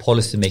how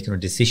policy making or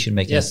decision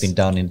making has been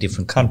done in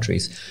different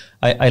countries.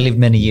 I lived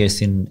many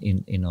years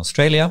in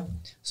Australia,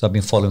 so I've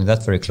been following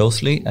that very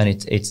closely, and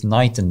it's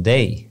night and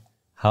day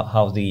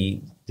how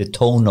the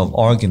tone of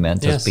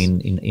argument has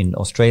been in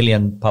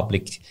Australian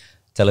public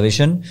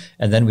television,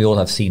 and then we all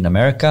have seen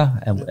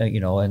America, and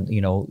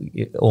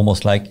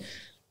almost like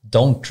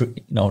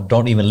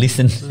don't even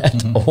listen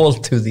at all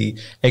to the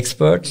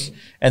experts.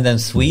 And then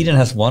Sweden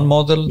has one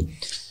model,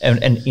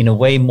 and in a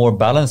way more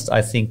balanced,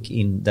 I think,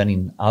 than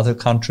in other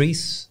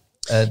countries.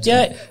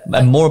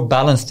 A more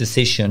balanced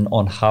decision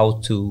on how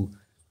to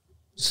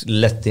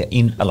let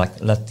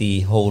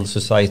the whole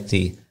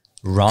society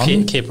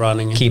run, keep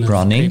running.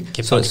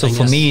 So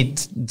for me,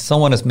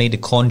 someone has made a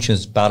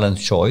conscious,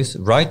 balanced choice,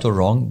 right or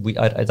wrong.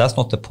 That's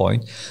not the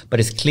point, but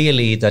it's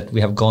clearly that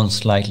we have gone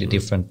slightly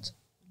different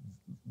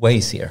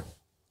ways here.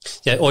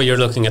 Yeah, or you're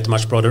looking at a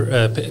much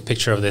broader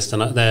picture of this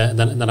than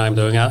I'm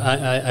doing.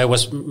 I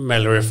was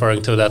merely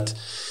referring to that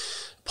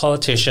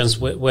politicians,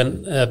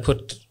 when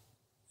put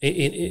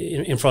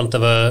in front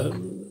of a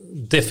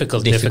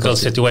difficult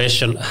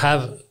situation,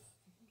 have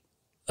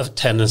a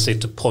tendency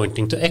to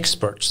pointing to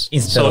experts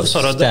instead of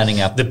sort of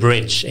standing up. The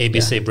bridge,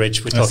 ABC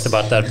bridge. We talked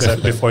about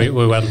that before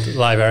we went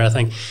live here, I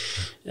think.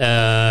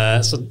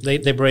 So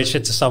they bridge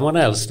it to someone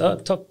else.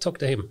 Talk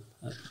to him.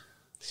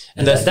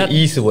 And that's the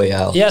easy way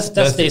out. Yes,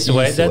 that's the easy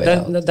way.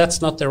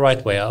 That's not the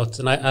right way out,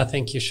 and I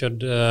think you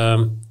should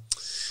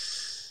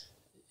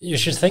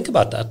think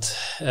about that.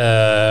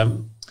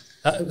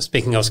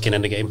 Speaking of skin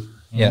in the game.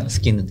 Yeah,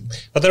 skin.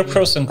 But there are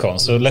pros and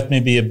cons. So let me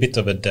be a bit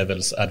of a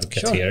devil's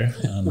advocate here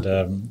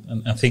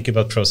and think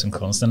about pros and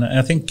cons. And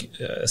I think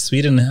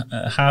Sweden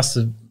has,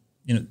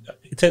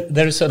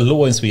 there is a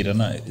law in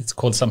Sweden. It's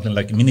called something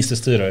like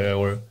ministerstyre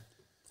or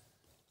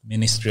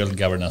ministerial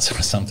governance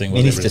or something.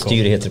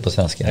 Ministerstyre heter det på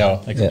svenska. Yeah,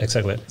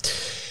 exactly.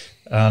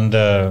 And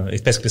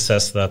it basically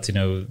says that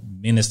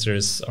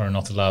ministers are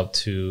not allowed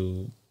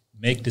to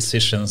make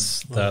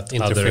decisions that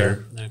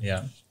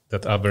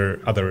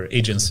other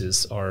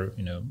agencies are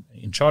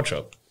in charge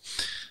of,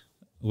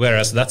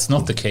 whereas that's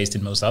not the case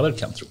in most other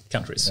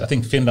countries. I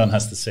think Finland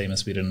has the same as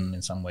Sweden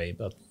in some way,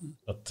 but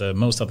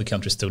most other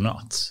countries do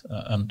not.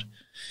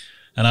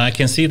 And I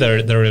can see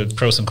there are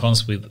pros and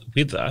cons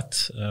with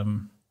that.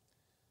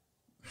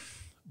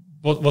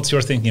 What's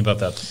your thinking about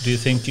that? Do you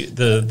think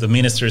the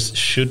ministers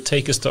should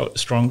take a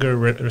stronger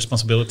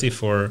responsibility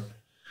for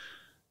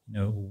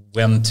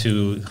when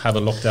to have a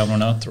lockdown or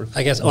not? Or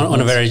I guess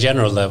on a very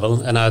general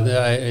level, and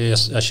I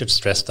should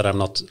stress that I'm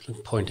not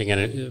pointing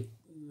any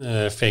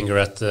finger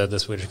at the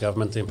Swedish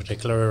government in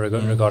particular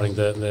regarding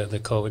the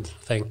COVID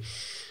thing,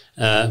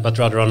 but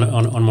rather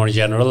on more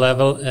general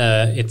level,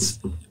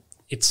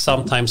 it's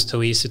sometimes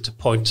too easy to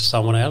point to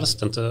someone else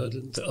than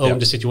to own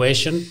the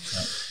situation.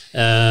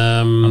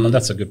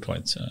 That's a good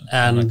point.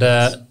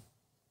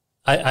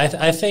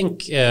 I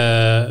think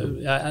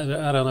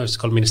I don't know if it's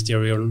called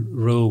ministerial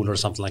rule or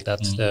something like that,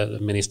 the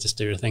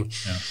ministerstyre thing.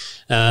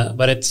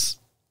 But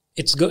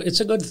it's good. It's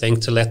a good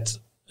thing to let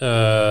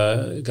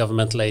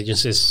governmental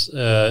agencies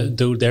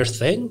do their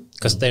thing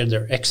because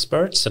they're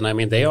experts, and I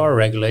mean they are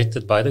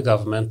regulated by the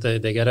government.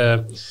 They get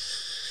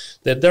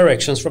the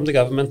directions from the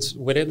government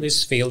within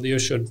this field. You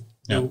should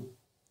do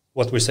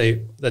what we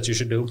say that you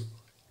should do.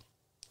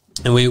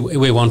 And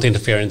we won't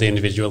interfere in the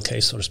individual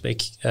case, so to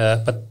speak.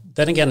 But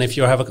then again, if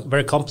you have a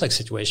very complex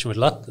situation with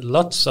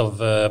lots of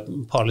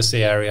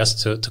policy areas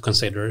to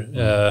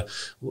consider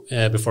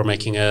before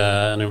making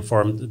an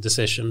informed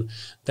decision,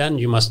 then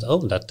you must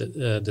own that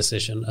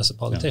decision as a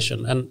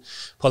politician. And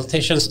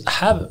politicians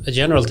have a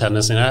general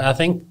tendency, and I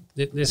think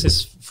this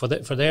is for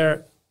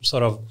their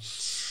sort of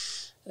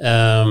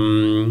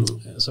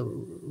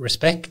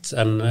respect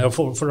and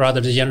for rather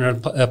the general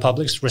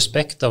public's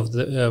respect of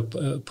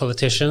the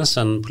politicians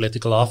and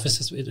political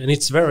offices, and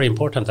it's very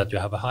important that you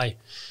have a high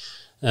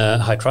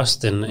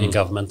trust in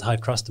government, high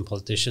trust in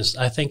politicians.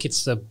 I think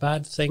it's a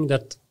bad thing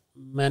that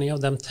many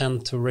of them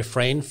tend to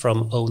refrain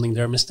from owning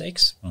their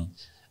mistakes.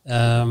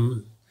 I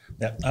mean,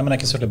 I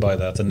can certainly buy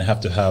that, and they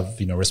have to have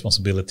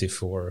responsibility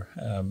for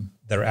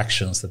their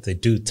actions that they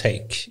do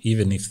take,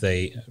 even if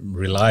they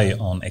rely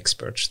on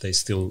experts. They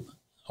still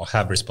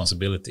have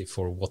responsibility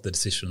for what the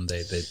decision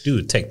they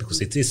do take,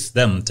 because it is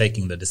them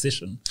taking the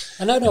decision.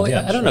 And I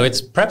don't know.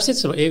 It's perhaps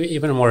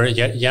even a more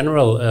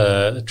general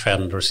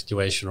trend or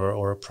situation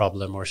or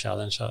problem or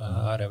challenge,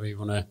 however you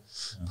want to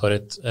put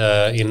it,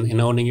 in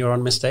owning your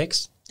own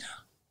mistakes.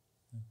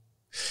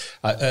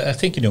 I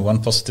think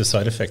one positive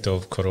side effect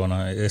of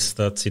Corona is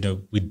that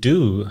we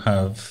do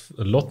have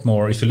a lot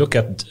more. If you look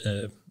at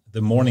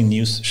the morning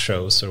news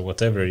shows or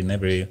whatever in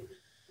every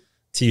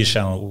TV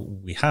channel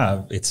we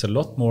have, it's a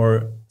lot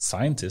more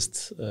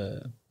scientists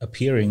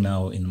appearing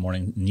now in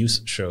morning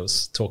news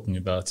shows talking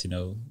about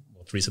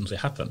what what recently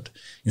happened.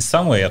 In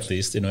some way, at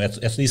least,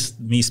 at least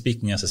me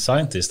speaking as a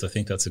scientist, I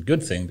think that's a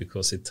good thing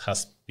because it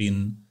has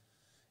been,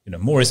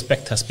 more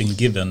respect has been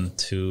given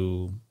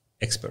to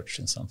experts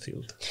in some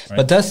field.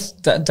 Right?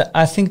 But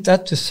I think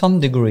that to some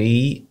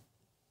degree,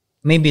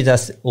 maybe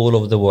that's all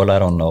over the world, I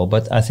don't know.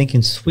 But I think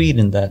in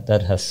Sweden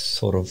that has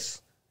sort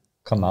of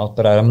come out.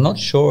 But I'm not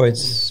sure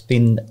it's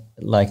been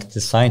like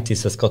the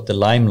scientist has got the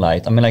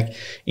limelight. I mean, like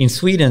in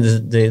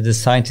Sweden, the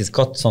scientists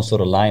got some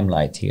sort of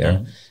limelight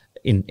here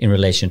in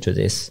relation to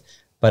this.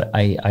 But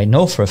I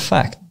know for a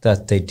fact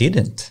that they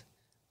didn't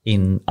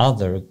in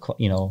other,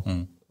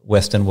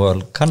 Western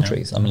world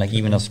countries. I mean, like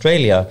even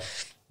Australia,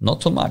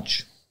 not so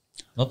much.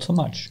 So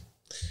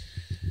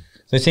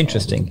it's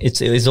interesting.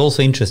 It's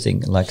also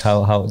interesting, like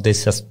how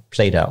this has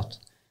played out.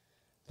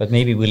 But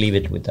maybe we'll leave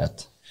it with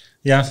that.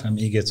 Yeah, I'm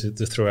eager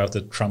to throw out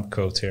the Trump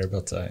quote here,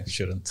 but I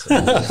shouldn't.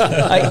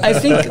 I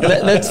think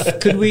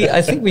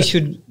I think we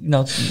should,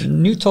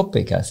 new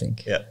topic, I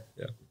think. Yeah.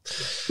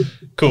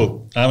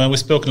 Cool. We've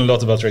spoken a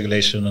lot about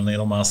regulation and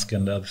Elon Musk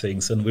and other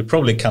things, and we'll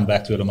probably come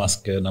back to Elon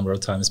Musk a number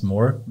of times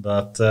more,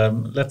 but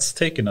let's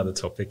take another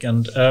topic.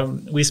 And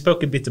we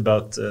spoke a bit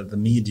about the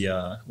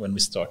media when we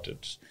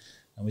started.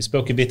 And we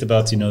spoke a bit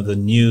about, the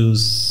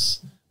news,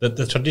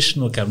 the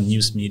traditional kind of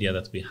news media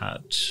that we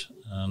had.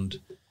 And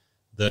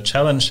the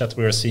challenge that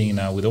we're seeing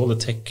now with all the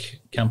tech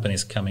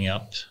companies coming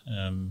up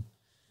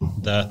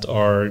that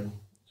are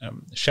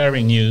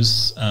sharing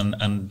news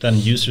and then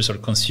users are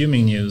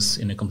consuming news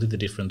in a completely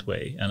different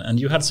way. And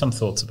you had some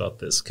thoughts about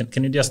this.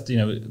 Can you just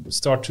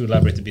start to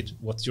elaborate a bit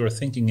what your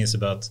thinking is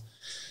about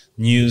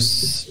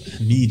news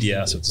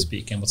media, so to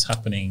speak, and what's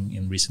happening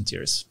in recent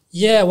years?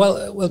 Yeah,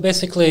 well,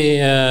 basically,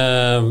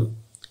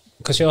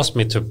 because you asked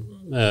me to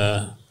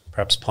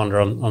perhaps ponder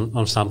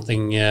on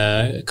something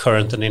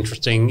current and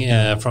interesting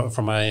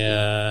from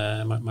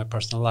my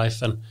personal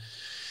life, and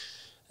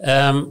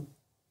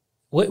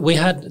we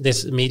had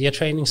this media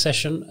training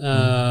session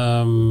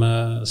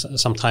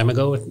some time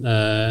ago at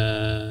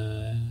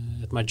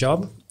my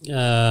job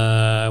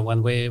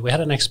when we had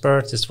an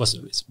expert.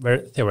 It's very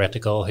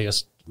theoretical. He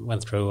just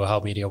went through how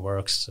media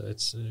works,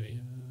 its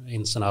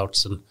ins and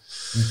outs, and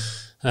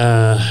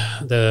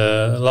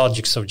the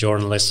logics of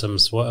journalism,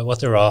 what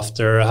they're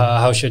after,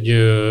 how should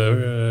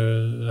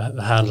you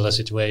handle a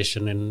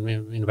situation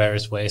in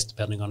various ways,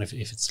 depending on if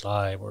it's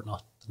live or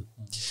not, and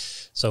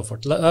so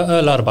forth.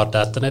 A lot about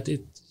that, and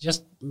it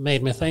just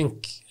made me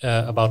think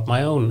about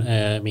my own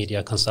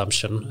media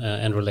consumption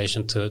in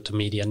relation to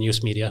media,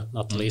 news media,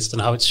 not least,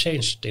 and how it's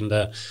changed in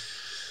the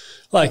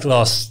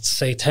last,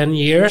 say, 10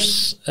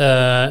 years.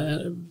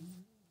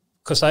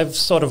 Because I've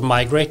sort of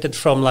migrated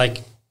from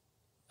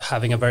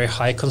having a very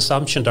high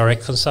consumption,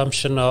 direct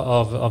consumption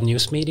of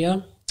news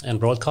media and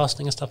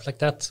broadcasting and stuff like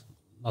that.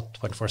 Not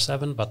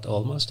 24/7, but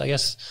almost, I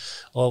guess.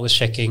 Always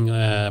checking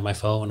my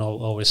phone,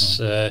 always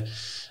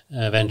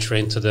venture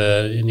into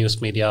the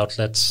news media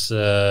outlets,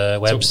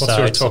 websites. So what's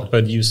your top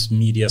news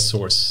media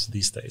source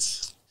these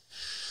days?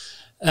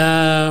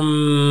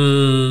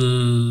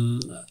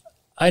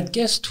 I'd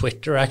guess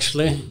Twitter,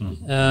 actually,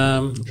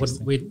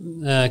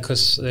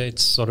 because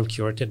it's sort of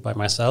curated by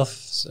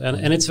myself,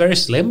 and it's very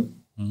slim.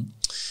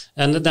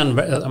 And then,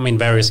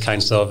 various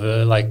kinds of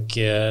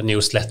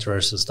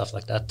newsletters and stuff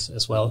like that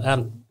as well,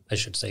 and I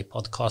should say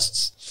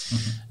podcasts.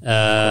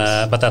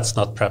 But that's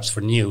not perhaps for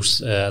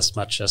news as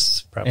much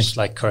as perhaps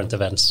like current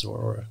events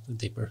or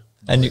deeper.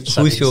 And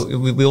who's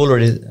we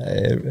already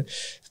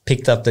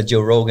picked up that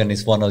Joe Rogan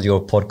is one of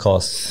your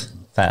podcast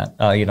fan.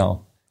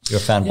 Your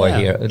fanboy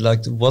here.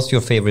 What's your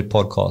favorite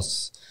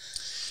podcasts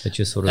that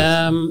you sort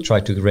of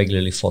try to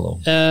regularly follow?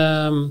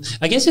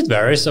 I guess it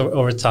varies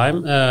over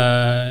time.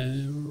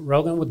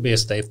 Rogan would be a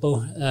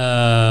staple.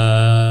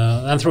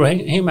 And through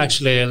him,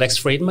 actually, Lex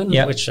Friedman,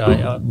 which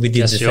I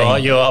guess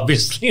you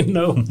obviously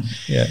know.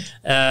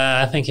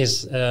 I think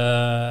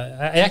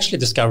I actually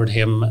discovered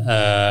him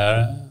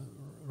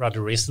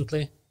rather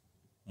recently.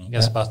 I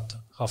guess about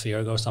half a year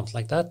ago, something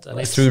like that.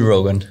 And through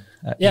Rogan.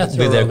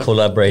 With their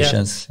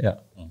collaborations.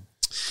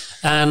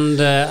 And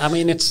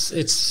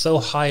it's so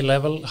high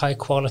level, high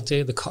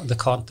quality. The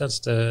contents,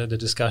 the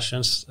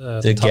discussions,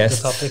 the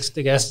topics,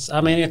 the guests.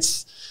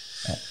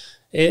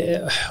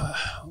 It's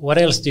what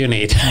else do you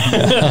need,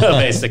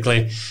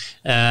 basically?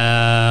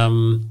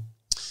 But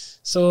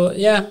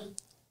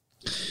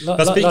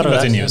speaking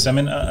about the news,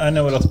 I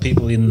know a lot of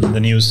people in the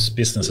news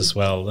business as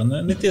well,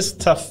 and it is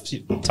tough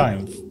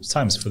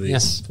times for these.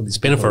 Yes, it's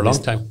been for a long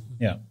time.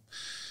 Yeah.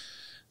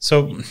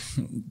 So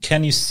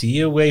can you see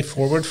a way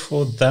forward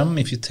for them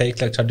if you take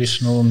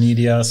traditional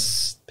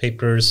media's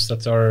papers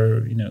that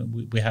are,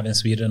 we have in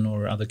Sweden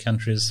or other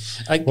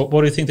countries? What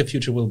do you think the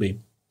future will be?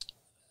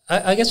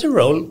 I guess the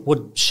role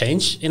would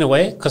change in a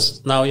way,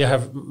 because now you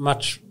have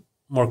much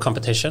more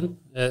competition.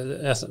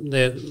 What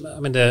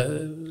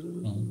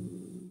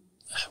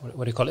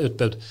do you call it?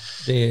 Utbud.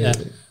 The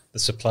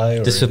supply.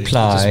 The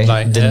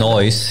supply, the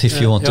noise,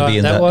 if you want to be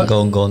in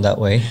going that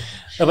way.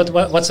 But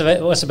what's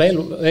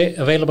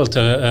available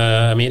to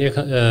a media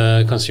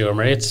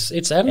consumer? It's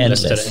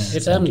endless today.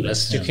 It's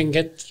endless. You can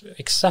get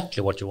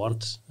exactly what you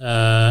want,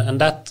 and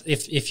that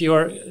if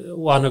you're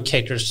one who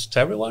caters to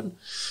everyone,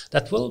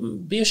 that will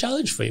be a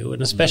challenge for you,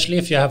 and especially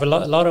if you have a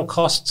lot of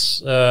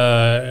costs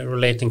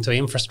relating to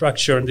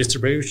infrastructure and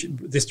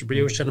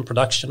distribution and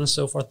production and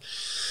so forth.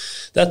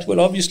 That will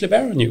obviously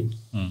bear on you.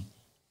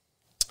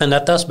 And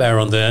that does bear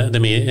on the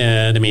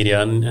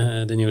media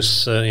and the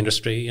news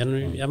industry.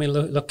 And I mean,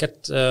 look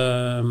at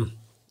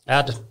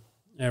ad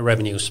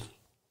revenues.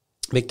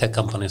 Big tech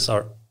companies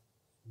are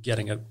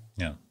getting a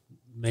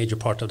major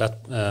part of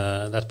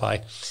that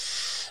pie,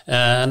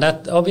 and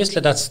that obviously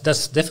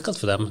that's difficult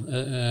for them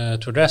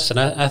to address. And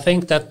I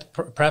think that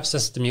perhaps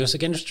as the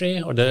music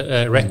industry or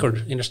the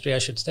record industry, I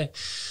should say,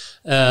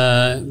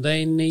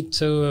 they need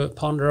to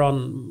ponder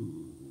on.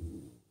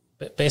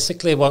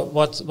 Basically,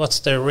 what's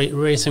the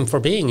reason for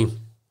being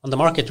on the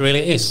market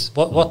really is?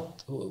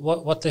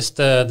 What is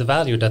the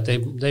value that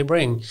they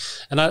bring?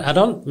 And I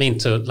don't mean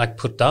to like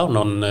put down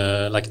on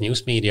like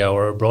news media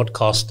or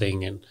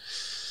broadcasting and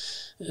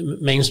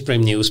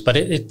mainstream news, but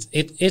it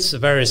is a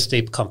very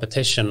steep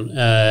competition.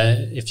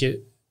 If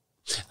you,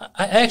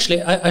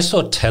 I saw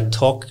a TED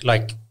talk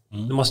like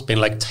it must have been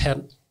like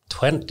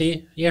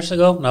 20 years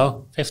ago,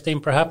 no,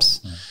 15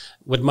 perhaps,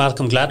 with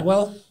Malcolm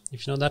Gladwell.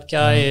 If you know that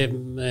guy,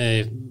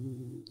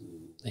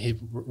 he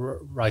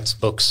writes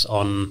books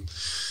on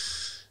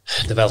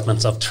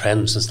developments of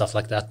trends and stuff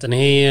like that. And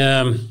he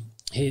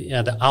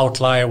The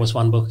Outlier was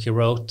one book he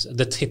wrote.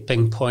 The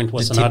Tipping Point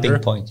was another. The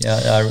Tipping Point,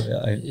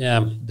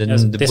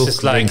 The this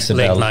is like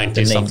late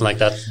 90s, something like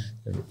that.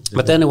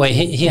 But anyway,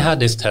 he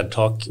had this TED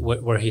talk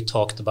where he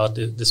talked about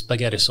the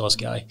spaghetti sauce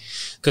guy,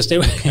 because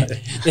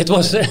it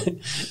was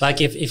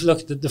like if you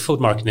look at the food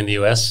market in the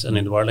US and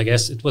in the world, I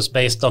guess it was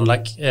based on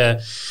like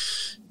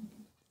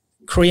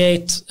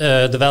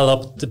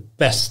develop the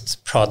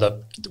best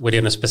product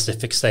within a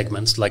specific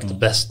segment, like the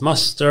best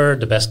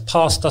mustard, the best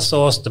pasta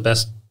sauce, the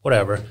best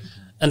whatever.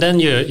 And then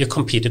you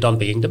competed on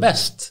being the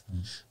best.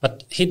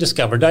 But he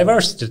discovered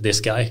diversity, this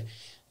guy.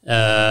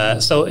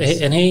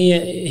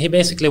 He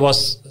basically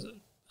was,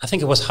 I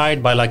think it was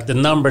hired by like the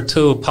number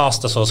 2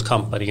 pasta sauce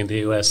company in the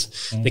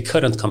US. They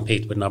couldn't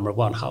compete with number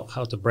 1.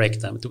 How to break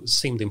them? It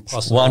seemed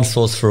impossible. One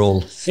sauce for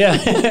all. Yeah.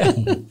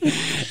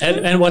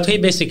 and what he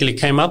basically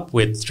came up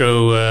with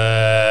through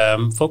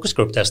focus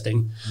group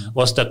testing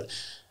was that,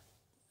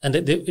 and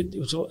it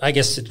was, I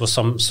guess it was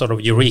some sort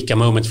of eureka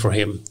moment for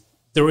him.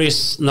 There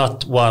is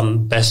not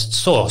one best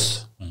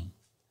sauce.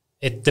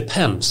 It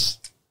depends.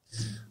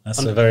 That's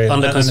on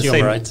the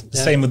consumer, right?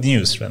 Same with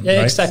news, then, yeah,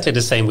 right? Exactly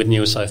the same with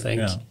news, I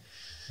think. Yeah.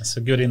 That's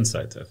a good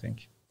insight, I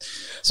think.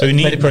 So you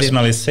need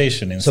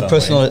personalization in some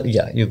way.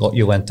 Yeah,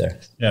 you went there.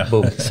 Yeah.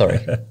 Boom. Sorry.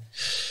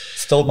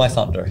 Stole my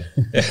thunder.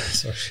 Yeah,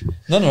 sorry.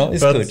 No,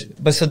 it's good.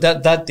 But so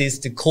that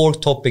is the core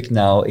topic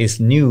now, is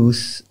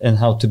news and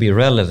how to be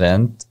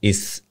relevant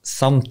is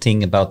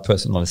something about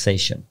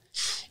personalization.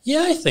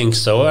 Yeah, I think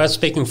so.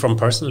 Speaking from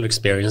personal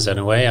experience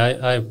anyway,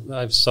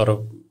 I've sort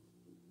of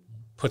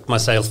put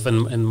myself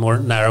in more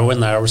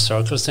narrower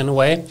circles in a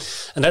way.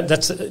 And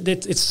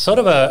it's sort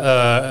of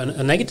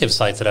a negative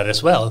side to that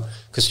as well,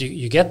 because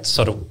you get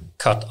sort of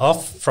cut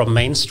off from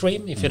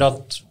mainstream if you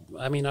don't.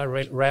 I mean, I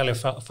rarely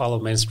follow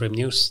mainstream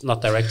news,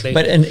 not directly.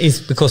 And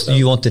it's because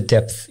you want the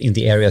depth in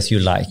the areas you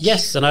like.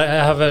 Yes, and I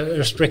have a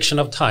restriction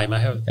of time. I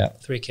have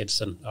 3 kids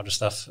and other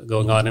stuff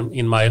going on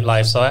in my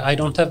life, so I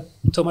don't have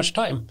too much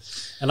time.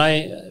 And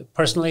I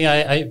personally,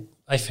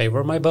 I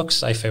favor my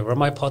books, I favor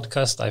my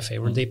podcast, I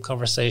favor deep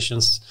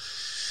conversations,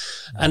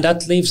 and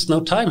that leaves no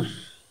time.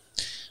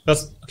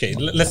 But okay,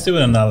 let's do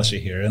an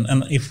analogy here.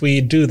 And if we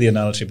do the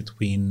analogy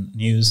between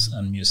news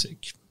and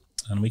music,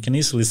 and we can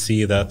easily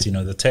see that,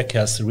 the tech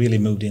has really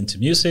moved into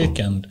music,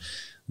 and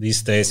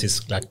these days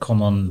it's like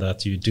common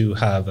that you do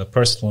have a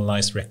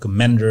personalized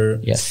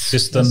recommender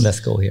system. Let's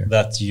go here.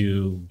 That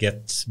you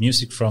get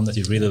music from that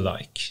you really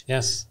like.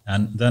 Yes.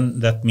 And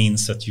then that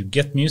means that you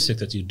get music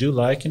that you do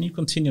like, and you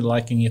continue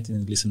liking it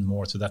and listen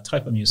more to that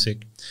type of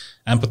music.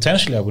 And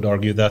potentially I would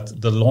argue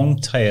that the long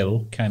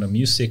tail kind of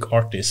music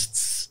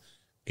artists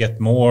get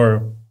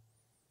more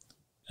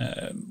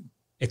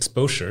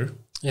exposure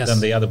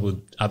than they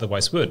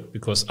otherwise would,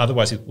 because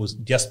otherwise it would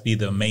just be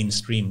the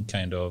mainstream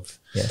kind of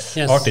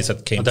artists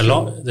that came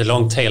through. The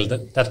long tail,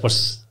 that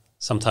was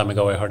some time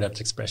ago I heard that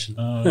expression.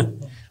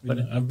 But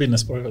I've been a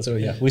spoiler, so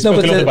yeah. We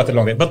spoke a lot about the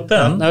long tail. But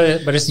then...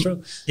 but it's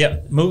true. Yeah,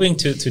 moving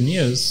to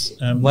news...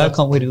 why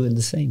can't we do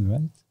the same,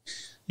 right?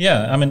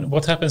 Yeah, I mean,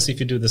 what happens if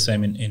you do the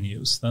same in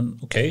news? Then,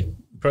 okay,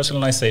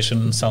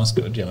 personalization sounds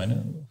good. I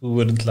mean, who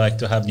wouldn't like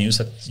to have news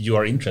that you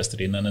are interested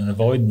in and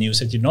avoid news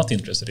that you're not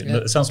interested in?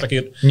 It sounds like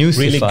it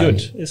really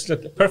good. It's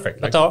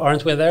perfect. But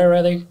aren't we there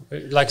already?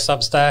 Like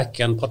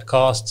Substack and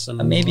podcasts?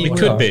 And maybe we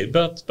could be,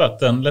 but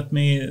then let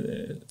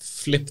me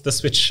flip the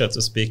switch, so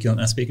to speak,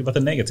 and speak about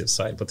the negative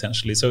side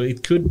potentially. So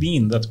it could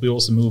mean that we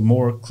also move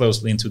more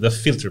closely into the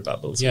filter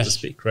bubble, so to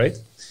speak, right?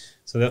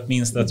 So that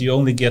means that you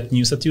only get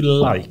news that you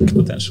like,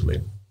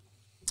 potentially.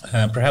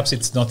 perhaps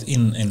it's not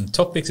in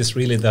topics. It's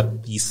really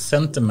that the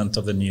sentiment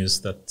of the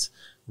news that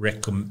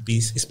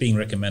is being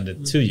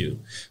recommended to you.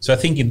 So I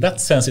think in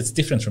that sense it's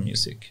different from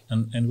music,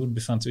 and it would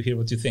be fun to hear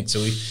what you think. So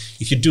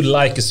if you do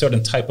like a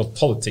certain type of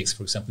politics,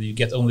 for example, you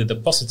get only the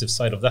positive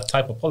side of that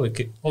type of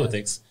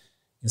politics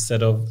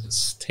instead of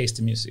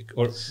tasty music.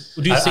 Or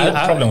do you see a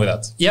problem with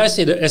that? Yeah, I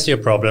see a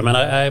problem,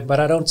 but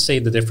I don't see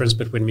the difference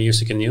between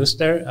music and news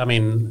there. I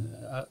mean,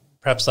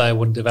 perhaps I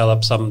would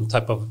develop some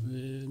type of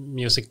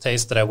music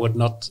taste that I would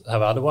not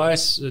have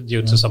otherwise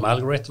due to some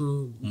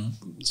algorithm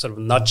sort of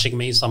nudging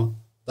me some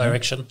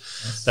direction.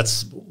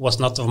 That was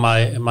not of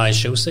my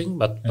choosing,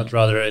 but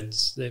rather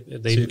so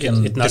you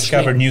can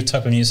discover new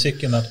type of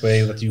music in that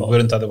way that you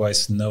wouldn't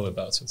otherwise know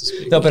about, so to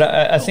speak. No, but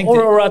I think,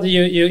 or rather,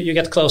 you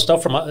get closed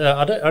off from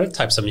other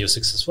types of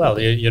musics as well.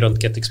 You don't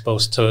get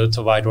exposed to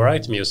wide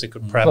variety of music,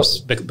 perhaps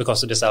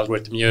because of this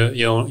algorithm.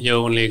 You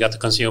only got to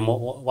consume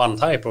one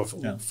type or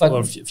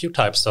a few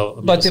types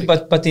of music.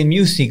 But in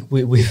music,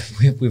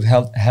 we've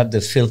had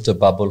the filter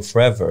bubble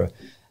forever.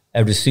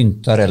 Är du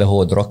syntare eller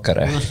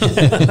hårdrockare?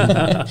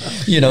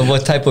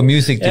 What type of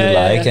music do you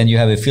like? And you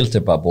have a filter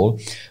bubble.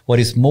 What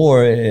is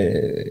more,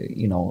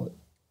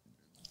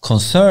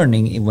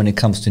 concerning when it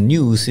comes to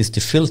news is the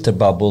filter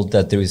bubble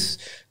that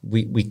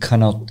we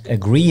cannot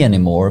agree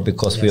anymore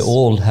because we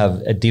all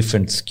have a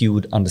different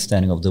skewed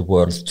understanding of the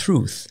world's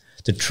truth.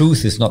 The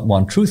truth is not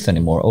one truth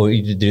anymore. Or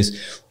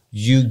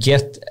you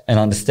get an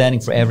understanding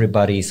for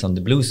everybody is on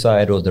the blue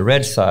side or the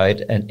red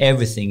side, and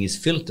everything is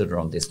filtered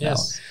on this now.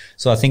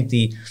 So I think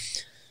the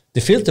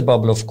filter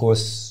bubble, of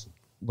course,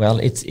 well,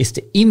 it's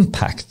the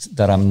impact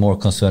that I'm more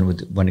concerned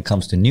with when it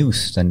comes to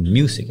news than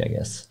music, I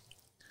guess.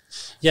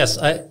 Yes,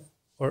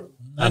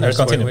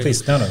 continue,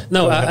 please.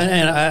 No,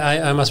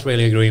 I must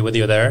really agree with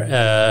you there.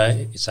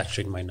 It's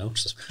actually in my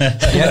notes.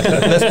 Yeah,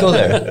 let's go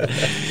there.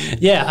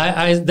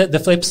 Yeah, the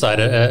flip side,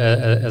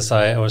 as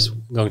I was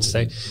going to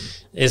say,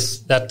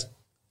 is that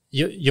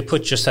you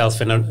put yourself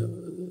in a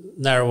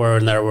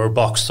narrower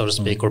box, so to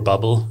speak, or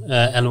bubble,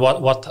 and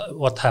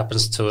what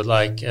happens to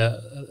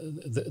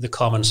the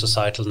common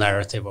societal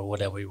narrative or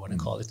whatever you want to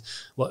call it,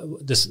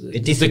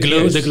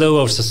 the glue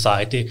of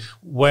society.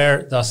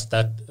 Where does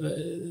that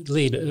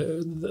lead?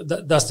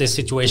 Does this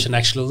situation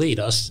actually lead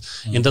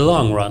us in the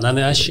long run? And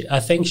I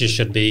think you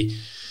should be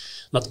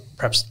not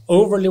perhaps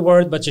overly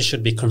worried, but you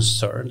should be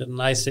concerned.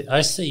 And I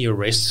see a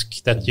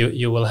risk that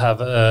you will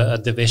have a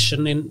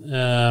division in,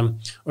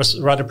 or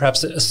rather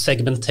perhaps a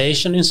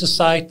segmentation in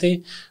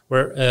society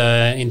where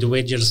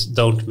individuals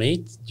don't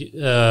meet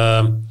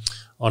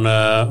or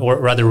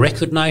rather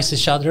recognize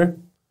each other.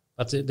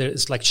 But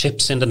it's like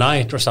ships in the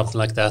night or something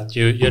like that.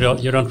 You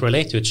don't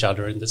relate to each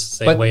other in the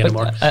same way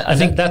anymore. I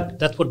think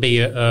that would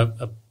be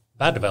a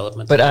bad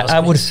development. But I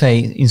would say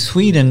in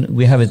Sweden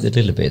we have it a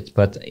little bit,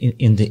 but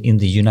in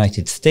the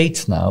United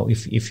States now,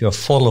 if you're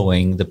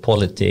following the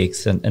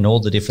politics and all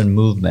the different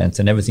movements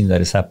and everything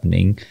that is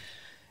happening,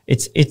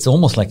 it's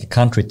almost like a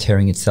country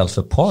tearing itself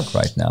apart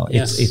right now.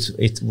 Yes.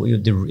 It's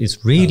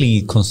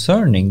really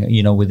concerning,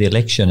 with the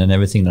election and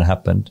everything that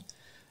happened.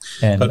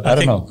 And but I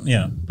don't know.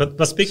 Yeah,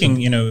 but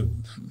speaking,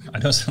 I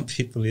know some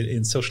people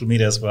in social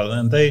media as well,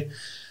 and they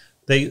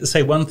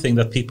say one thing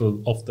that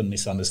people often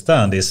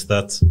misunderstand is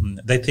that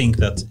they think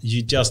that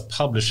you just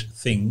publish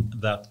things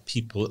that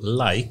people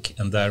like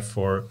and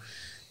therefore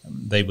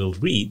they will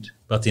read.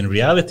 But in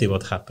reality,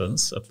 what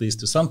happens, at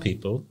least to some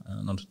people,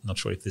 I'm not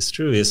sure if this is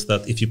true, is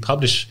that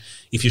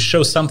if you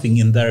show something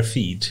in their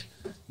feed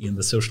in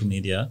the social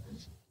media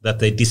that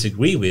they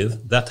disagree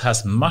with, that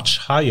has much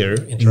higher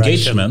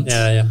engagement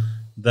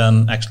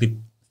than actually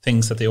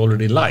things that they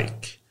already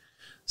like.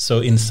 So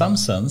in some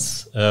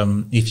sense,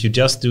 if you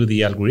just do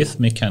the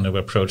algorithmic kind of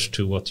approach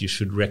to what you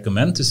should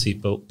recommend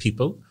to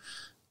people,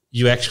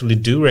 you actually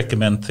do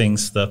recommend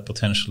things that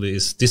potentially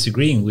is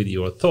disagreeing with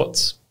your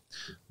thoughts.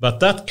 But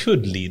that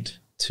could lead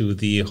to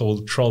the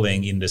whole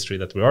trolling industry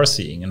that we are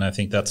seeing. And I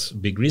think that's a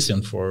big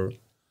reason for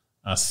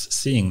us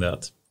seeing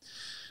that.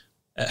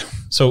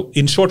 So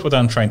in short, what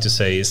I'm trying to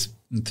say is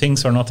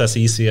things are not as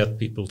easy as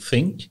people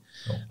think.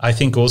 Oh. I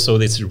think also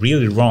it's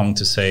really wrong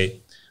to say,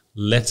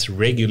 let's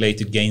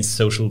regulate against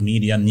social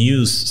media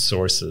news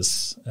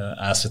sources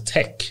as a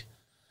tech.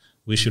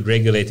 We should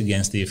regulate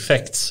against the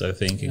effects, I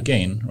think,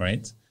 again,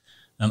 right?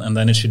 And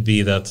then it should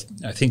be that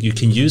I think you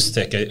can use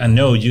tech. I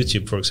know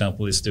YouTube, for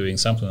example, is doing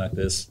something like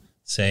this,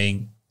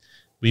 saying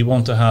we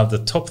want to have the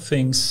top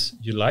things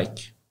you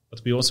like,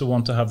 but we also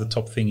want to have the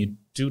top thing you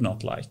do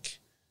not like.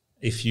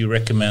 If you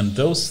recommend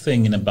those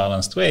things in a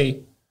balanced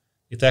way,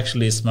 it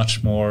actually is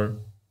much more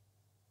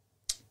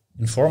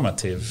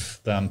informative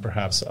than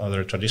perhaps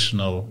other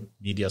traditional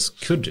medias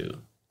could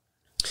do.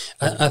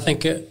 I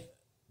think a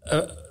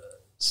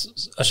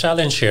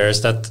challenge here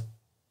is that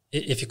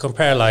if you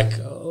compare like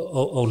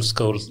old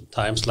school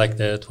times, like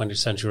the 20th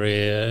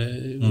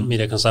century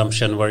media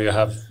consumption, where you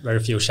have very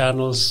few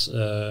channels,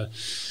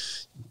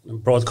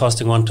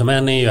 broadcasting one to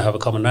many, you have a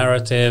common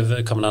narrative,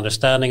 a common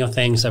understanding of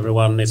things,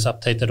 everyone is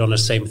updated on the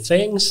same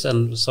things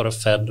and sort of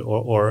fed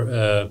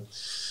or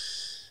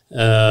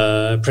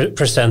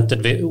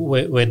presented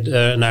with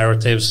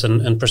narratives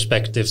and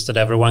perspectives that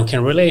everyone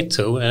can relate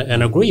to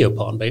and agree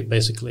upon,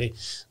 basically.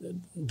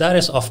 That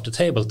is off the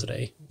table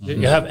today.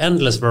 You have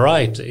endless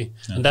variety,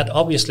 and that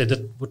obviously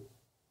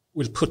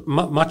will put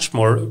much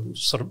more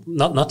sort of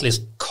not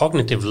least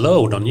cognitive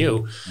load on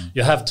you.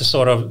 You have to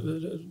sort of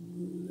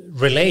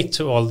relate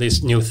to all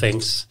these new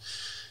things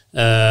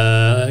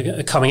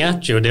coming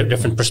at you,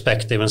 different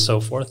perspective and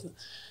so forth.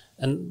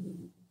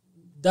 And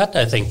that,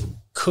 I think,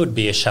 could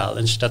be a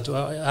challenge that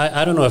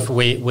I don't know if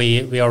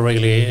we are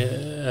really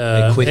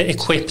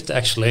equipped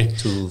actually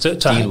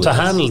to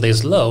handle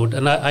this load.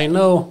 And I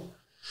know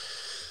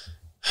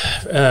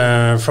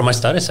from my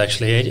studies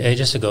actually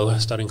ages ago,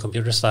 studying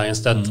computer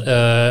science,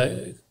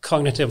 that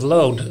cognitive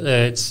load,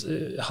 it's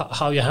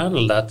how you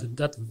handle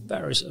that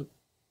varies a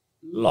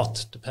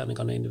lot depending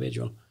on the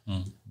individual.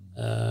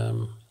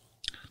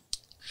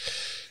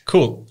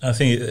 Cool. I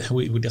think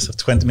we just have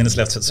 20 minutes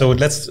left. So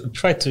let's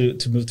try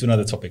to move to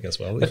another topic as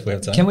well, if we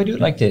have time. Can we do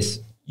it like this?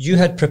 You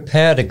had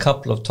prepared a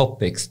couple of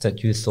topics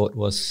that you thought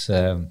was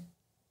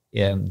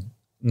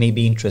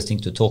maybe interesting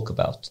to talk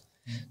about.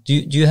 Do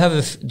you have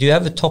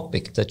a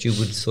topic that you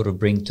would sort of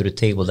bring to the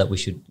table that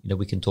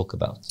we can talk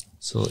about?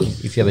 So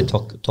if you have a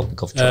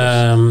topic of choice,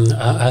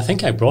 I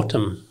think I brought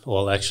them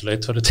all actually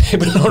to the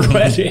table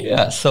already.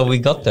 Yeah, so we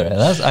got there.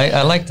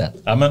 I like that.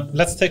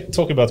 Let's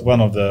talk about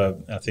one of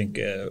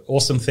the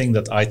awesome thing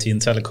that IT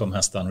and Telecom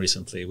has done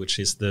recently, which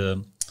is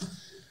the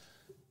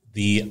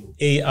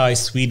AI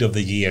Swede of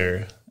the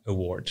Year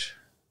award.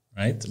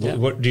 Right? Yeah.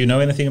 Do you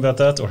know anything about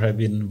that, or have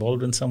you been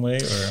involved in some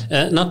way?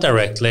 Or? Not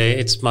directly.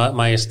 It's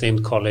my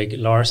esteemed colleague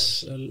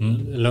Lars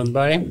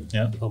Lundberg,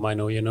 whom I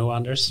know you know,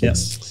 Anders.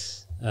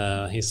 Yes.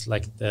 He's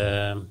like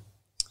the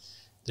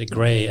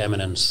grey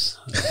eminence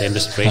of the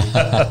industry.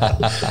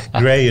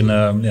 Grey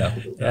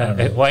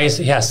and why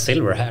he has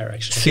silver hair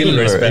actually?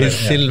 Silver is better.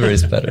 Silver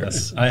is better.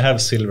 Yes. I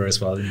have silver as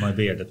well in my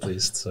beard at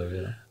least. So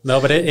yeah. No,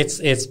 but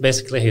it's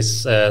basically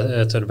his,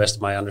 to the best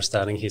of my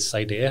understanding, his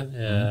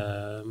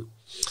idea.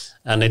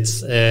 And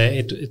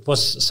it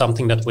was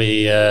something that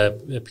we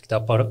picked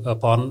up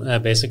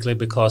upon basically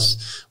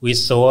because we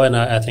saw, and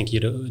I think you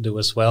do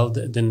as well,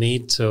 the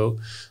need to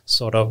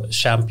sort of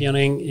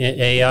championing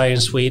AI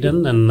in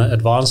Sweden and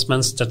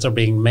advancements that are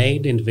being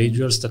made,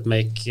 individuals that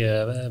make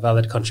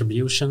valid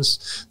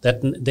contributions,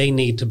 that they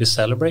need to be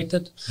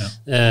celebrated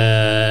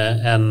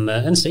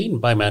and seen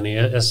by many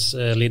as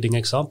leading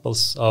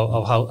examples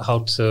of how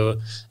to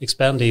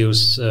expand the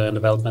use and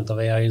development of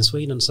AI in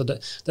Sweden. So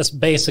that's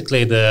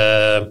basically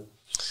the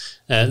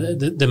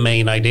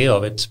main idea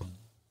of it.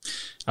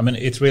 I mean,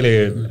 it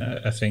really,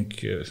 I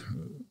think,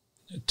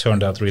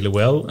 turned out really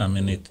well. I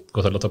mean, it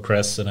got a lot of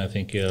press, and I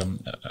think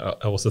I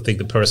also think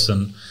the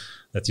person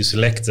that you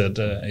selected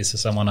is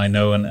someone I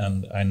know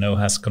and I know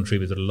has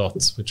contributed a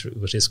lot,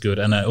 which is good.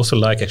 And I also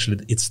like,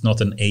 actually, it's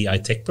not an AI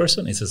tech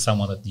person. It's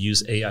someone that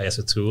uses AI as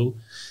a tool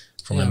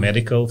from the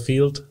medical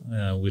field,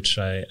 which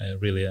I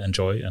really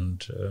enjoy.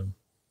 And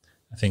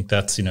I think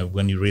that's,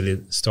 when you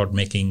really start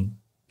making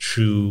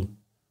true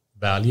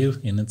value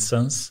in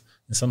some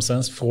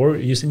sense for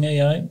using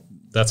AI,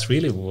 that's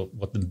really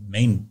what the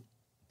main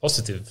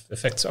positive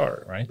effects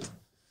are, right?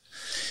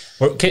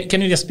 Or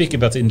can you just speak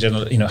about in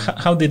general,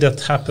 how did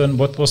that happen?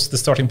 What was the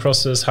starting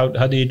process? How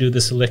do you do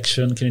the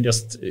selection? Can you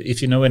just,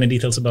 if you know any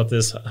details about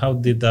this, how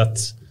did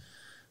that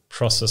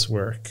process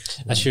work?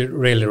 I should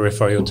really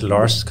refer you to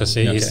Lars because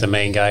he's the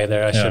main guy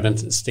there. I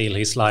shouldn't steal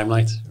his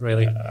limelight,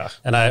 really.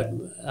 And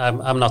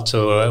I'm not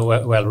too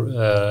well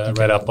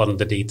read up on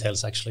the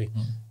details, actually.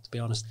 Be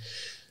honest,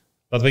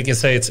 but we can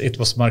say it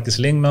was Marcus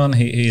Lingman.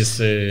 He's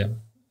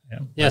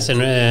yes, in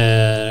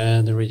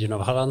the region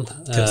of Holland.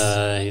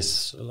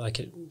 He's like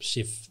a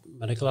chief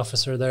medical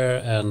officer there,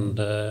 and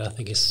I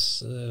think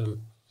he's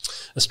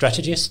a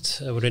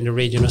strategist within the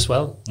region as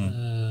well.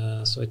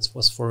 So it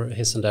was for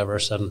his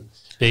endeavors and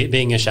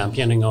being a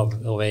championing of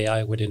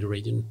AI within the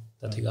region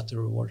that he got the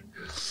reward.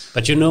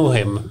 But you know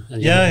him,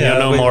 and you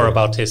know more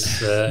about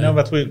his. No,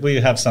 but we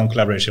have some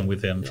collaboration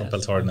with him from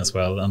Peltorn as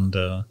well, and.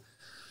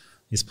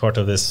 He's part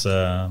of this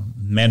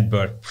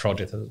Medbert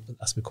project,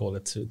 as we call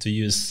it, to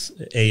use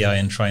AI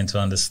in trying to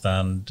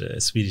understand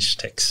Swedish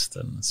text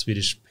and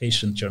Swedish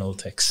patient journal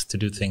text to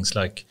do things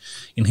like,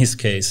 in his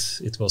case,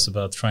 it was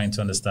about trying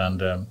to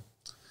understand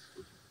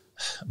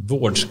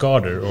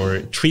vårdskador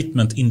or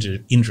treatment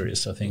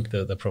injuries, I think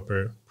the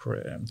proper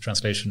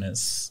translation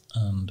is.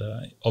 And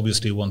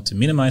obviously you want to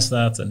minimize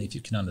that, and if you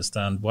can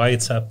understand why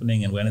it's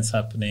happening and when it's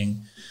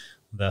happening,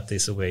 that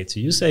is a way to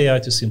use AI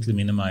to simply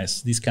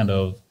minimize these kind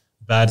of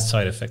bad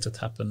side effects that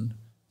happen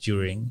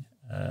during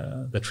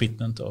the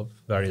treatment of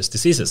various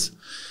diseases.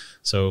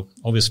 So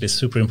obviously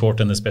super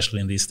important, especially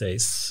in these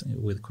days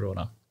with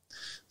Corona.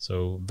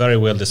 So very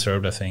well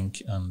deserved, I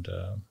think, and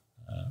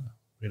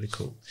really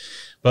cool.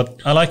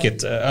 But I like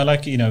it. I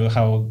like,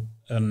 how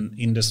an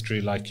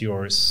industry like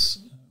yours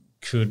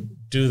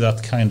could do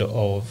that kind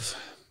of,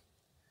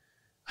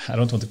 I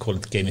don't want to call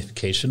it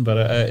gamification,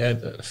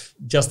 but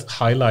just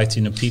highlight,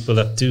 people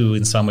that do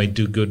in some way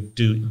do good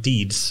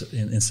deeds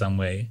in some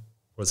way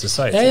for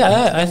society?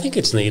 Yeah, I think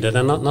it's needed,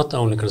 and not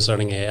only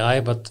concerning AI,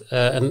 but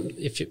and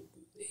if you,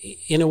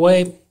 in a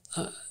way,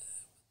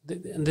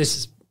 and this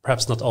is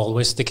perhaps not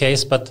always the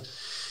case, but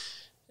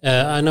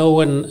I know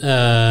when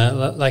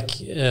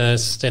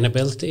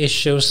sustainability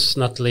issues,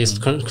 not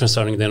least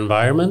concerning the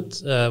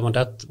environment, when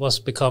that was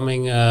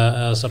becoming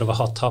sort of a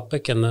hot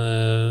topic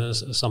and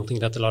something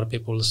that a lot of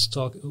people was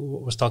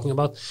talking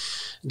about,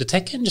 the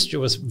tech industry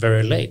was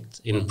very late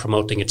in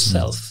promoting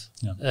itself.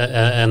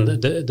 And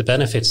the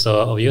benefits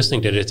of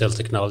using digital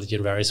technology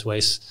in various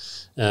ways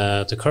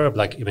to curb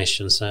like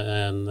emissions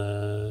and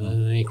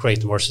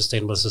create a more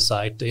sustainable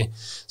society.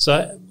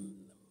 So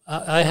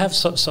I have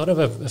sort of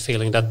a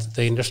feeling that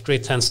the industry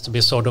tends to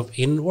be sort of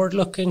inward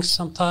looking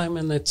sometime,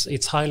 and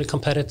it's highly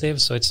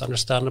competitive, so it's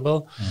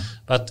understandable.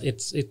 But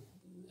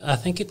I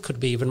think it could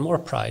be even more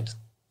pride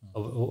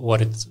of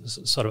what it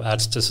sort of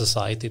adds to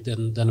society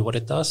than what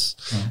it does.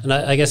 And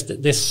I guess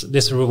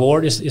this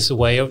reward is a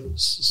way of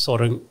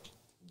sort of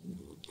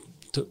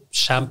to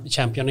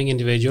championing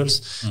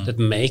individuals that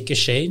make a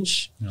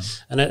change.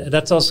 And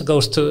that also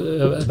goes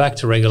to back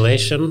to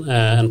regulation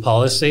and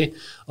policy.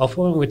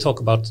 Often when we talk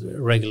about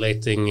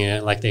regulating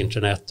like the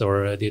internet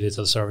or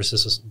digital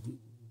services, or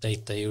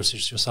data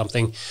usage or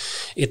something,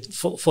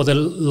 for the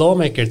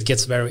lawmaker it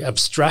gets very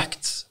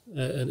abstract.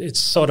 It's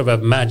sort of a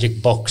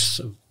magic box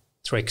of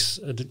tricks.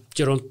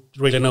 You don't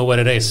really know what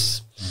it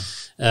is.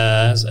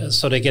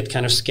 So they get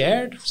kind of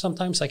scared.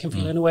 Sometimes I can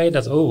feel in a way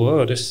that,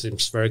 this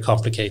seems very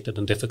complicated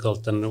and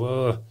difficult, and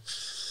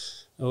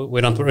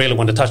we don't really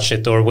want to touch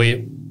it, or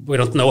we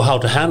don't know how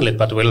to handle it,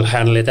 but we'll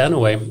handle it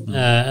anyway.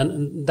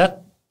 And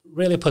that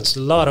really puts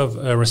a lot of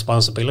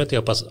responsibility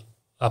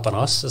upon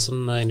us as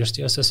an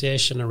industry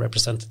association, a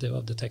representative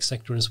of the tech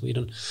sector in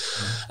Sweden,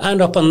 and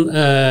upon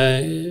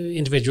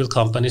individual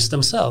companies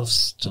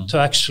themselves to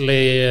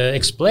actually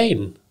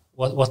explain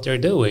what they're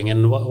doing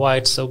and why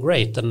it's so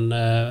great and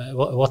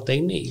what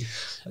they need.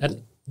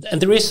 And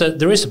there is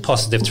a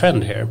positive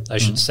trend here, I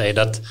should say,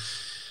 that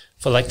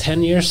for like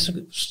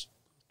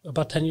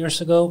about 10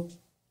 years ago,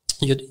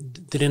 you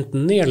didn't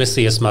nearly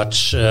see as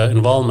much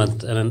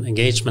involvement and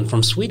engagement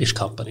from Swedish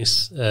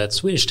companies,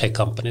 Swedish tech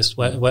companies,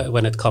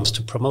 when it comes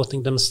to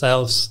promoting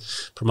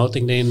themselves,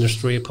 promoting the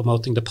industry,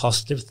 promoting the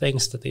positive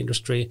things that the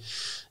industry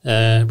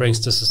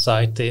brings to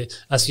society.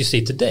 As you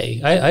see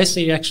today, I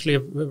see actually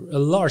a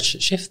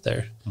large shift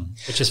there,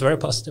 which is very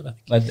positive.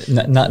 But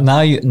now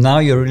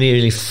you're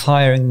really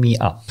firing me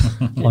up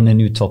on a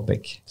new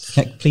topic.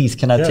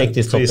 Can I take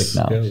this topic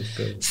now? Go.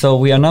 So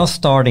we are now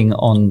starting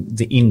on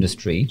the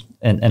industry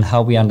and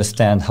how we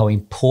understand how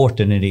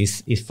important it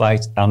is, if I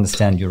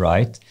understand you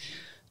right,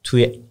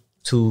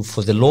 to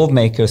for the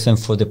lawmakers and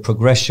for the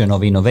progression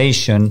of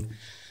innovation,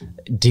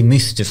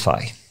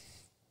 demystify.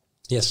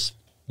 Yes.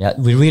 Yeah,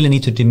 we really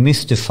need to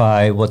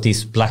demystify what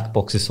this black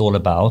box is all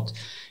about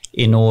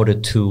in order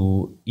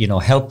to,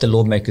 help the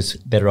lawmakers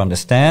better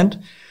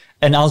understand,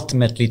 and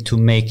ultimately to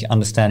make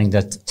understanding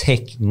that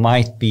tech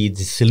might be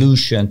the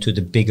solution to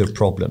the bigger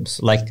problems,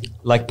 like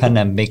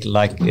pandemic,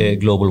 like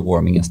global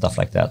warming and stuff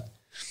like that.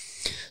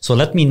 So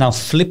let me now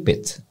flip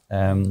it,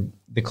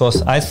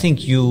 because I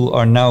think you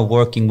are now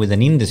working with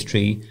an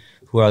industry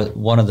who are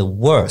one of the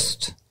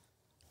worst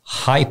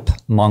hype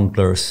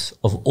monglers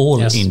of all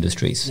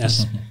industries.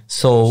 Yes.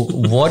 So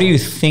what do you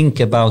think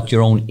about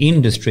your own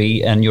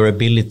industry and your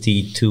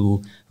ability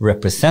to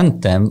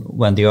represent them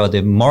when they are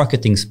the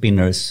marketing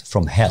spinners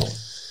from hell?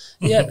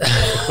 Yeah,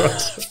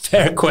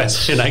 fair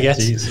question, I guess.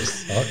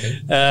 Jesus. Okay.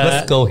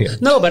 Let's go here.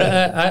 No, but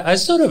I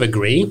sort of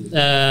agree.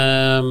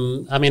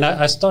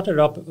 I started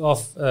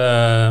off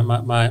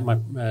my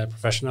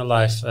professional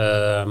life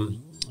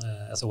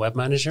as a web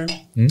manager.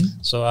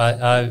 So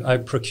I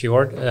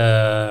procured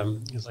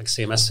like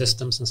CMS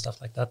systems and stuff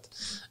like that.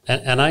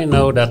 And I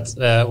know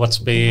that what's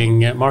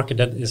being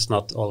marketed is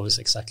not always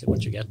exactly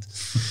what you get.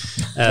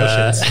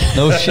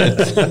 No shit.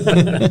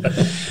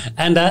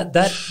 And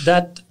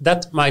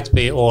that might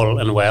be all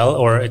and well,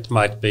 or it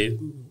might be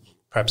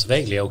perhaps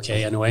vaguely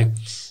okay anyway,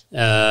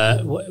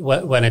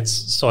 when it's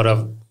sort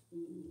of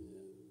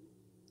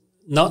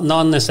not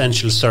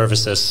non-essential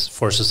services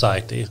for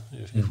society,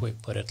 if we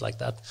put it like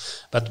that.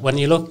 But when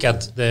you look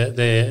at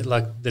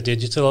the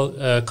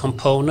digital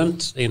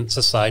component in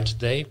society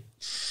today,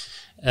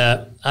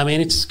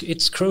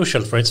 it's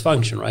crucial for its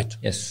function, right?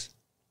 Yes.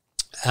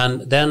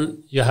 And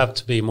then you have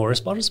to be more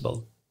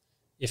responsible.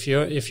 If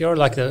you're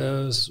like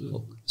a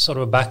sort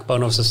of a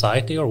backbone of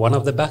society, or one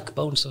of the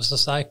backbones of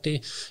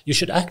society, you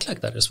should act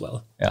like that as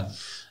well. Yeah.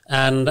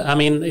 And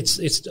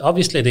it's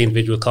obviously the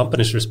individual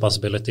company's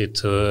responsibility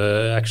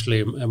to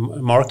actually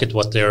market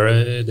what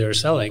they're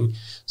selling.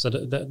 So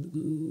the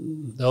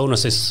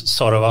onus is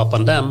sort of up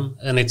on them,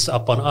 and it's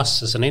up on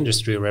us as an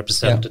industry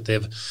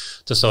representative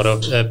to sort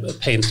of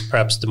paint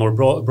perhaps the more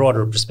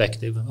broader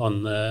perspective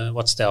on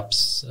what's the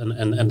ups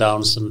and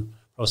downs and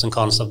pros and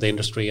cons of the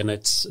industry and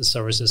its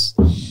services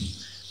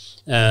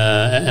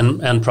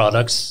and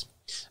products.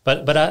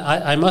 But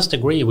I must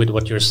agree with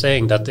what you're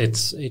saying, that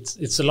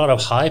it's a lot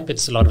of hype,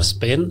 it's a lot of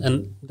spin,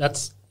 and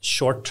that's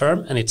short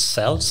term, and it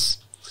sells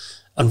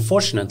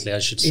unfortunately, I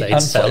should say,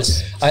 it sells.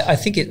 I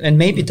think it, and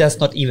maybe that's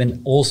not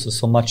even also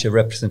so much a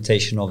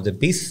representation of the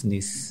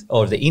business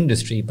or the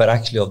industry, but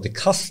actually of the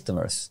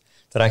customers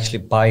that actually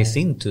buys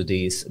into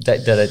these,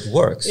 that it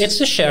works. It's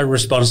a shared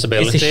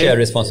responsibility. It's a shared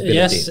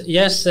responsibility.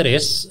 Yes, it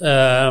is.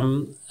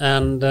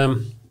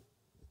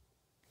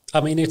 I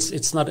mean,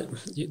 it's not,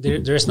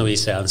 there is no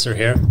easy answer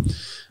here,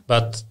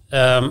 but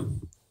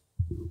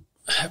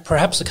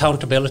perhaps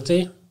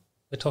accountability.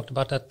 We talked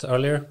about that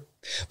earlier.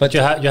 But you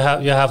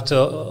have to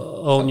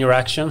own your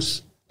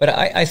actions. But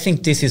I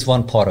think this is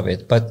one part of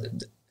it. But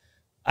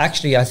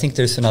actually, I think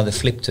there's another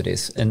flip to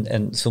this,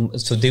 and so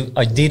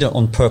I did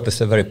on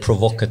purpose a very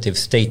provocative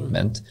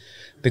statement,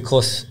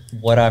 because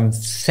what I'm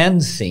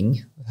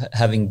sensing,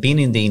 having been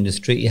in the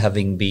industry,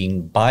 having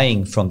been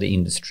buying from the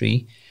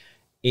industry,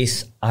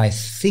 is I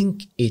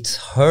think it's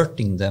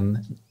hurting them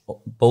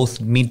both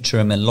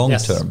midterm and long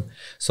term.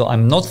 So I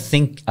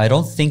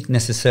don't think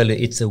necessarily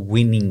it's a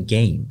winning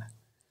game.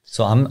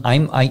 So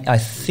I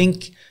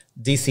think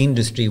this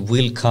industry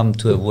will come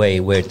to a way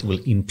where it will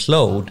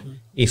implode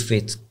if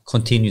it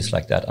continues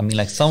like that. I mean,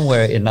 like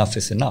somewhere enough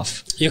is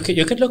enough. You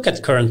could look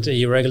at current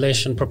EU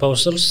regulation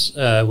proposals,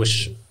 of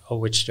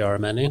which there are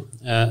many.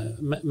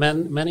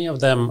 Many of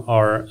them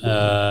are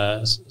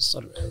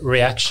sort of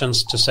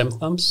reactions to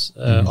symptoms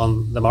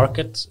on the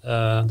market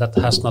that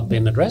has not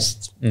been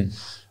addressed,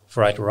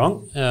 for right or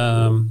wrong.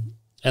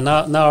 And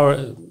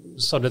now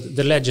sort of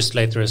the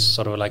legislator is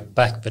sort of like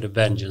back with a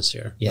vengeance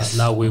here. Yes.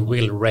 Now we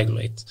will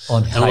regulate,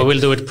 and we will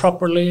do it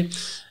properly,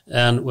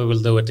 and we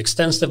will do it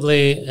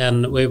extensively,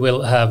 and we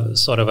will have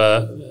sort of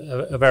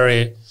a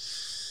very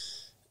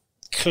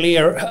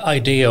clear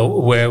idea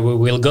where we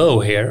will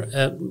go here,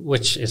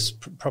 which is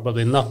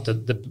probably not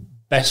the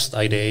best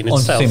idea in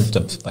itself. On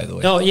symptoms, by the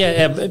way. No,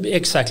 yeah,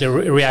 exactly,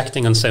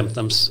 reacting on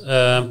symptoms.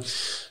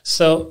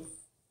 So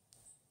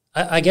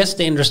I guess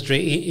the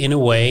industry, in a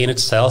way, in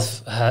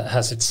itself,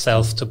 has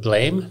itself to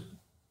blame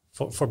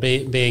for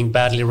being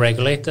badly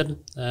regulated.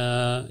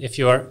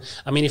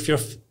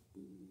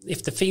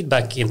 If the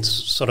feedback into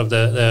sort of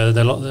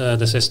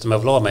the system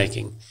of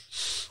lawmaking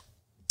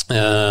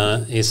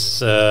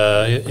is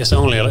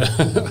only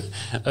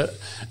a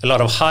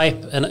lot of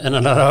hype and a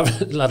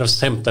lot of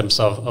symptoms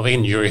of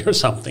injury or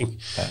something,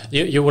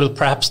 you will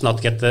perhaps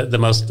not get the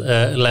most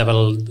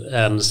leveled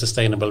and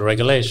sustainable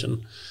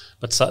regulation,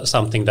 but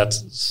something that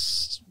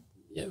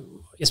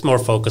is more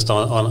focused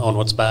on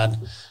what's bad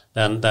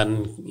than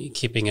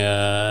keeping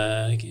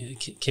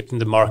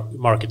the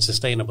market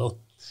sustainable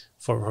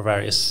for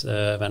various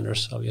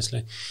vendors,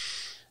 obviously.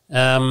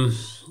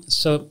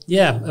 So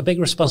yeah, a big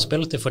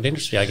responsibility for the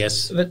industry, I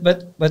guess.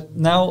 But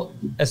now,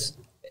 as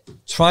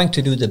trying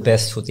to do the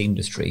best for the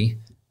industry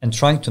and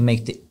trying to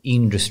make the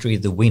industry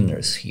the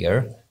winners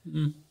here,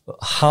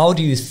 how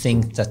do you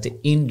think that the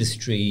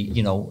industry,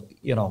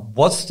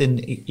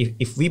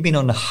 if we've been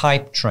on a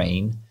hype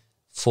train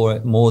for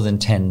more than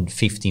 10,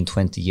 15,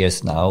 20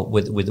 years now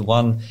with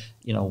one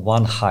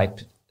hype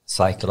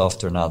cycle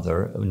after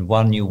another, and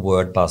one new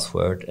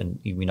buzzword, and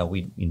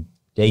we in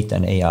data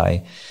and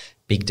AI,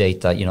 big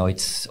data,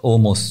 it's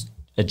almost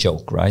a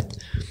joke, right?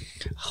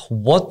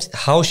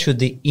 How should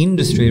the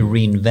industry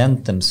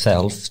reinvent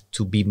themselves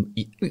to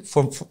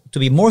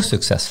be more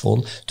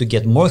successful, to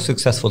get more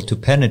successful, to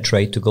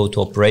penetrate, to go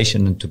to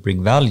operation and to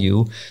bring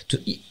value,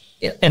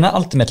 and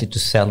ultimately to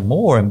sell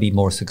more and be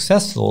more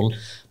successful,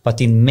 but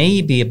in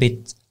maybe a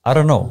bit, I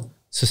don't know,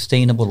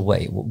 sustainable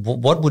way?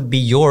 What would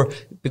be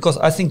because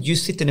I think you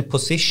sit in a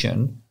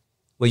position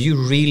where you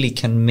really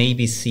can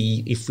maybe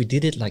see, if we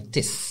did it like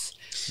this,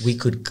 we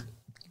could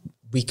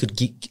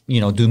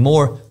do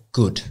more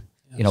good.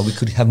 We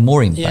could have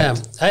more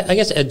impact. Yeah, I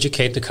guess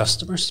educate the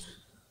customers.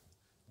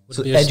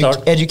 So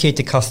educate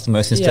the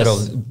customers instead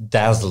of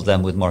dazzle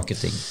them with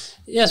marketing.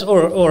 Yes,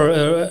 or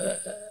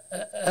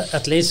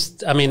at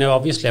least, I mean,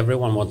 obviously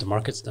everyone wants to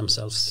market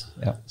themselves.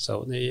 Yeah.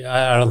 So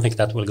I don't think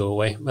that will go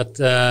away. But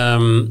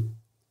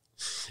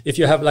if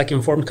you have like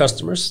informed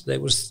customers, they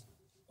will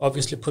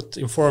obviously put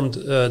informed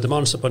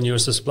demands upon you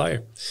as a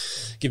supplier.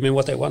 Give me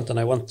what I want, and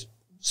I want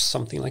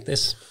something like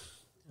this.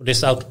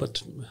 This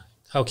output,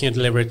 how can you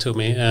deliver it to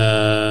me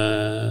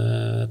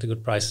at a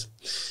good price?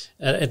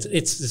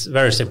 It's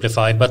very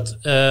simplified, but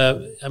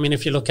I mean,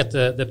 if you look at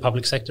the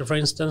public sector, for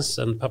instance,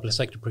 and public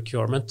sector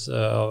procurement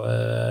of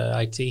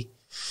IT,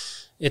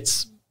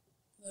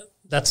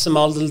 that's a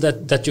model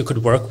that you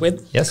could work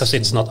with, because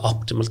it's not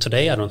optimal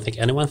today. I don't think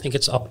anyone think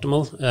it's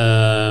optimal.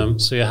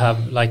 So you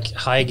have like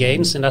high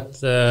gains in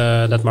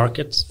that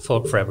market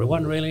for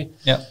everyone, really.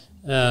 Yeah.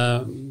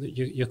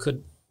 You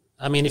could,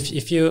 I mean,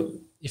 if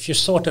you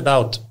sorted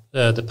out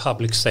the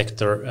public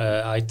sector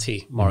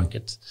IT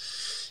market,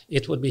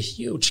 it would be a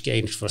huge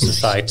gain for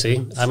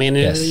society. I mean,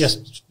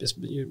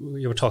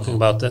 you were talking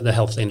about the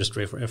health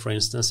industry, for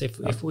instance.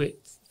 If we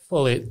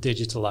fully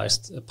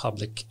digitalized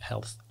public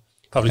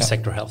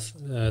sector health,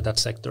 that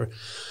sector,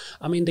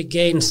 I mean, the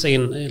gains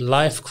in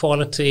life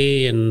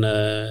quality, in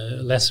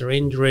lesser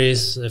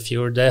injuries,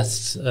 fewer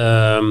deaths,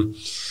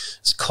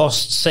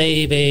 cost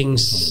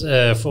savings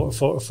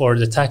for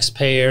the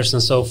taxpayers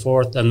and so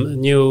forth, and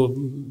new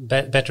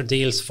better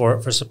deals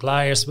for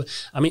suppliers.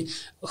 I mean,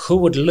 who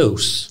would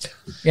lose?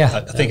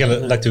 Yeah, I think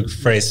I'd like to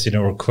phrase,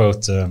 or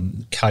quote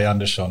Kai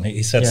Andersson.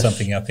 He said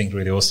something I think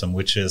really awesome,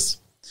 which is,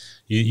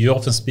 you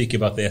often speak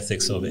about the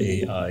ethics of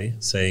AI,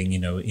 saying,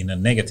 in a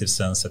negative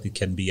sense that it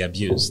can be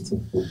abused.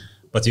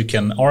 But you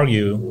can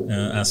argue,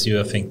 as you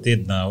I think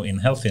did now in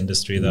health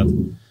industry, that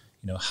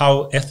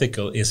how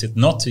ethical is it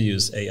not to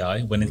use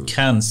AI when it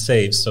can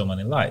save so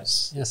many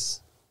lives? Yes.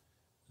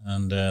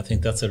 And I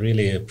think that's a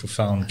really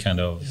profound kind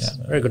of...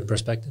 very good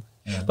perspective.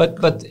 Yeah.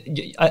 But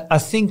I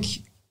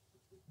think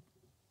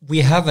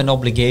we have an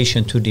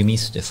obligation to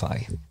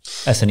demystify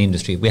as an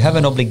industry. We have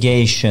an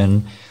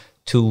obligation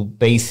to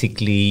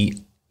basically,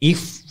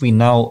 if we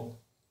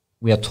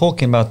are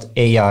talking about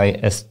AI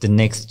as the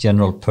next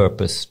general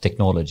purpose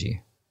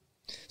technology,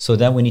 so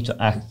then we need to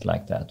act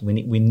like that. We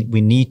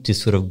need to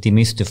sort of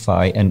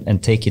demystify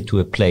and take it to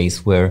a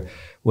place where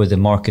the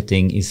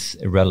marketing is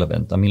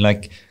irrelevant. I mean,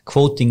 like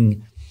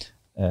quoting,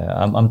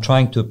 I'm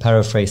trying to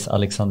paraphrase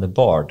Alexander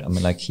Bard. I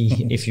mean, like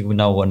if you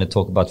now want to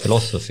talk about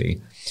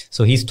philosophy,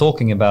 so he's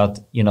talking about,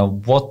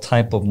 what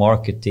type of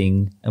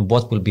marketing and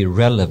what will be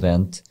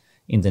relevant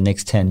in the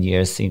next 10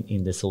 years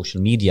in the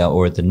social media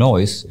or the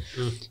noise,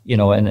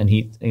 and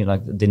he,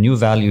 the new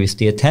value is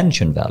the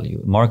attention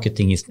value.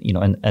 Marketing is,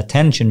 and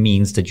attention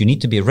means that you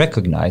need to be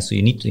recognized. So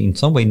you need to, in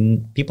some way,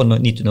 people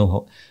need to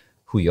know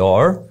who you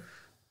are,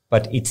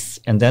 but it's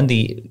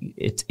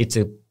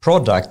a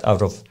product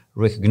out of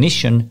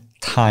recognition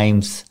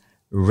times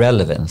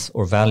relevance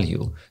or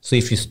value. So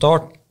if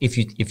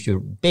you're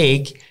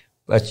big,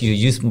 but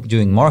you're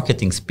doing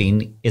marketing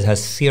spin, it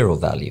has zero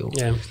value.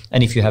 Yeah.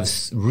 And if you have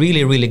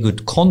really, really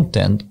good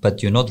content,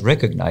 but you're not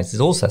recognized, it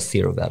also has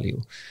zero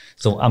value.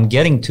 So I'm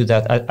getting to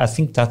that. I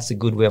think that's a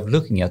good way of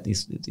looking at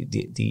this.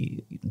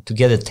 To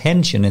get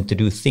attention and to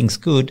do things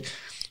good,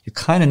 you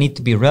kind of need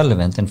to be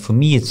relevant. And for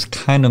me, it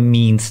kind of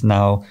means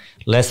now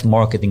less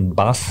marketing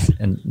buzz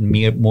and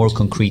more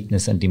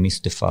concreteness and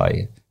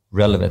demystify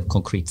relevant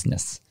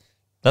concreteness.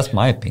 That's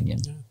my opinion.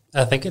 Yeah.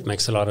 I think it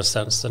makes a lot of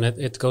sense, and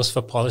it goes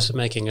for policy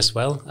making as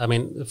well. I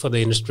mean, for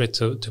the industry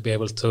to be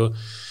able to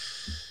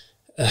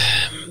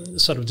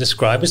sort of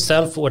describe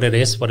itself, what it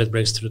is, what it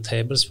brings to the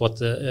tables, what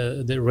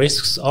the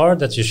risks are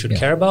that you should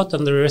care about,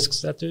 and the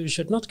risks that you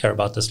should not care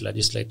about as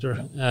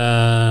legislator.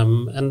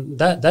 And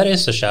that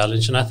is a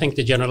challenge, and I think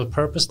the general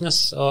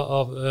purposeness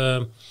of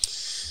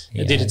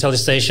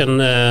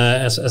digitalization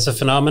as a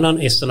phenomenon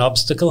is an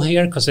obstacle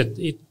here, because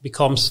it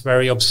becomes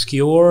very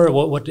obscure.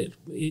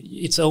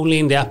 It's only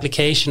in the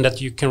application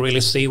that you can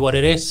really see what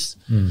it is.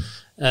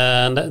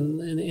 And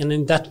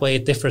in that way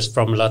it differs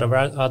from a lot of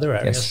other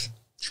areas. Yes.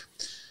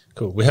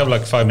 Cool. We have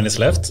like 5 minutes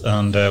left,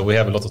 and we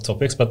have a lot of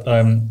topics, but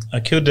I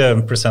could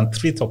present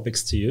 3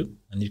 topics to you,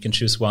 and you can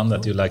choose one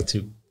that you like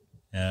to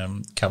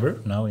cover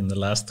now in the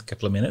last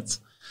couple of minutes.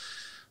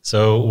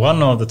 So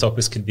one of the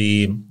topics could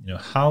be,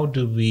 how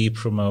do we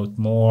promote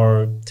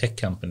more tech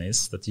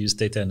companies that use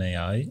data and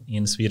AI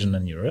in Sweden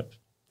and Europe?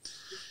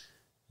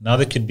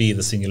 Another could be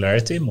the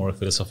singularity, more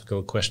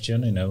philosophical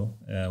question,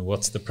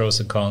 what's the pros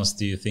and cons?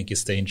 Do you think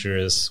it's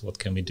dangerous? What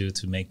can we do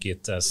to make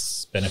it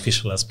as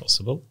beneficial as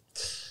possible?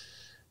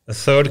 A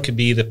third could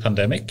be the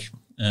pandemic,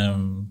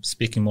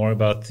 speaking more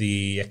about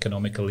the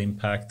economical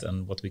impact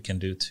and what we can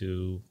do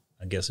to,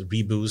 I guess,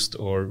 reboost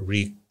or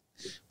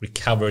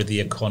recover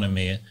the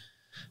economy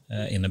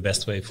in the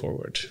best way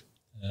forward.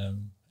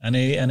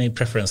 Any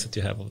preference that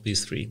you have of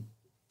these 3?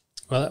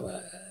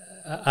 Well,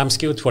 I'm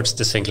skewed towards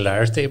the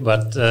singularity,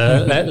 but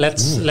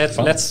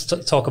let's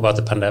talk about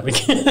the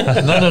pandemic.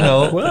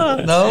 No.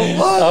 What? No.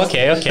 What?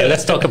 Okay.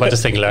 Let's talk about the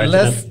singularity.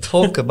 Let's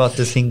talk about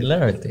the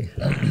singularity.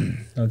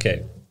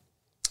 Okay.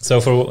 So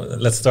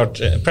let's start.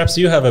 Perhaps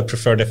you have a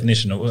preferred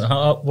definition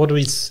of what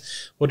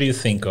do you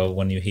think of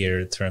when you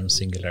hear the term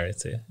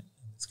singularity? In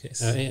this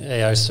case,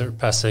 AI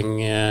surpassing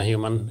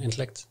human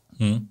intellect.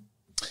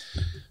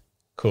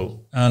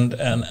 Cool.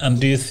 And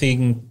do you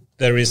think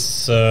there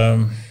is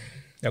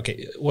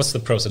what's the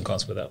pros and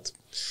cons with that?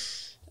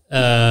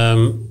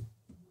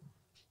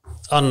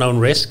 Unknown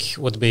risk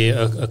would be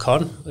a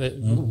con.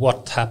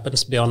 What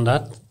happens beyond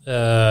that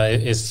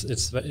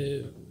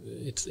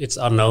it's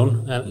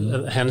unknown,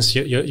 and hence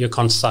you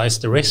can't size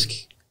the risk.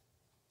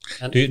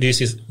 And do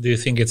you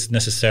think it's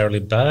necessarily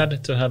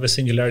bad to have a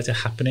singularity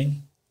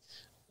happening?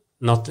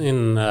 Not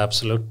in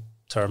absolute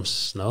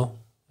terms, no.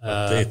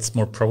 It's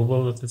more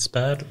probable that it's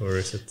bad, or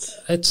is it?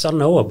 It's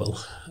unknowable,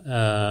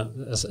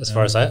 as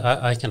far as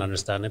I can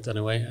understand it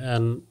anyway.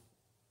 And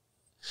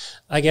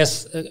I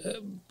guess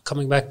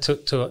coming back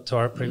to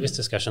our previous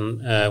discussion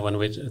when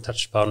we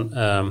touched upon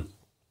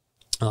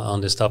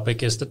on this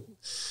topic, is that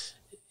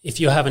if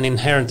you have an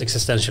inherent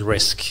existential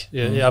risk,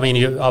 I mean,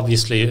 you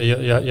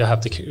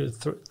have to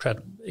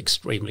tread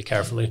extremely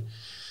carefully.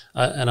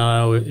 And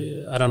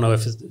I don't know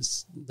if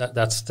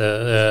that's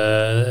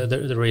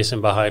the reason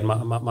behind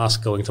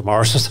Musk going to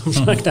Mars or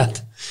something like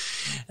that.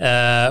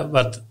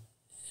 But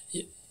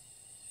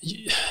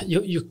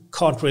you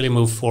can't really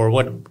move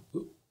forward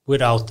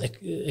without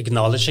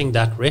acknowledging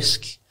that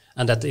risk,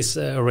 and that is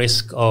a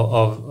risk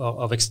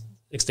of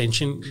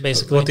extinction,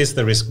 basically. What is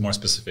the risk more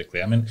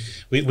specifically? I mean,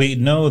 we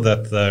know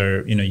that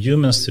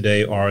humans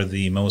today are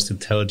the most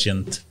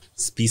intelligent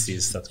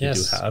species that we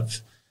do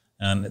have,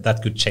 and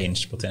that could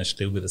change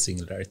potentially with a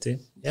singularity.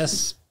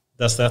 Yes.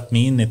 Does that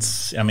mean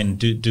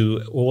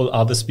do all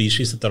other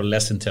species that are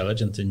less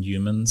intelligent than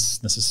humans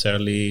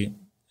necessarily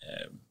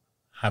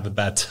have a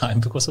bad time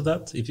because of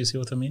that, if you see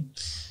what I mean?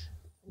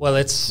 Well,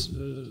 it's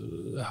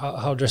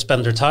how they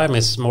spend their time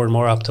is more and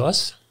more up to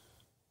us.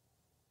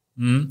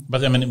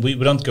 But I mean, we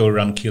don't go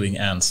around killing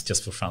ants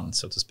just for fun,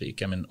 so to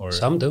speak. I mean, or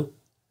some do.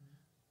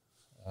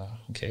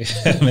 Okay,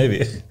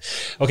 maybe.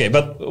 Okay,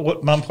 but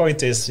what my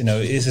point is,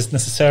 is it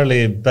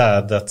necessarily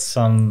bad that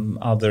some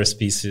other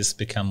species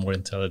become more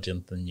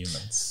intelligent than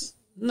humans?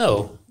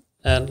 No,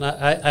 and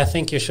I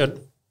think you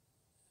should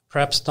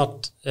perhaps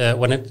not,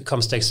 when it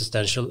comes to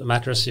existential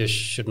matters, you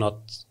should not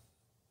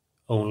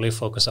only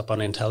focus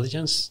upon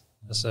intelligence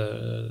as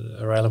a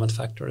relevant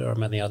factor. There are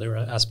many other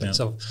aspects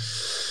of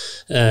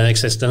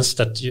existence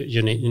that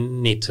you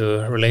need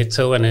to relate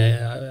to, and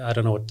I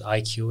don't know what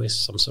IQ is,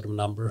 some sort of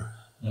number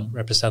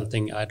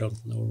representing, I don't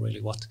know really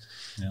what.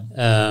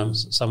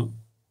 Some.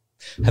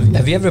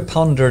 Have you ever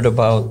pondered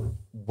about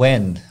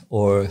when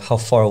or how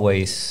far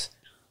away is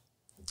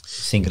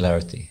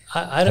singularity?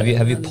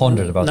 Have you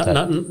pondered about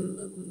that?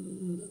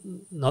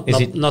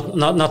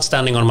 Not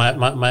standing on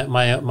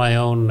my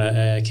own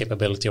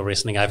capability of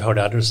reasoning. I've heard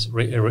others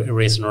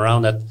reason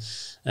around that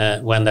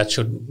when that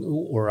should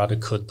or rather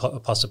could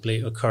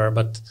possibly occur.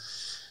 But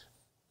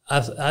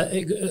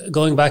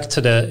going back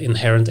to the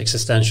inherent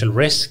existential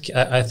risk,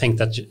 I think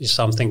that is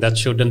something that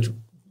shouldn't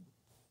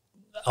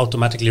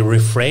automatically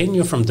refrain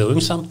you from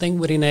doing something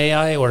within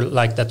AI, or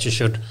like that you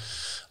should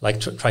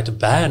try to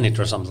ban it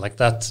or something like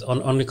that.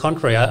 On the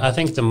contrary, I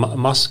think the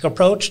Musk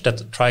approach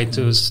that try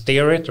to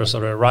steer it or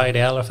sort of ride the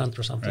elephant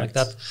or something like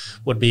that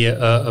would be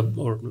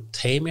or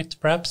tame it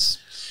perhaps,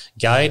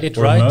 guide it,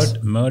 or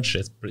merge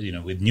it,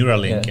 with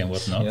Neuralink and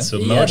whatnot. So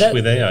merge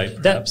with AI,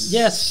 perhaps.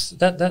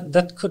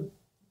 That could,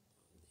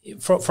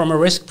 from a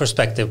risk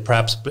perspective,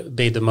 perhaps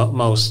be the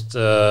most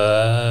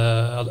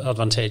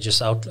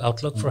advantageous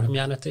outlook for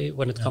humanity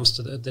when it comes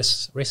to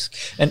this risk.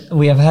 And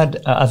we have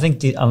had, I think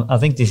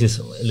this is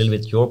a little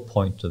bit your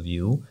point of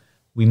view.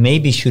 We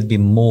maybe should be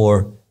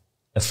more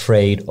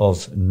afraid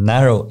of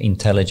narrow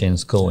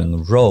intelligence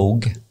going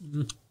rogue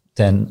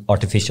than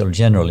artificial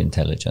general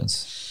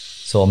intelligence.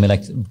 So I mean,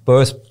 like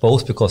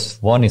both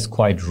because one is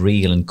quite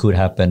real and could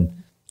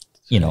happen,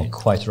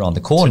 quite around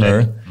the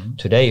corner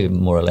today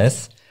more or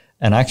less.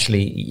 And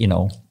actually,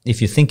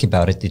 if you think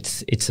about it,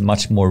 it's a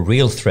much more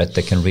real threat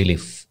that can really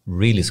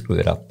screw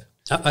it up.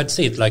 I'd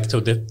see it like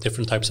two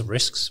different types of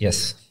risks.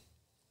 Yes.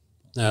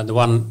 The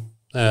one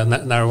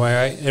narrow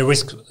AI, a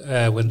risk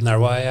with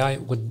narrow AI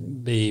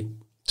would be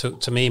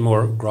to me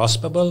more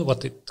graspable,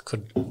 what it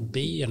could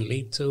be and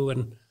lead to,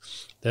 and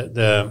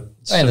the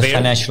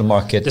financial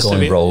market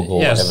going rogue or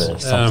whatever,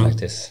 something like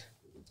this.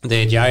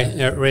 The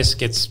AI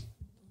risk, it's.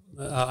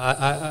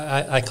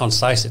 I can't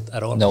size it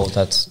at all. No,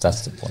 that's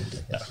the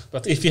point. Yeah,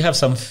 but if you have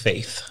some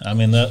faith, I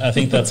mean, I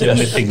think that's the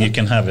only thing you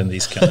can have in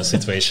these kind of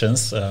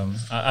situations.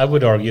 I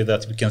would argue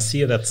that we can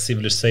see that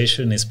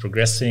civilization is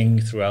progressing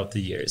throughout the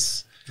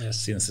years,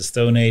 since the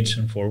Stone Age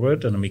and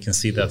forward, and we can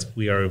see that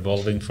we are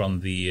evolving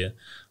from the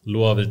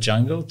law of the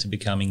jungle to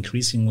become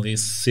increasingly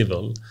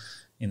civil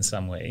in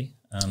some way.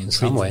 In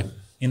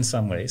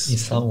some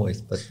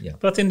ways, but yeah.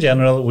 But in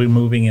general, we're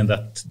moving in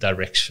that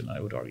direction,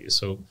 I would argue.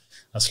 So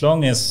as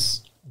long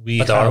as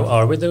we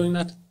are we doing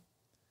that?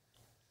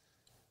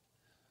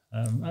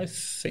 I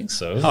think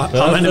so.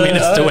 How many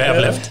minutes do we have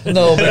left?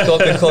 No,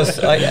 because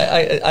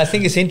I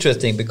think it's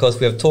interesting because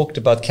we have talked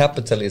about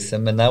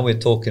capitalism and now we're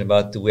talking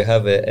about, do we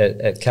have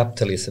a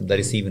capitalism that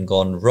has even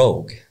gone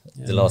rogue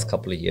the last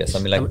couple of years? I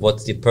mean, like,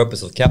 what's the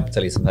purpose of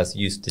capitalism has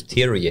used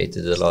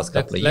deteriorated the last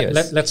couple of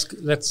years?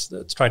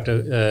 Let's try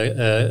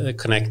to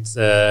connect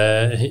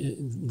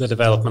the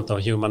development of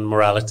human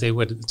morality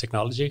with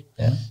technology.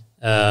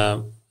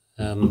 Yeah.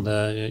 And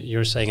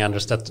you're saying,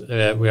 Anders,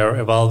 that we are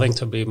evolving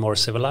to be more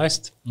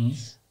civilized.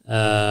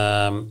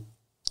 I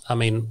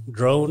mean,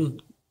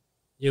 drone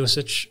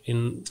usage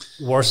in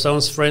war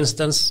zones, for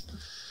instance,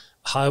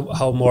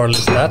 how moral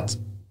is that?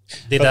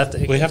 Did that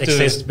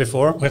exist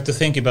before? We have to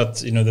think about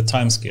the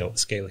time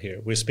scale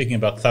here. We're speaking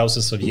about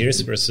thousands of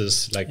years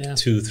versus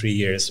 2-3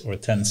 years or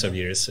tens of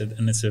years,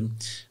 and it's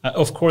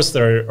of course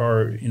there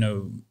are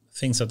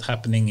things that are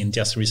happening in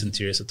just recent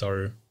years that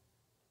are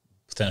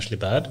potentially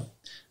bad.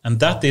 And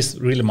that is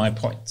really my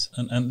point.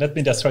 And let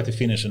me just try to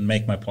finish and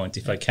make my point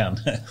if I can.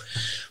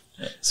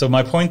 So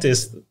my point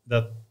is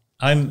that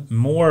I'm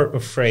more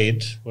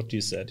afraid, what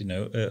you said,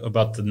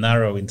 about the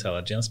narrow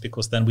intelligence,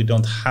 because then we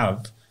don't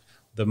have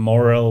the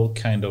moral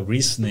kind of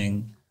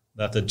reasoning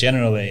that a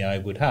general AI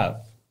would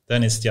have.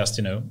 Then it's just,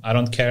 I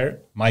don't care.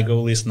 My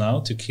goal is now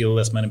to kill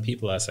as many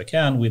people as I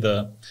can with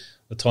a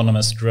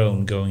autonomous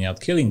drone going out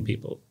killing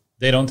people.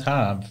 They don't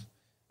have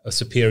a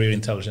superior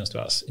intelligence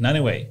to us in any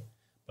way.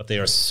 but they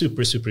are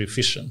super, super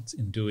efficient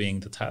in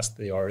doing the task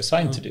they are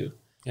assigned to do.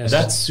 Yes.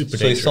 That's super So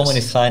dangerous. if someone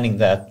is signing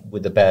that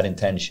with a bad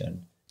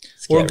intention,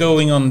 Or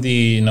going on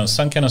the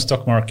some kind of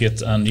stock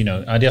market, and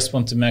I just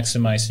want to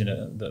maximize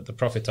the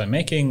profit I'm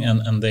making,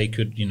 and they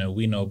could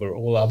win over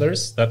all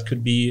others. That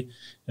could be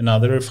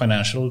another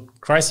financial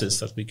crisis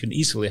that we can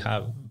easily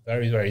have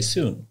very, very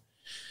soon.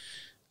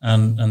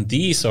 And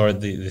these are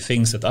the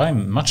things that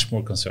I'm much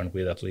more concerned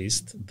with, at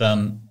least,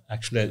 than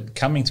actually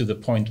coming to the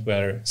point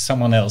where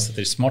someone else that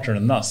is smarter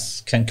than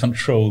us can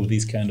control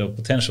these kind of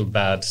potential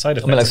bad side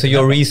effects. So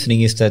your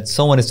reasoning is that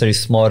someone that is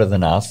smarter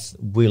than us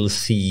will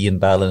see and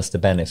balance the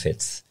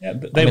benefits. Yeah,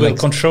 they will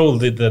control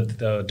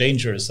the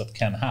dangers that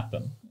can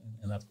happen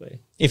in that way.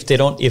 If they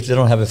don't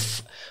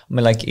have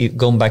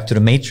going back to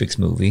the Matrix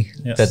movie,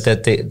 yes.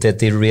 that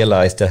they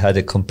realized that had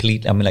a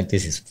complete.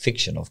 This is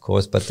fiction, of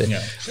course, but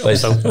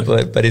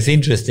but it's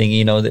interesting.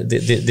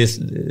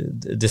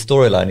 The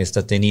storyline is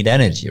that they need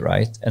energy,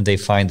 right? And they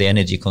find the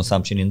energy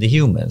consumption in the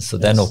humans. So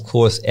then, of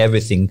course,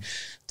 everything,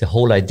 the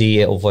whole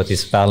idea of what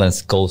is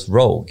balance goes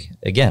rogue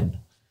again.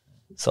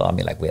 So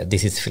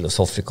this is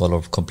philosophical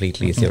or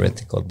completely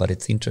theoretical, but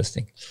it's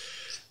interesting.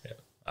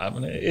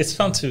 It's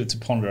fun to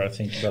ponder, I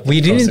think. About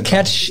we didn't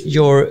catch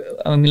your.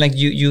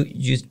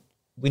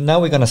 Now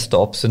we're gonna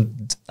stop. So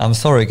I'm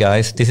sorry,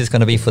 guys. This is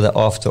gonna be for the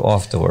after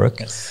work.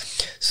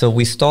 Yes. So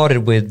we started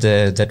with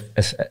a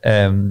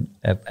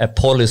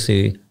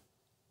policy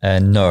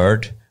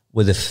nerd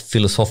with a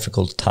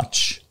philosophical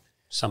touch.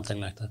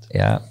 Something like that.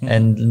 Yeah,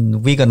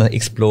 and we're gonna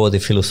explore the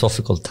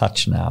philosophical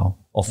touch now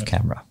off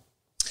camera.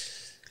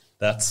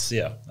 That's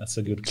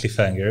a good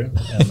cliffhanger,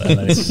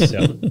 and it's,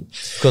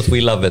 because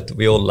we love it.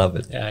 We all love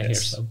it. Yeah, I hear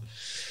so.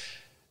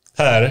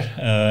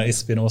 Per,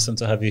 it's been awesome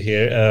to have you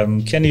here.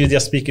 Can you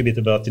just speak a bit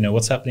about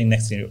what's happening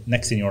next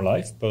in your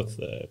life, both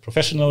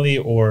professionally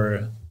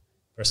or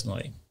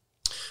personally?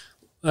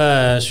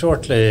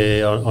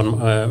 Shortly,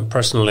 on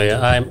personally,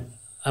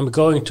 I'm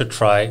going to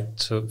try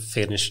to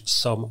finish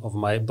some of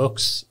my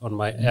books on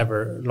my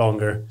ever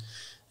longer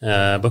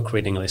book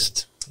reading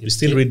list. You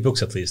still read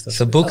books, at least.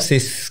 So books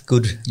is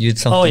good. You did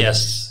something. Oh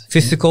yes,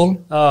 physical.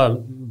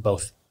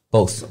 Both.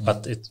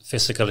 But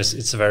physical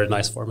it's a very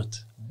nice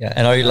format. Yeah,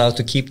 and are you allowed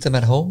to keep them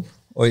at home,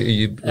 or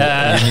you need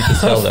to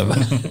sell them?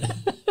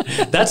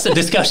 That's a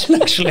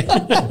discussion, actually.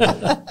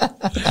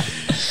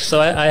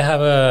 So I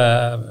have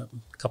a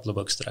couple of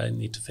books that I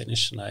need to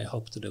finish, and I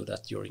hope to do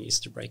that during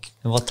Easter break.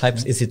 And what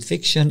types? Is it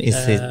fiction? Is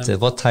it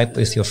what type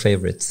is your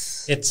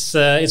favorites? It's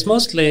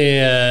mostly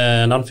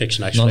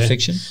non-fiction, actually.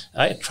 Non-fiction.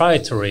 I try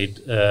to read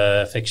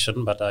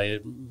fiction, but I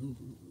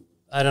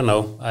don't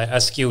know. I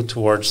skew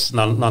towards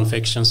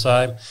non-fiction. So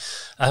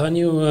I have a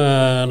new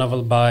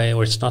novel by,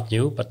 or it's not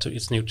new, but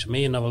it's new to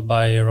me. A novel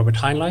by Robert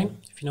Heinlein,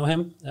 if you know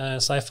him,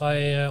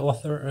 sci-fi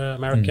author,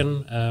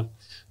 American,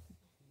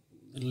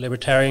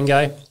 libertarian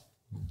guy,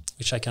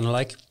 which I kind of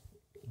like.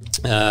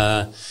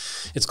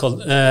 It's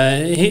called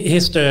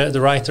he's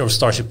the writer of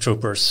Starship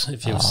Troopers,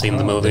 if you've seen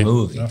the movie. The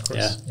movie, of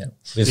course. Yeah.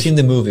 We've seen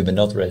the movie but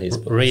not read his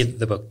book. Read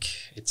the book.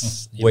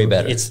 It's way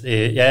better. It's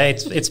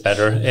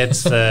better.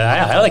 It's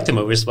I like the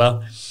movie as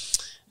well.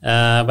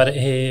 But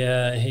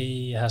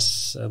he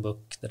has a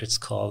book that it's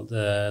called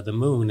The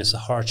Moon is a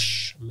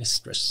Harsh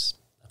Mistress.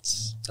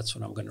 That's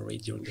what I'm going to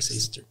read during this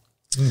Easter.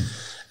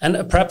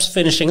 And perhaps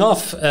finishing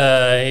off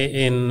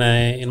in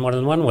more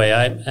than one way,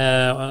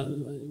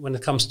 when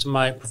it comes to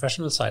my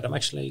professional side, I'm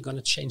actually going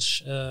to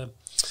change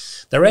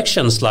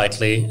direction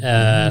slightly,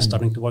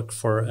 starting to work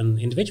for an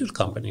individual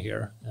company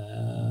here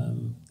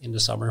in the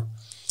summer.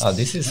 Oh,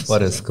 this is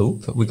what a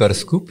scoop. We got a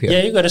scoop here.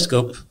 Yeah, you got a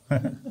scoop.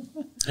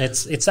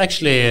 It's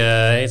actually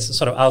it's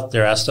sort of out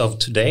there as of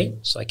today,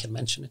 so I can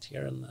mention it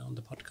here on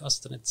the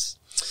podcast, and it's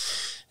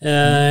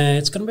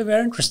going to be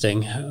very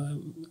interesting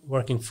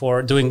working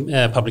for doing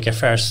public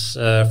affairs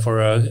for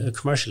a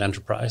commercial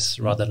enterprise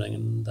rather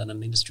than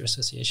an industry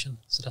association.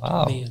 So that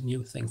will be a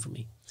new thing for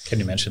me. Can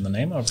you mention the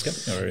name of the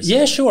company?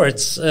 Yeah, sure.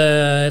 It's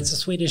a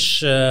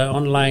Swedish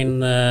online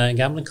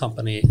gambling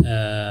company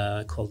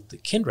called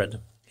Kindred.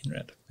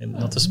 Kindred,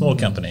 not a small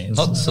company.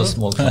 Not so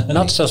small company.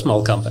 Not so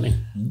small company.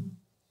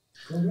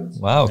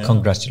 Wow! Yeah.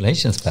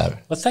 Congratulations, Per.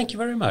 Well, thank you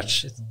very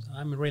much.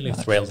 I'm really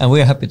thrilled, and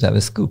we're happy to have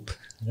a scoop.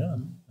 Yeah,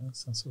 that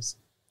sounds awesome.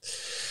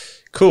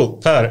 Cool,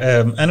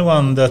 Per.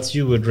 Anyone that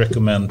you would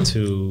recommend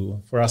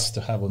for us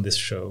to have on this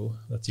show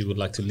that you would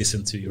like to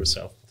listen to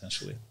yourself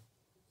potentially?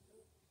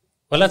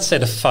 Well, let's say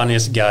the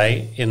funniest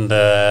guy in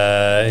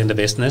the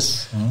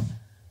business,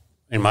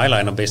 in my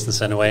line of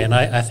business anyway, and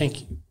I think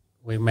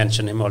we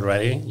mentioned him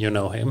already. You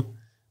know him,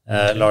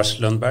 Lars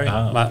Lundberg,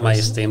 my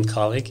esteemed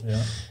colleague.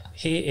 Yeah.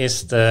 He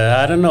is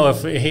I don't know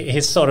if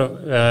he's sort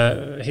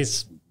of,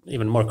 he's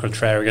even more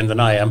contrarian than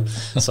I am.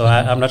 So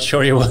I'm not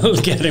sure you will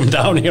get him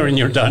down here in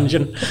your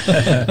dungeon.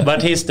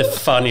 But he's the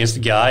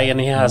funniest guy, and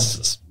he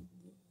has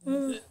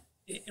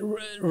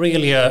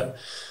really a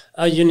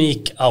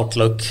unique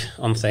outlook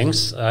on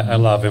things. I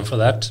love him for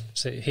that.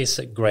 So he's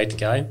a great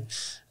guy.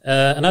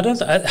 And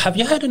have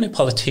you had any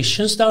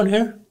politicians down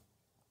here?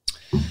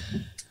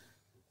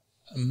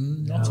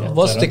 Not yet,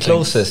 What's I the don't think.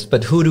 closest?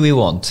 But who do we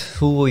want?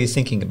 Who were you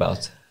thinking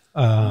about?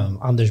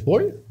 Anders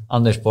Borg.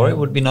 Anders Borg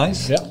would be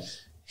nice. Yeah.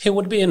 He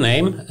would be a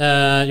name.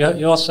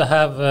 You also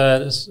have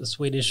a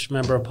Swedish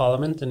member of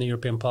parliament in the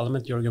European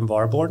Parliament, Jürgen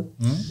Warborn.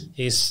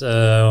 He's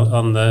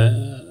on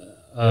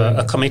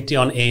a committee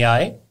on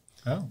AI.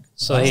 Oh,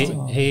 So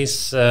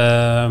he's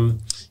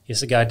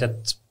a guy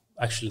that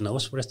actually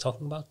knows what he's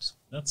talking about.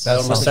 That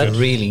Almost sounds that.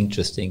 really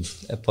interesting.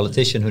 A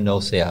politician who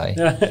knows AI.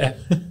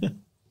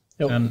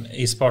 and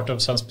he's part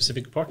of some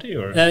specific party,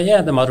 or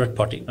Yeah, the moderate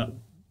party.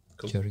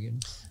 cool. Jürgen.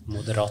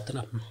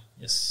 Moderaterna.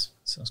 Yes,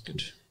 sounds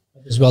good.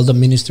 As well, the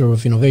Minister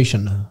of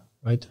Innovation,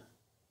 right?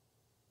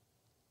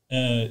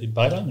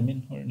 Baylan, you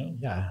mean, or no?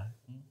 Yeah.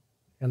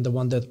 And the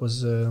one that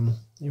was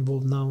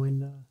involved now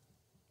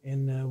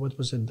in what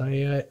was it,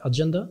 the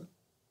agenda?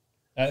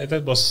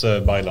 That was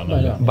Baylan.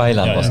 Baylan.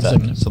 Baylan Yeah, was yeah.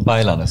 that. So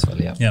Baylan as well,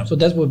 yeah. Yeah. So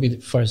that would be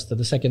the first.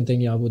 The second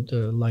thing I would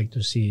like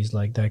to see is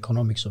like the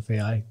economics of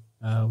AI,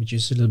 which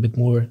is a little bit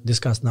more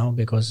discussed now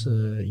because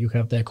you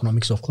have the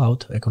economics of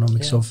cloud,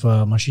 economics of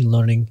machine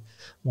learning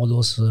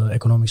models,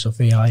 economics of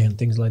AI and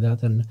things like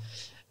that. And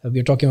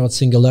we're talking about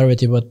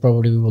singularity, but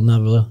probably we will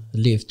never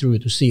live through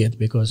to see it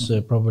because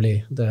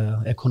probably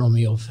the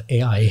economy of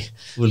AI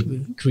will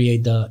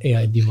create the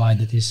AI divide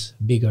that is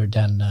bigger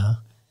than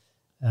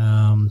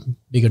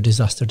bigger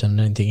disaster than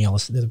anything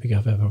else that we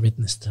have ever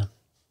witnessed.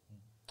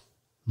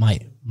 My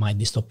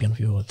dystopian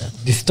view of that.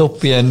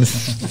 Dystopian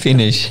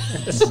finish.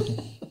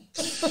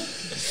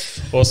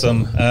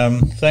 Awesome.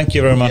 Thank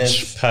you very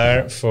much,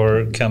 Per,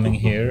 for coming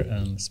here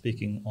and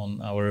speaking on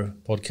our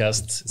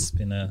podcast. It's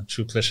been a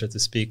true pleasure to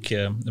speak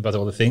about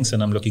all the things,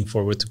 and I'm looking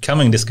forward to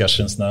coming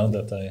discussions now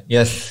that I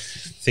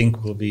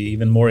think will be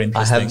even more I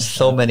interesting. have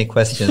so many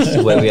questions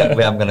where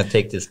I'm going to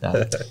take this now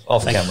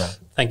off camera.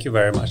 Thank you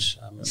very much.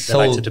 I'm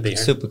delighted to be here.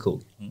 Super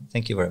cool.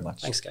 Thank you very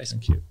much. Thanks, guys.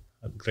 Thank you.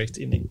 Have a great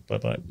evening.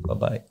 Bye-bye.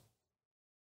 Bye-bye.